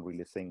 and no one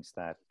really thinks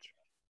that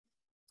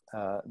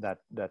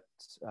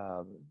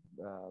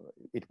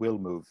it will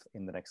move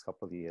in the next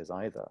couple of years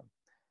either.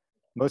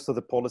 Most of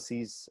the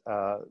policies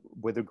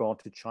with regard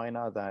to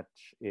China that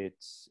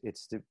it's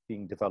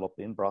being developed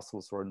in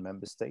Brussels or in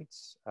member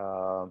states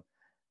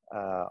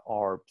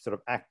are sort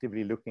of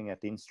actively looking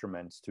at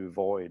instruments to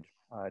avoid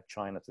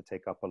China to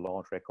take up a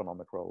larger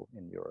economic role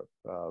in Europe,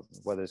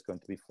 whether it's going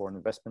to be foreign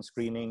investment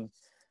screening,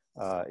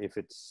 if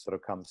it sort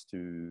of comes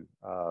to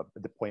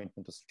the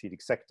appointment of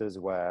strategic sectors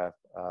where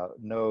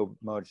no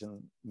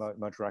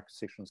merger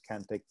acquisitions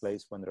can take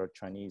place when there are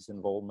Chinese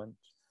involvement,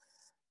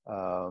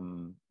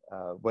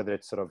 whether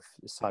it's sort of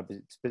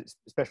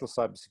special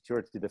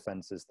cybersecurity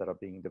defenses that are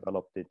being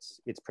developed.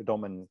 It's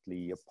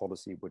predominantly a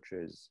policy which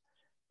is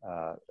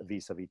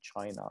vis-a-vis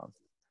China.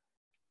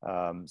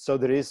 So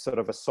there is sort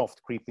of a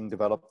soft creeping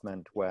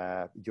development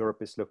where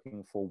Europe is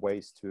looking for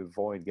ways to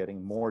avoid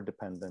getting more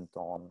dependent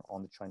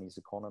on the Chinese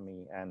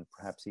economy, and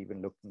perhaps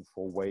even looking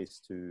for ways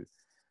to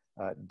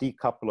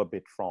decouple a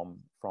bit from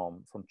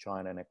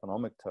China in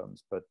economic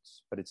terms. But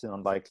it's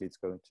unlikely it's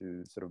going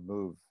to sort of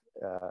move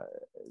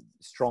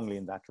strongly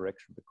in that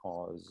direction,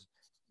 because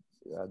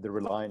the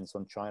reliance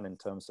on China in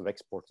terms of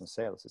exports and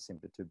sales is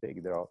simply too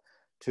big. There are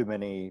too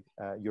many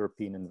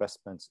European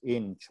investments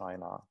in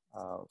China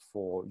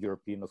for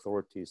European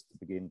authorities to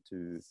begin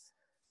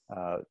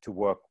to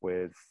work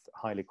with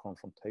highly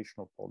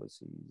confrontational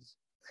policies.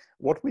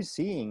 What we're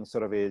seeing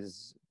sort of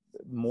is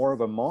more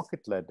of a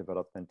market-led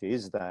development,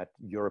 is that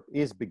Europe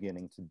is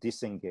beginning to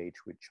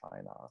disengage with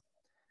China.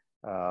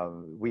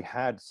 We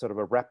had sort of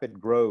a rapid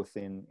growth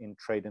in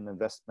trade and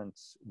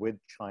investments with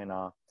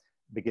China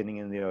beginning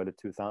in the early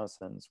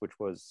 2000s, which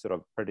was sort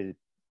of pretty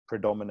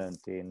predominant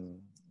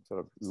in sort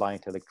of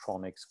light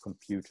electronics,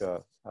 computer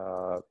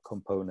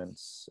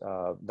components,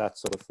 that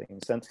sort of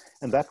things.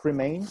 And that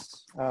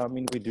remains. I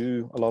mean, we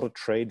do a lot of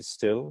trade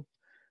still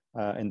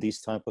in these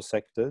type of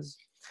sectors.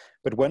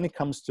 But when it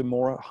comes to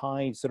more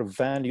high sort of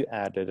value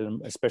added,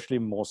 and especially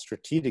more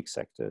strategic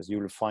sectors, you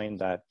will find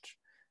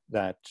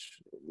that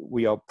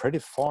we are pretty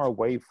far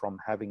away from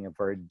having a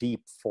very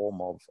deep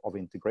form of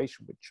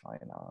integration with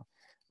China,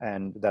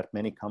 and that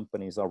many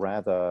companies are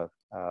rather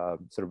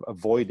sort of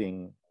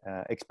avoiding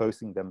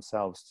exposing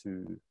themselves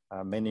to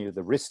many of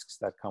the risks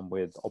that come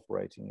with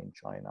operating in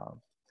China.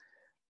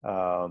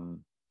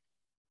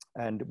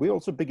 And we're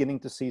also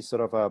beginning to see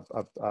sort of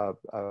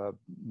a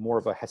more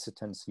of a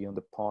hesitancy on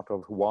the part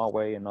of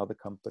Huawei and other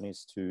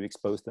companies to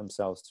expose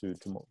themselves to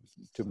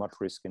too much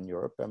risk in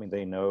Europe. I mean,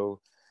 they know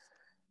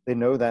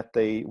that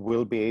they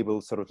will be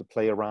able sort of to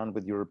play around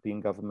with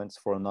European governments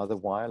for another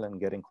while and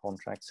getting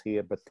contracts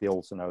here, but they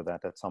also know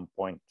that at some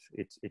point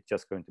it's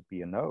just going to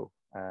be a no,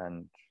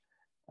 and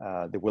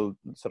there will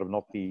sort of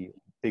not be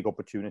big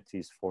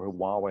opportunities for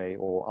Huawei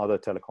or other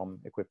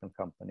telecom equipment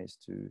companies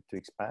to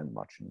expand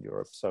much in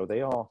Europe. So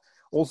they are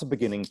also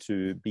beginning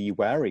to be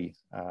wary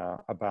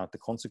about the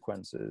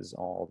consequences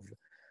of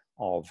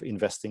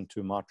investing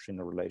too much in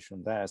a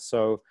relation there.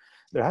 So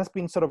there has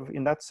been sort of,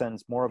 in that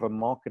sense, more of a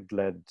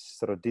market-led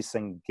sort of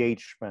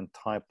disengagement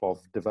type of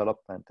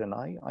development. And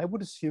I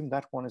would assume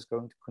that one is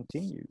going to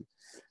continue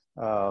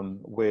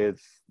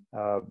with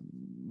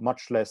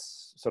much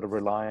less sort of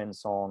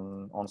reliance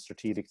on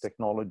strategic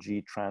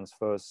technology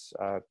transfers,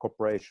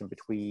 cooperation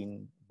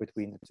between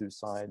the two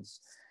sides,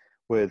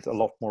 with a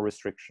lot more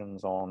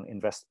restrictions on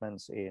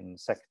investments in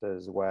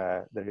sectors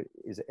where there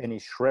is any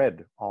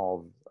shred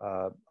of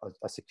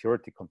a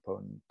security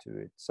component to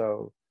it.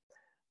 So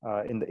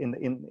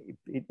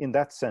in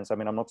that sense, I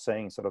mean, I'm not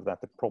saying sort of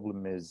that the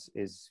problem is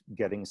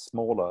getting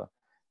smaller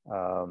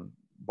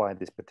by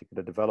this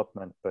particular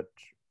development, but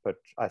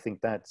I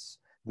think that's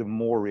the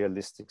more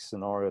realistic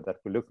scenario that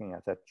we're looking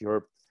at, that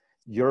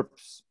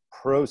Europe's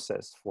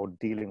process for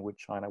dealing with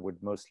China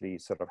would mostly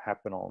sort of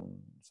happen on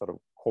sort of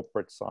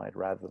corporate side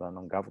rather than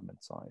on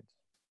government side.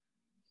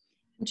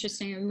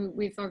 Interesting. I mean,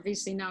 we've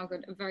obviously now got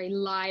a very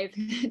live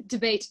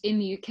debate in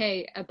the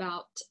UK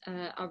about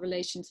our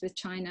relations with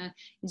China.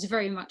 It's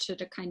very much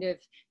at a kind of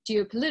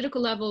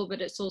geopolitical level,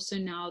 but it's also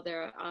now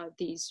there are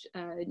these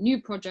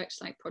new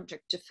projects like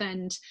Project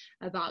Defend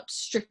about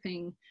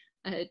stripping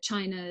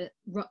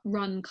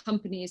China-run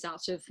companies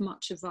out of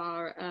much of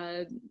our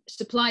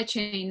supply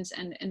chains,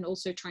 and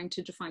also trying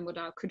to define what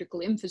our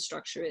critical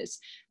infrastructure is.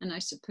 And I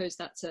suppose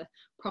that's a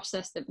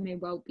process that may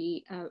well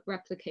be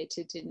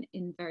replicated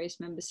in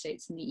various member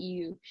states in the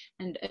EU,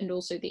 and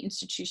also the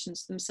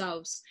institutions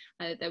themselves.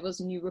 There was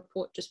a new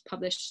report just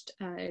published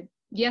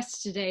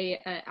yesterday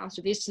out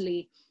of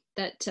Italy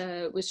that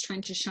was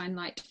trying to shine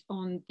light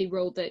on the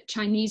role that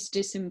Chinese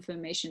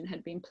disinformation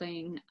had been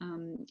playing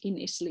in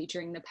Italy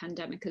during the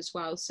pandemic as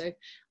well. So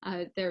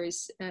there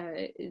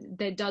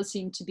does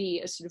seem to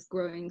be a sort of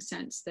growing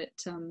sense that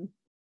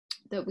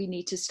that we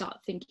need to start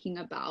thinking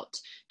about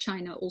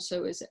China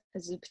also as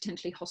a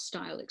potentially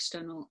hostile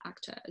external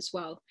actor as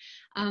well.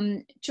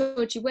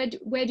 Georgie,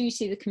 where do you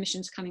see the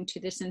Commission's coming to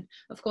this? And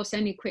of course,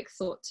 any quick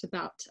thoughts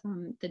about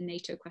the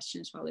NATO question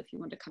as well, if you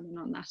want to come in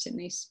on that in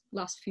these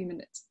last few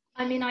minutes.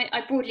 I mean,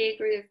 I broadly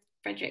agree with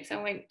Fredrik, so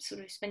I won't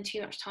sort of spend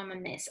too much time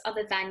on this,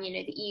 other than, you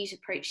know, the EU's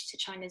approach to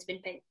China has been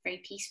very,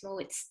 very piecemeal.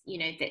 It's, you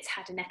know, it's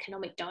had an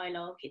economic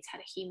dialogue, it's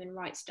had a human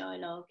rights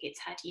dialogue, it's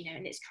had, you know,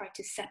 and it's tried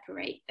to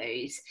separate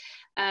those.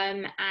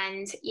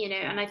 And, you know,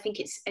 and I think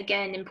it's,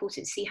 again,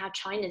 important to see how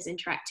China's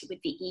interacted with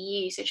the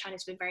EU. So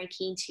China's been very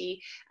keen to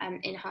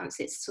enhance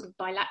its sort of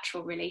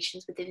bilateral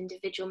relations with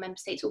individual member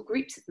states or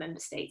groups of member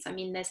states. I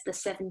mean, there's the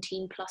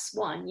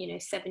 17+1, you know,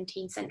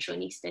 17 Central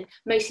and Eastern,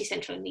 mostly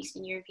Central and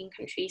Eastern European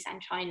countries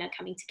and China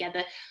coming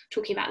together,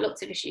 talking about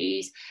lots of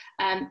issues.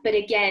 But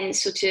again,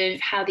 sort of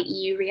how the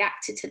EU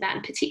reacted to that,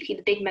 and particularly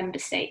the big member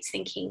states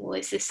thinking, well,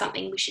 is this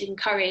something we should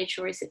encourage,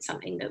 or is it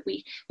something that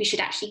we should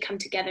actually come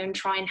together and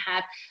try and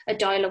have a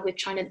dialogue with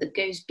China that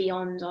goes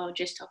beyond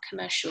just our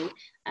commercial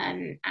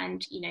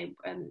and, you know,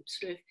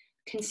 sort of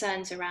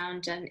concerns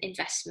around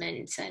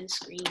investment and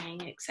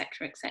screening,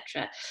 etc.,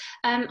 etc.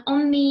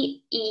 On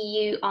the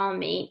EU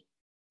army,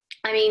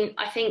 I mean,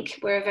 I think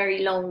we're a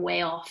very long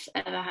way off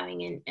ever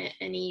having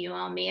an EU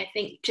army. I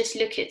think just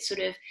look at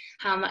sort of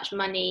how much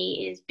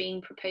money is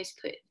being proposed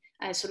to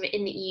put sort of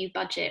in the EU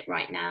budget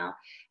right now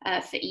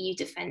for EU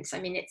defence. I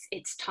mean,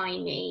 it's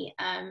tiny,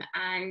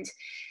 and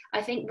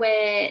I think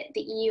where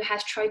the EU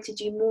has tried to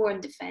do more in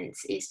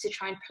defence is to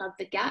try and plug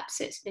the gap.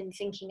 So it's been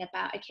thinking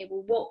about, okay,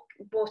 well,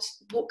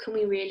 what can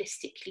we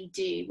realistically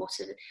do?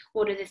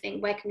 What are the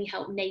things? Where can we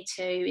help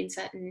NATO in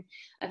certain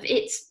of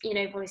its, you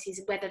know,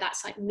 policies? Whether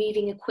that's like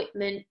moving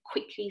equipment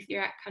quickly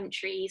throughout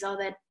countries, are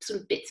there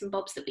sort of bits and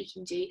bobs that we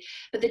can do?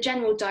 But the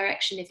general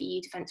direction of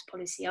EU defence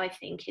policy, I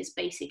think, is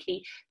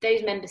basically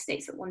those member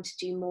states that want to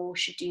do more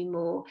should do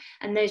more,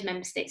 and those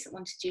member states that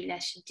want to do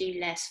less should do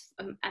less.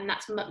 And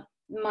that's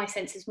my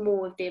sense is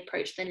more of the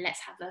approach than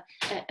let's have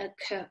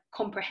a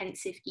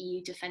comprehensive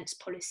EU defence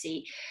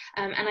policy.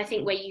 And I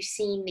think where you've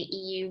seen the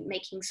EU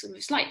making sort of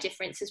a slight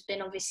difference has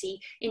been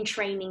obviously in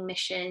training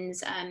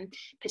missions,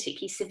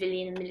 particularly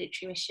civilian and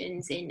military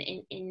missions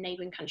in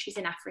neighbouring countries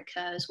in Africa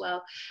as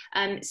well.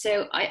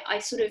 So I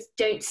sort of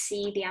don't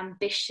see the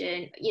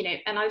ambition, you know,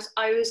 and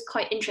I was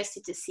quite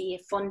interested to see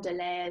if von der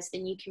Leyen, as the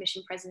new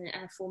Commission President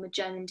and a former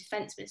German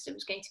Defence Minister,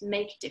 was going to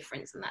make a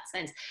difference in that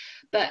sense.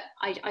 But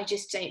I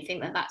just don't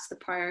think that that's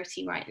the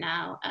priority right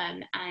now.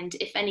 And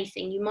if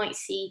anything, you might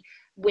see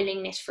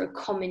willingness for a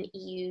common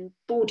EU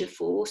border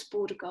force,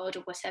 border guard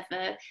or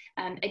whatever,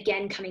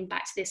 again coming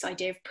back to this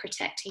idea of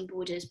protecting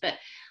borders, but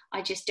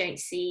I just don't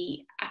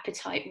see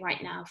appetite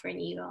right now for an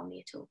EU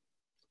army at all.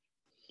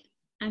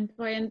 And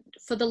Bojan,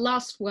 for the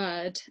last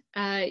word,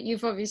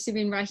 you've obviously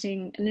been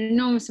writing an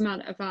enormous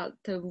amount about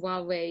the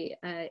Huawei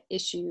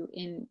issue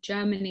in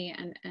Germany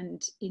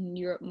and in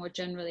Europe more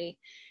generally.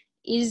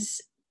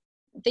 Is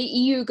the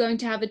EU going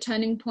to have a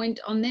turning point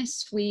on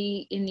this?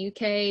 We in the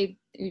UK,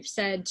 we've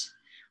said,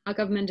 our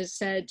government has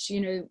said,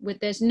 you know,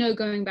 there's no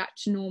going back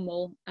to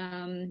normal.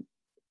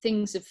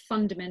 Things have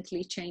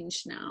fundamentally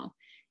changed now.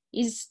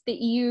 Is the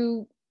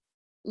EU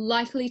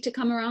likely to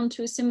come around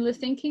to a similar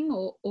thinking,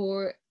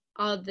 or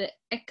are the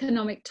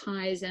economic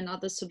ties and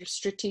other sort of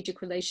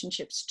strategic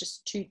relationships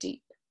just too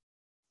deep?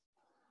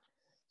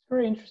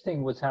 Very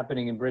interesting what's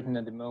happening in Britain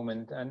at the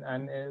moment,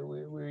 and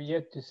we're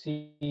yet to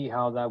see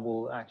how that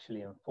will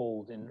actually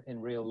unfold in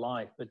real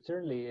life. But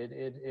certainly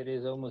it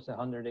is almost a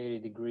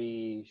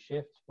 180-degree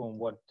shift from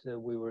what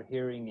we were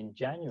hearing in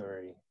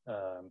January.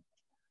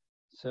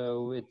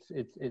 So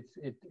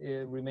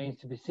it remains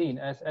to be seen.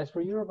 As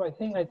for Europe, I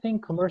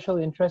think commercial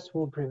interests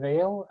will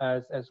prevail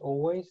as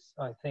always.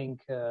 I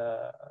think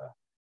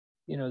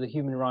you know, the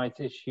human rights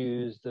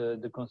issues,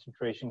 the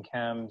concentration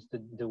camps,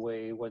 the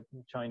way what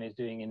China is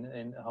doing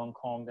in Hong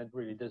Kong, that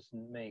really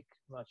doesn't make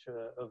much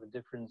of a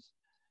difference.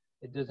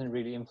 It doesn't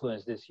really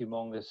influence this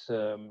humongous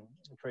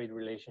trade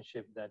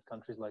relationship that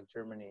countries like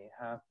Germany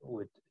have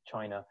with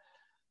China.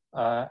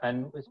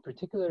 And it's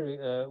particularly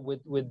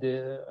with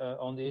the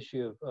on the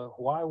issue of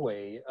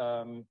Huawei.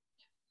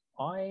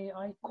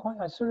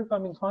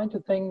 I'm inclined to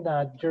think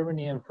that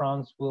Germany and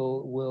France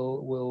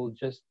will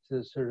just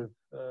sort of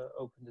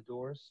open the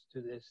doors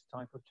to this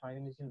type of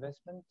Chinese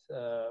investment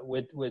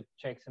with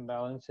checks and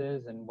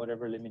balances and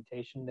whatever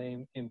limitation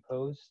they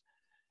impose.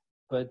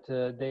 But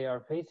they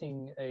are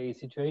facing a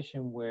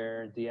situation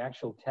where the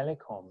actual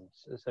telecoms,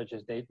 such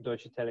as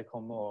Deutsche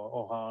Telekom or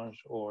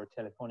Orange or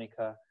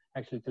Telefonica,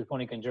 actually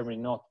Telefonica in Germany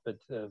not, but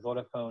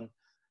Vodafone,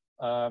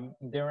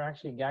 they're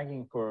actually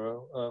gagging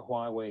for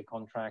Huawei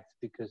contracts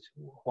because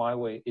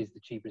Huawei is the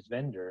cheapest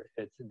vendor.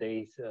 It's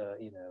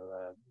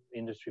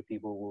industry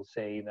people will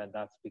say that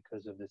that's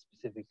because of the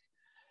specific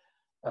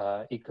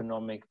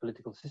economic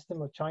political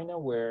system of China,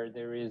 where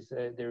there is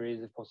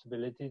a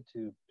possibility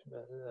to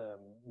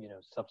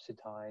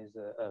subsidize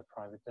a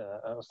private,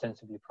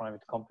 ostensibly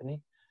private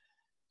company.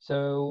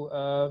 So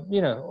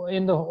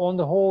on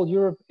the whole,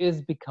 Europe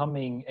is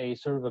becoming a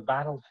sort of a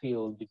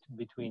battlefield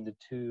between the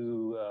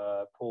two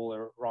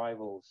polar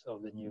rivals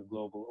of the new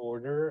global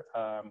order.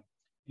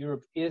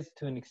 Europe is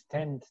to an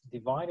extent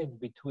divided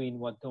between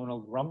what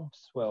Donald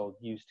Rumsfeld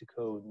used to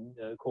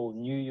call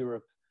New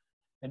Europe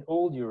and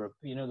Old Europe.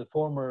 You know, the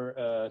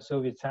former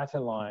Soviet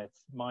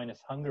satellites minus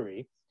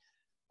Hungary.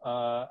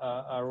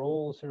 are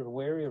all sort of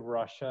wary of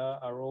Russia,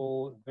 are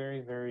all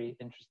very, very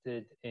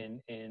interested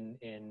in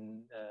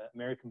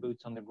American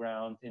boots on the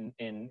ground,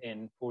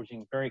 in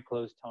forging very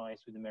close ties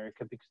with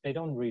America, because they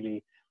don't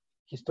really,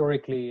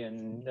 historically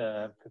and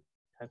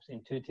perhaps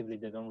intuitively,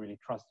 they don't really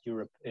trust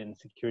Europe in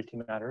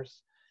security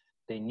matters.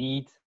 They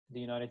need the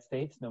United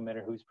States, no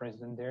matter who's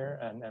president there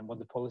and what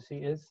the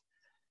policy is.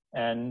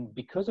 And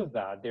because of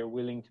that, they're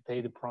willing to pay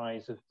the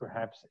price of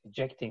perhaps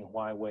ejecting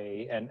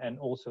Huawei and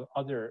also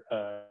other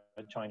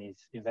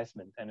Chinese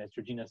investment. And as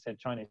Georgina said,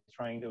 China is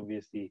trying to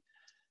obviously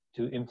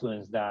to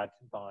influence that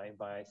by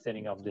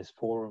setting up this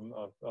forum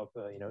of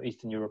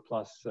Eastern Europe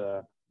plus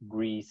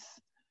Greece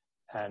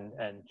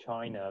and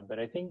China. But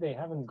I think they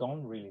haven't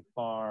gone really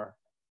far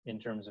in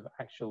terms of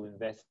actual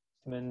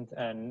investment.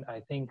 And I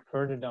think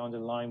further down the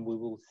line, we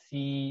will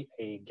see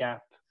a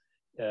gap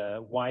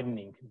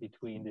widening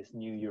between this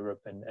new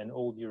Europe and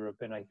old Europe.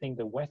 And I think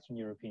the Western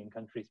European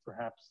countries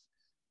perhaps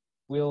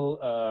will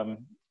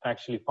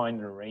actually find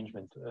an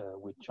arrangement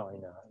with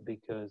China,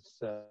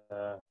 because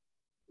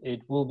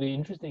it will be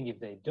interesting if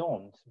they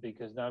don't,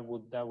 because that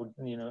would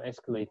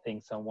escalate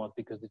things somewhat,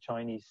 because the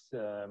Chinese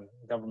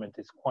government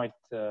is quite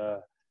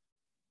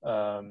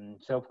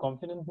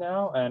self-confident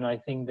now, and I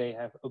think they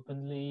have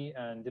openly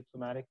and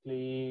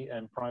diplomatically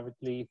and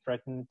privately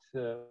threatened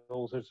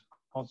all sorts of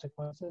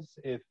consequences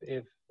if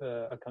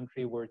a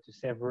country were to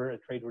sever a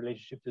trade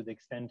relationship to the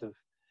extent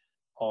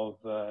of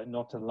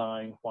not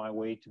allowing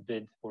Huawei to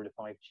bid for the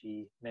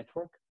 5G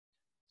network.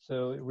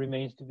 So it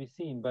remains to be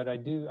seen. But I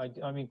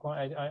am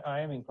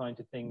inclined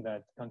to think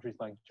that countries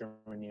like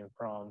Germany and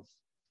France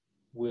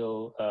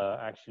will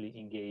actually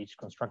engage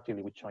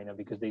constructively with China,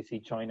 because they see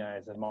China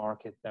as a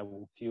market that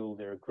will fuel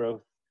their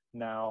growth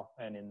now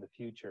and in the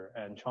future.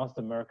 And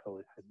Chancellor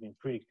Merkel has been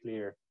pretty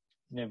clear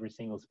in every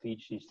single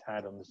speech she's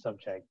had on the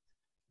subject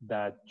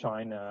that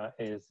China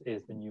is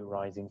the new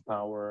rising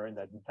power, and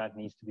that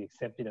needs to be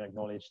accepted and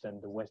acknowledged,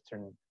 and the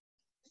Western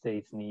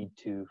states need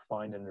to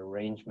find an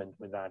arrangement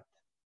with that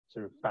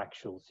sort of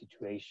factual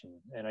situation.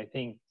 And I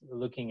think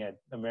looking at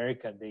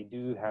America, they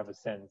do have a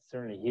sense,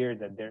 certainly here,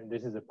 that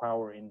this is a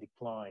power in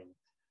decline,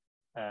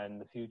 and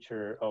the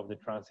future of the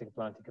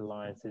transatlantic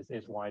alliance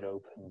is wide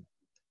open.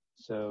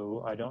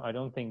 So I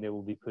don't think they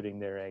will be putting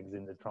their eggs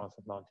in the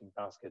transatlantic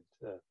basket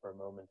for a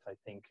moment. I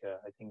think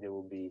they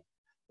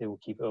will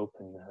keep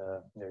open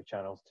their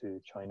channels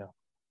to China.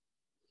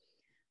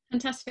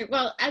 Fantastic.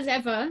 Well, as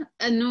ever,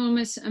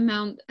 enormous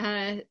amount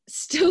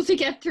still to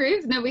get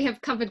through. Now we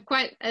have covered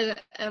quite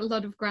a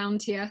lot of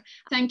ground here.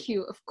 Thank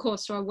you, of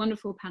course, to our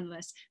wonderful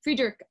panelists,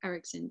 Fredrik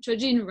Erixon,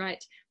 Georgina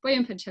Wright,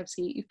 Bojan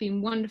Pancevski. You've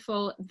been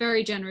wonderful,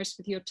 very generous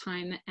with your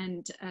time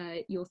and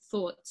your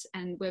thoughts,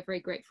 and we're very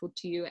grateful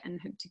to you and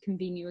hope to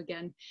convene you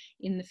again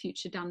in the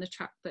future down the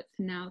track. But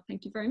for now,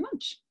 thank you very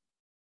much.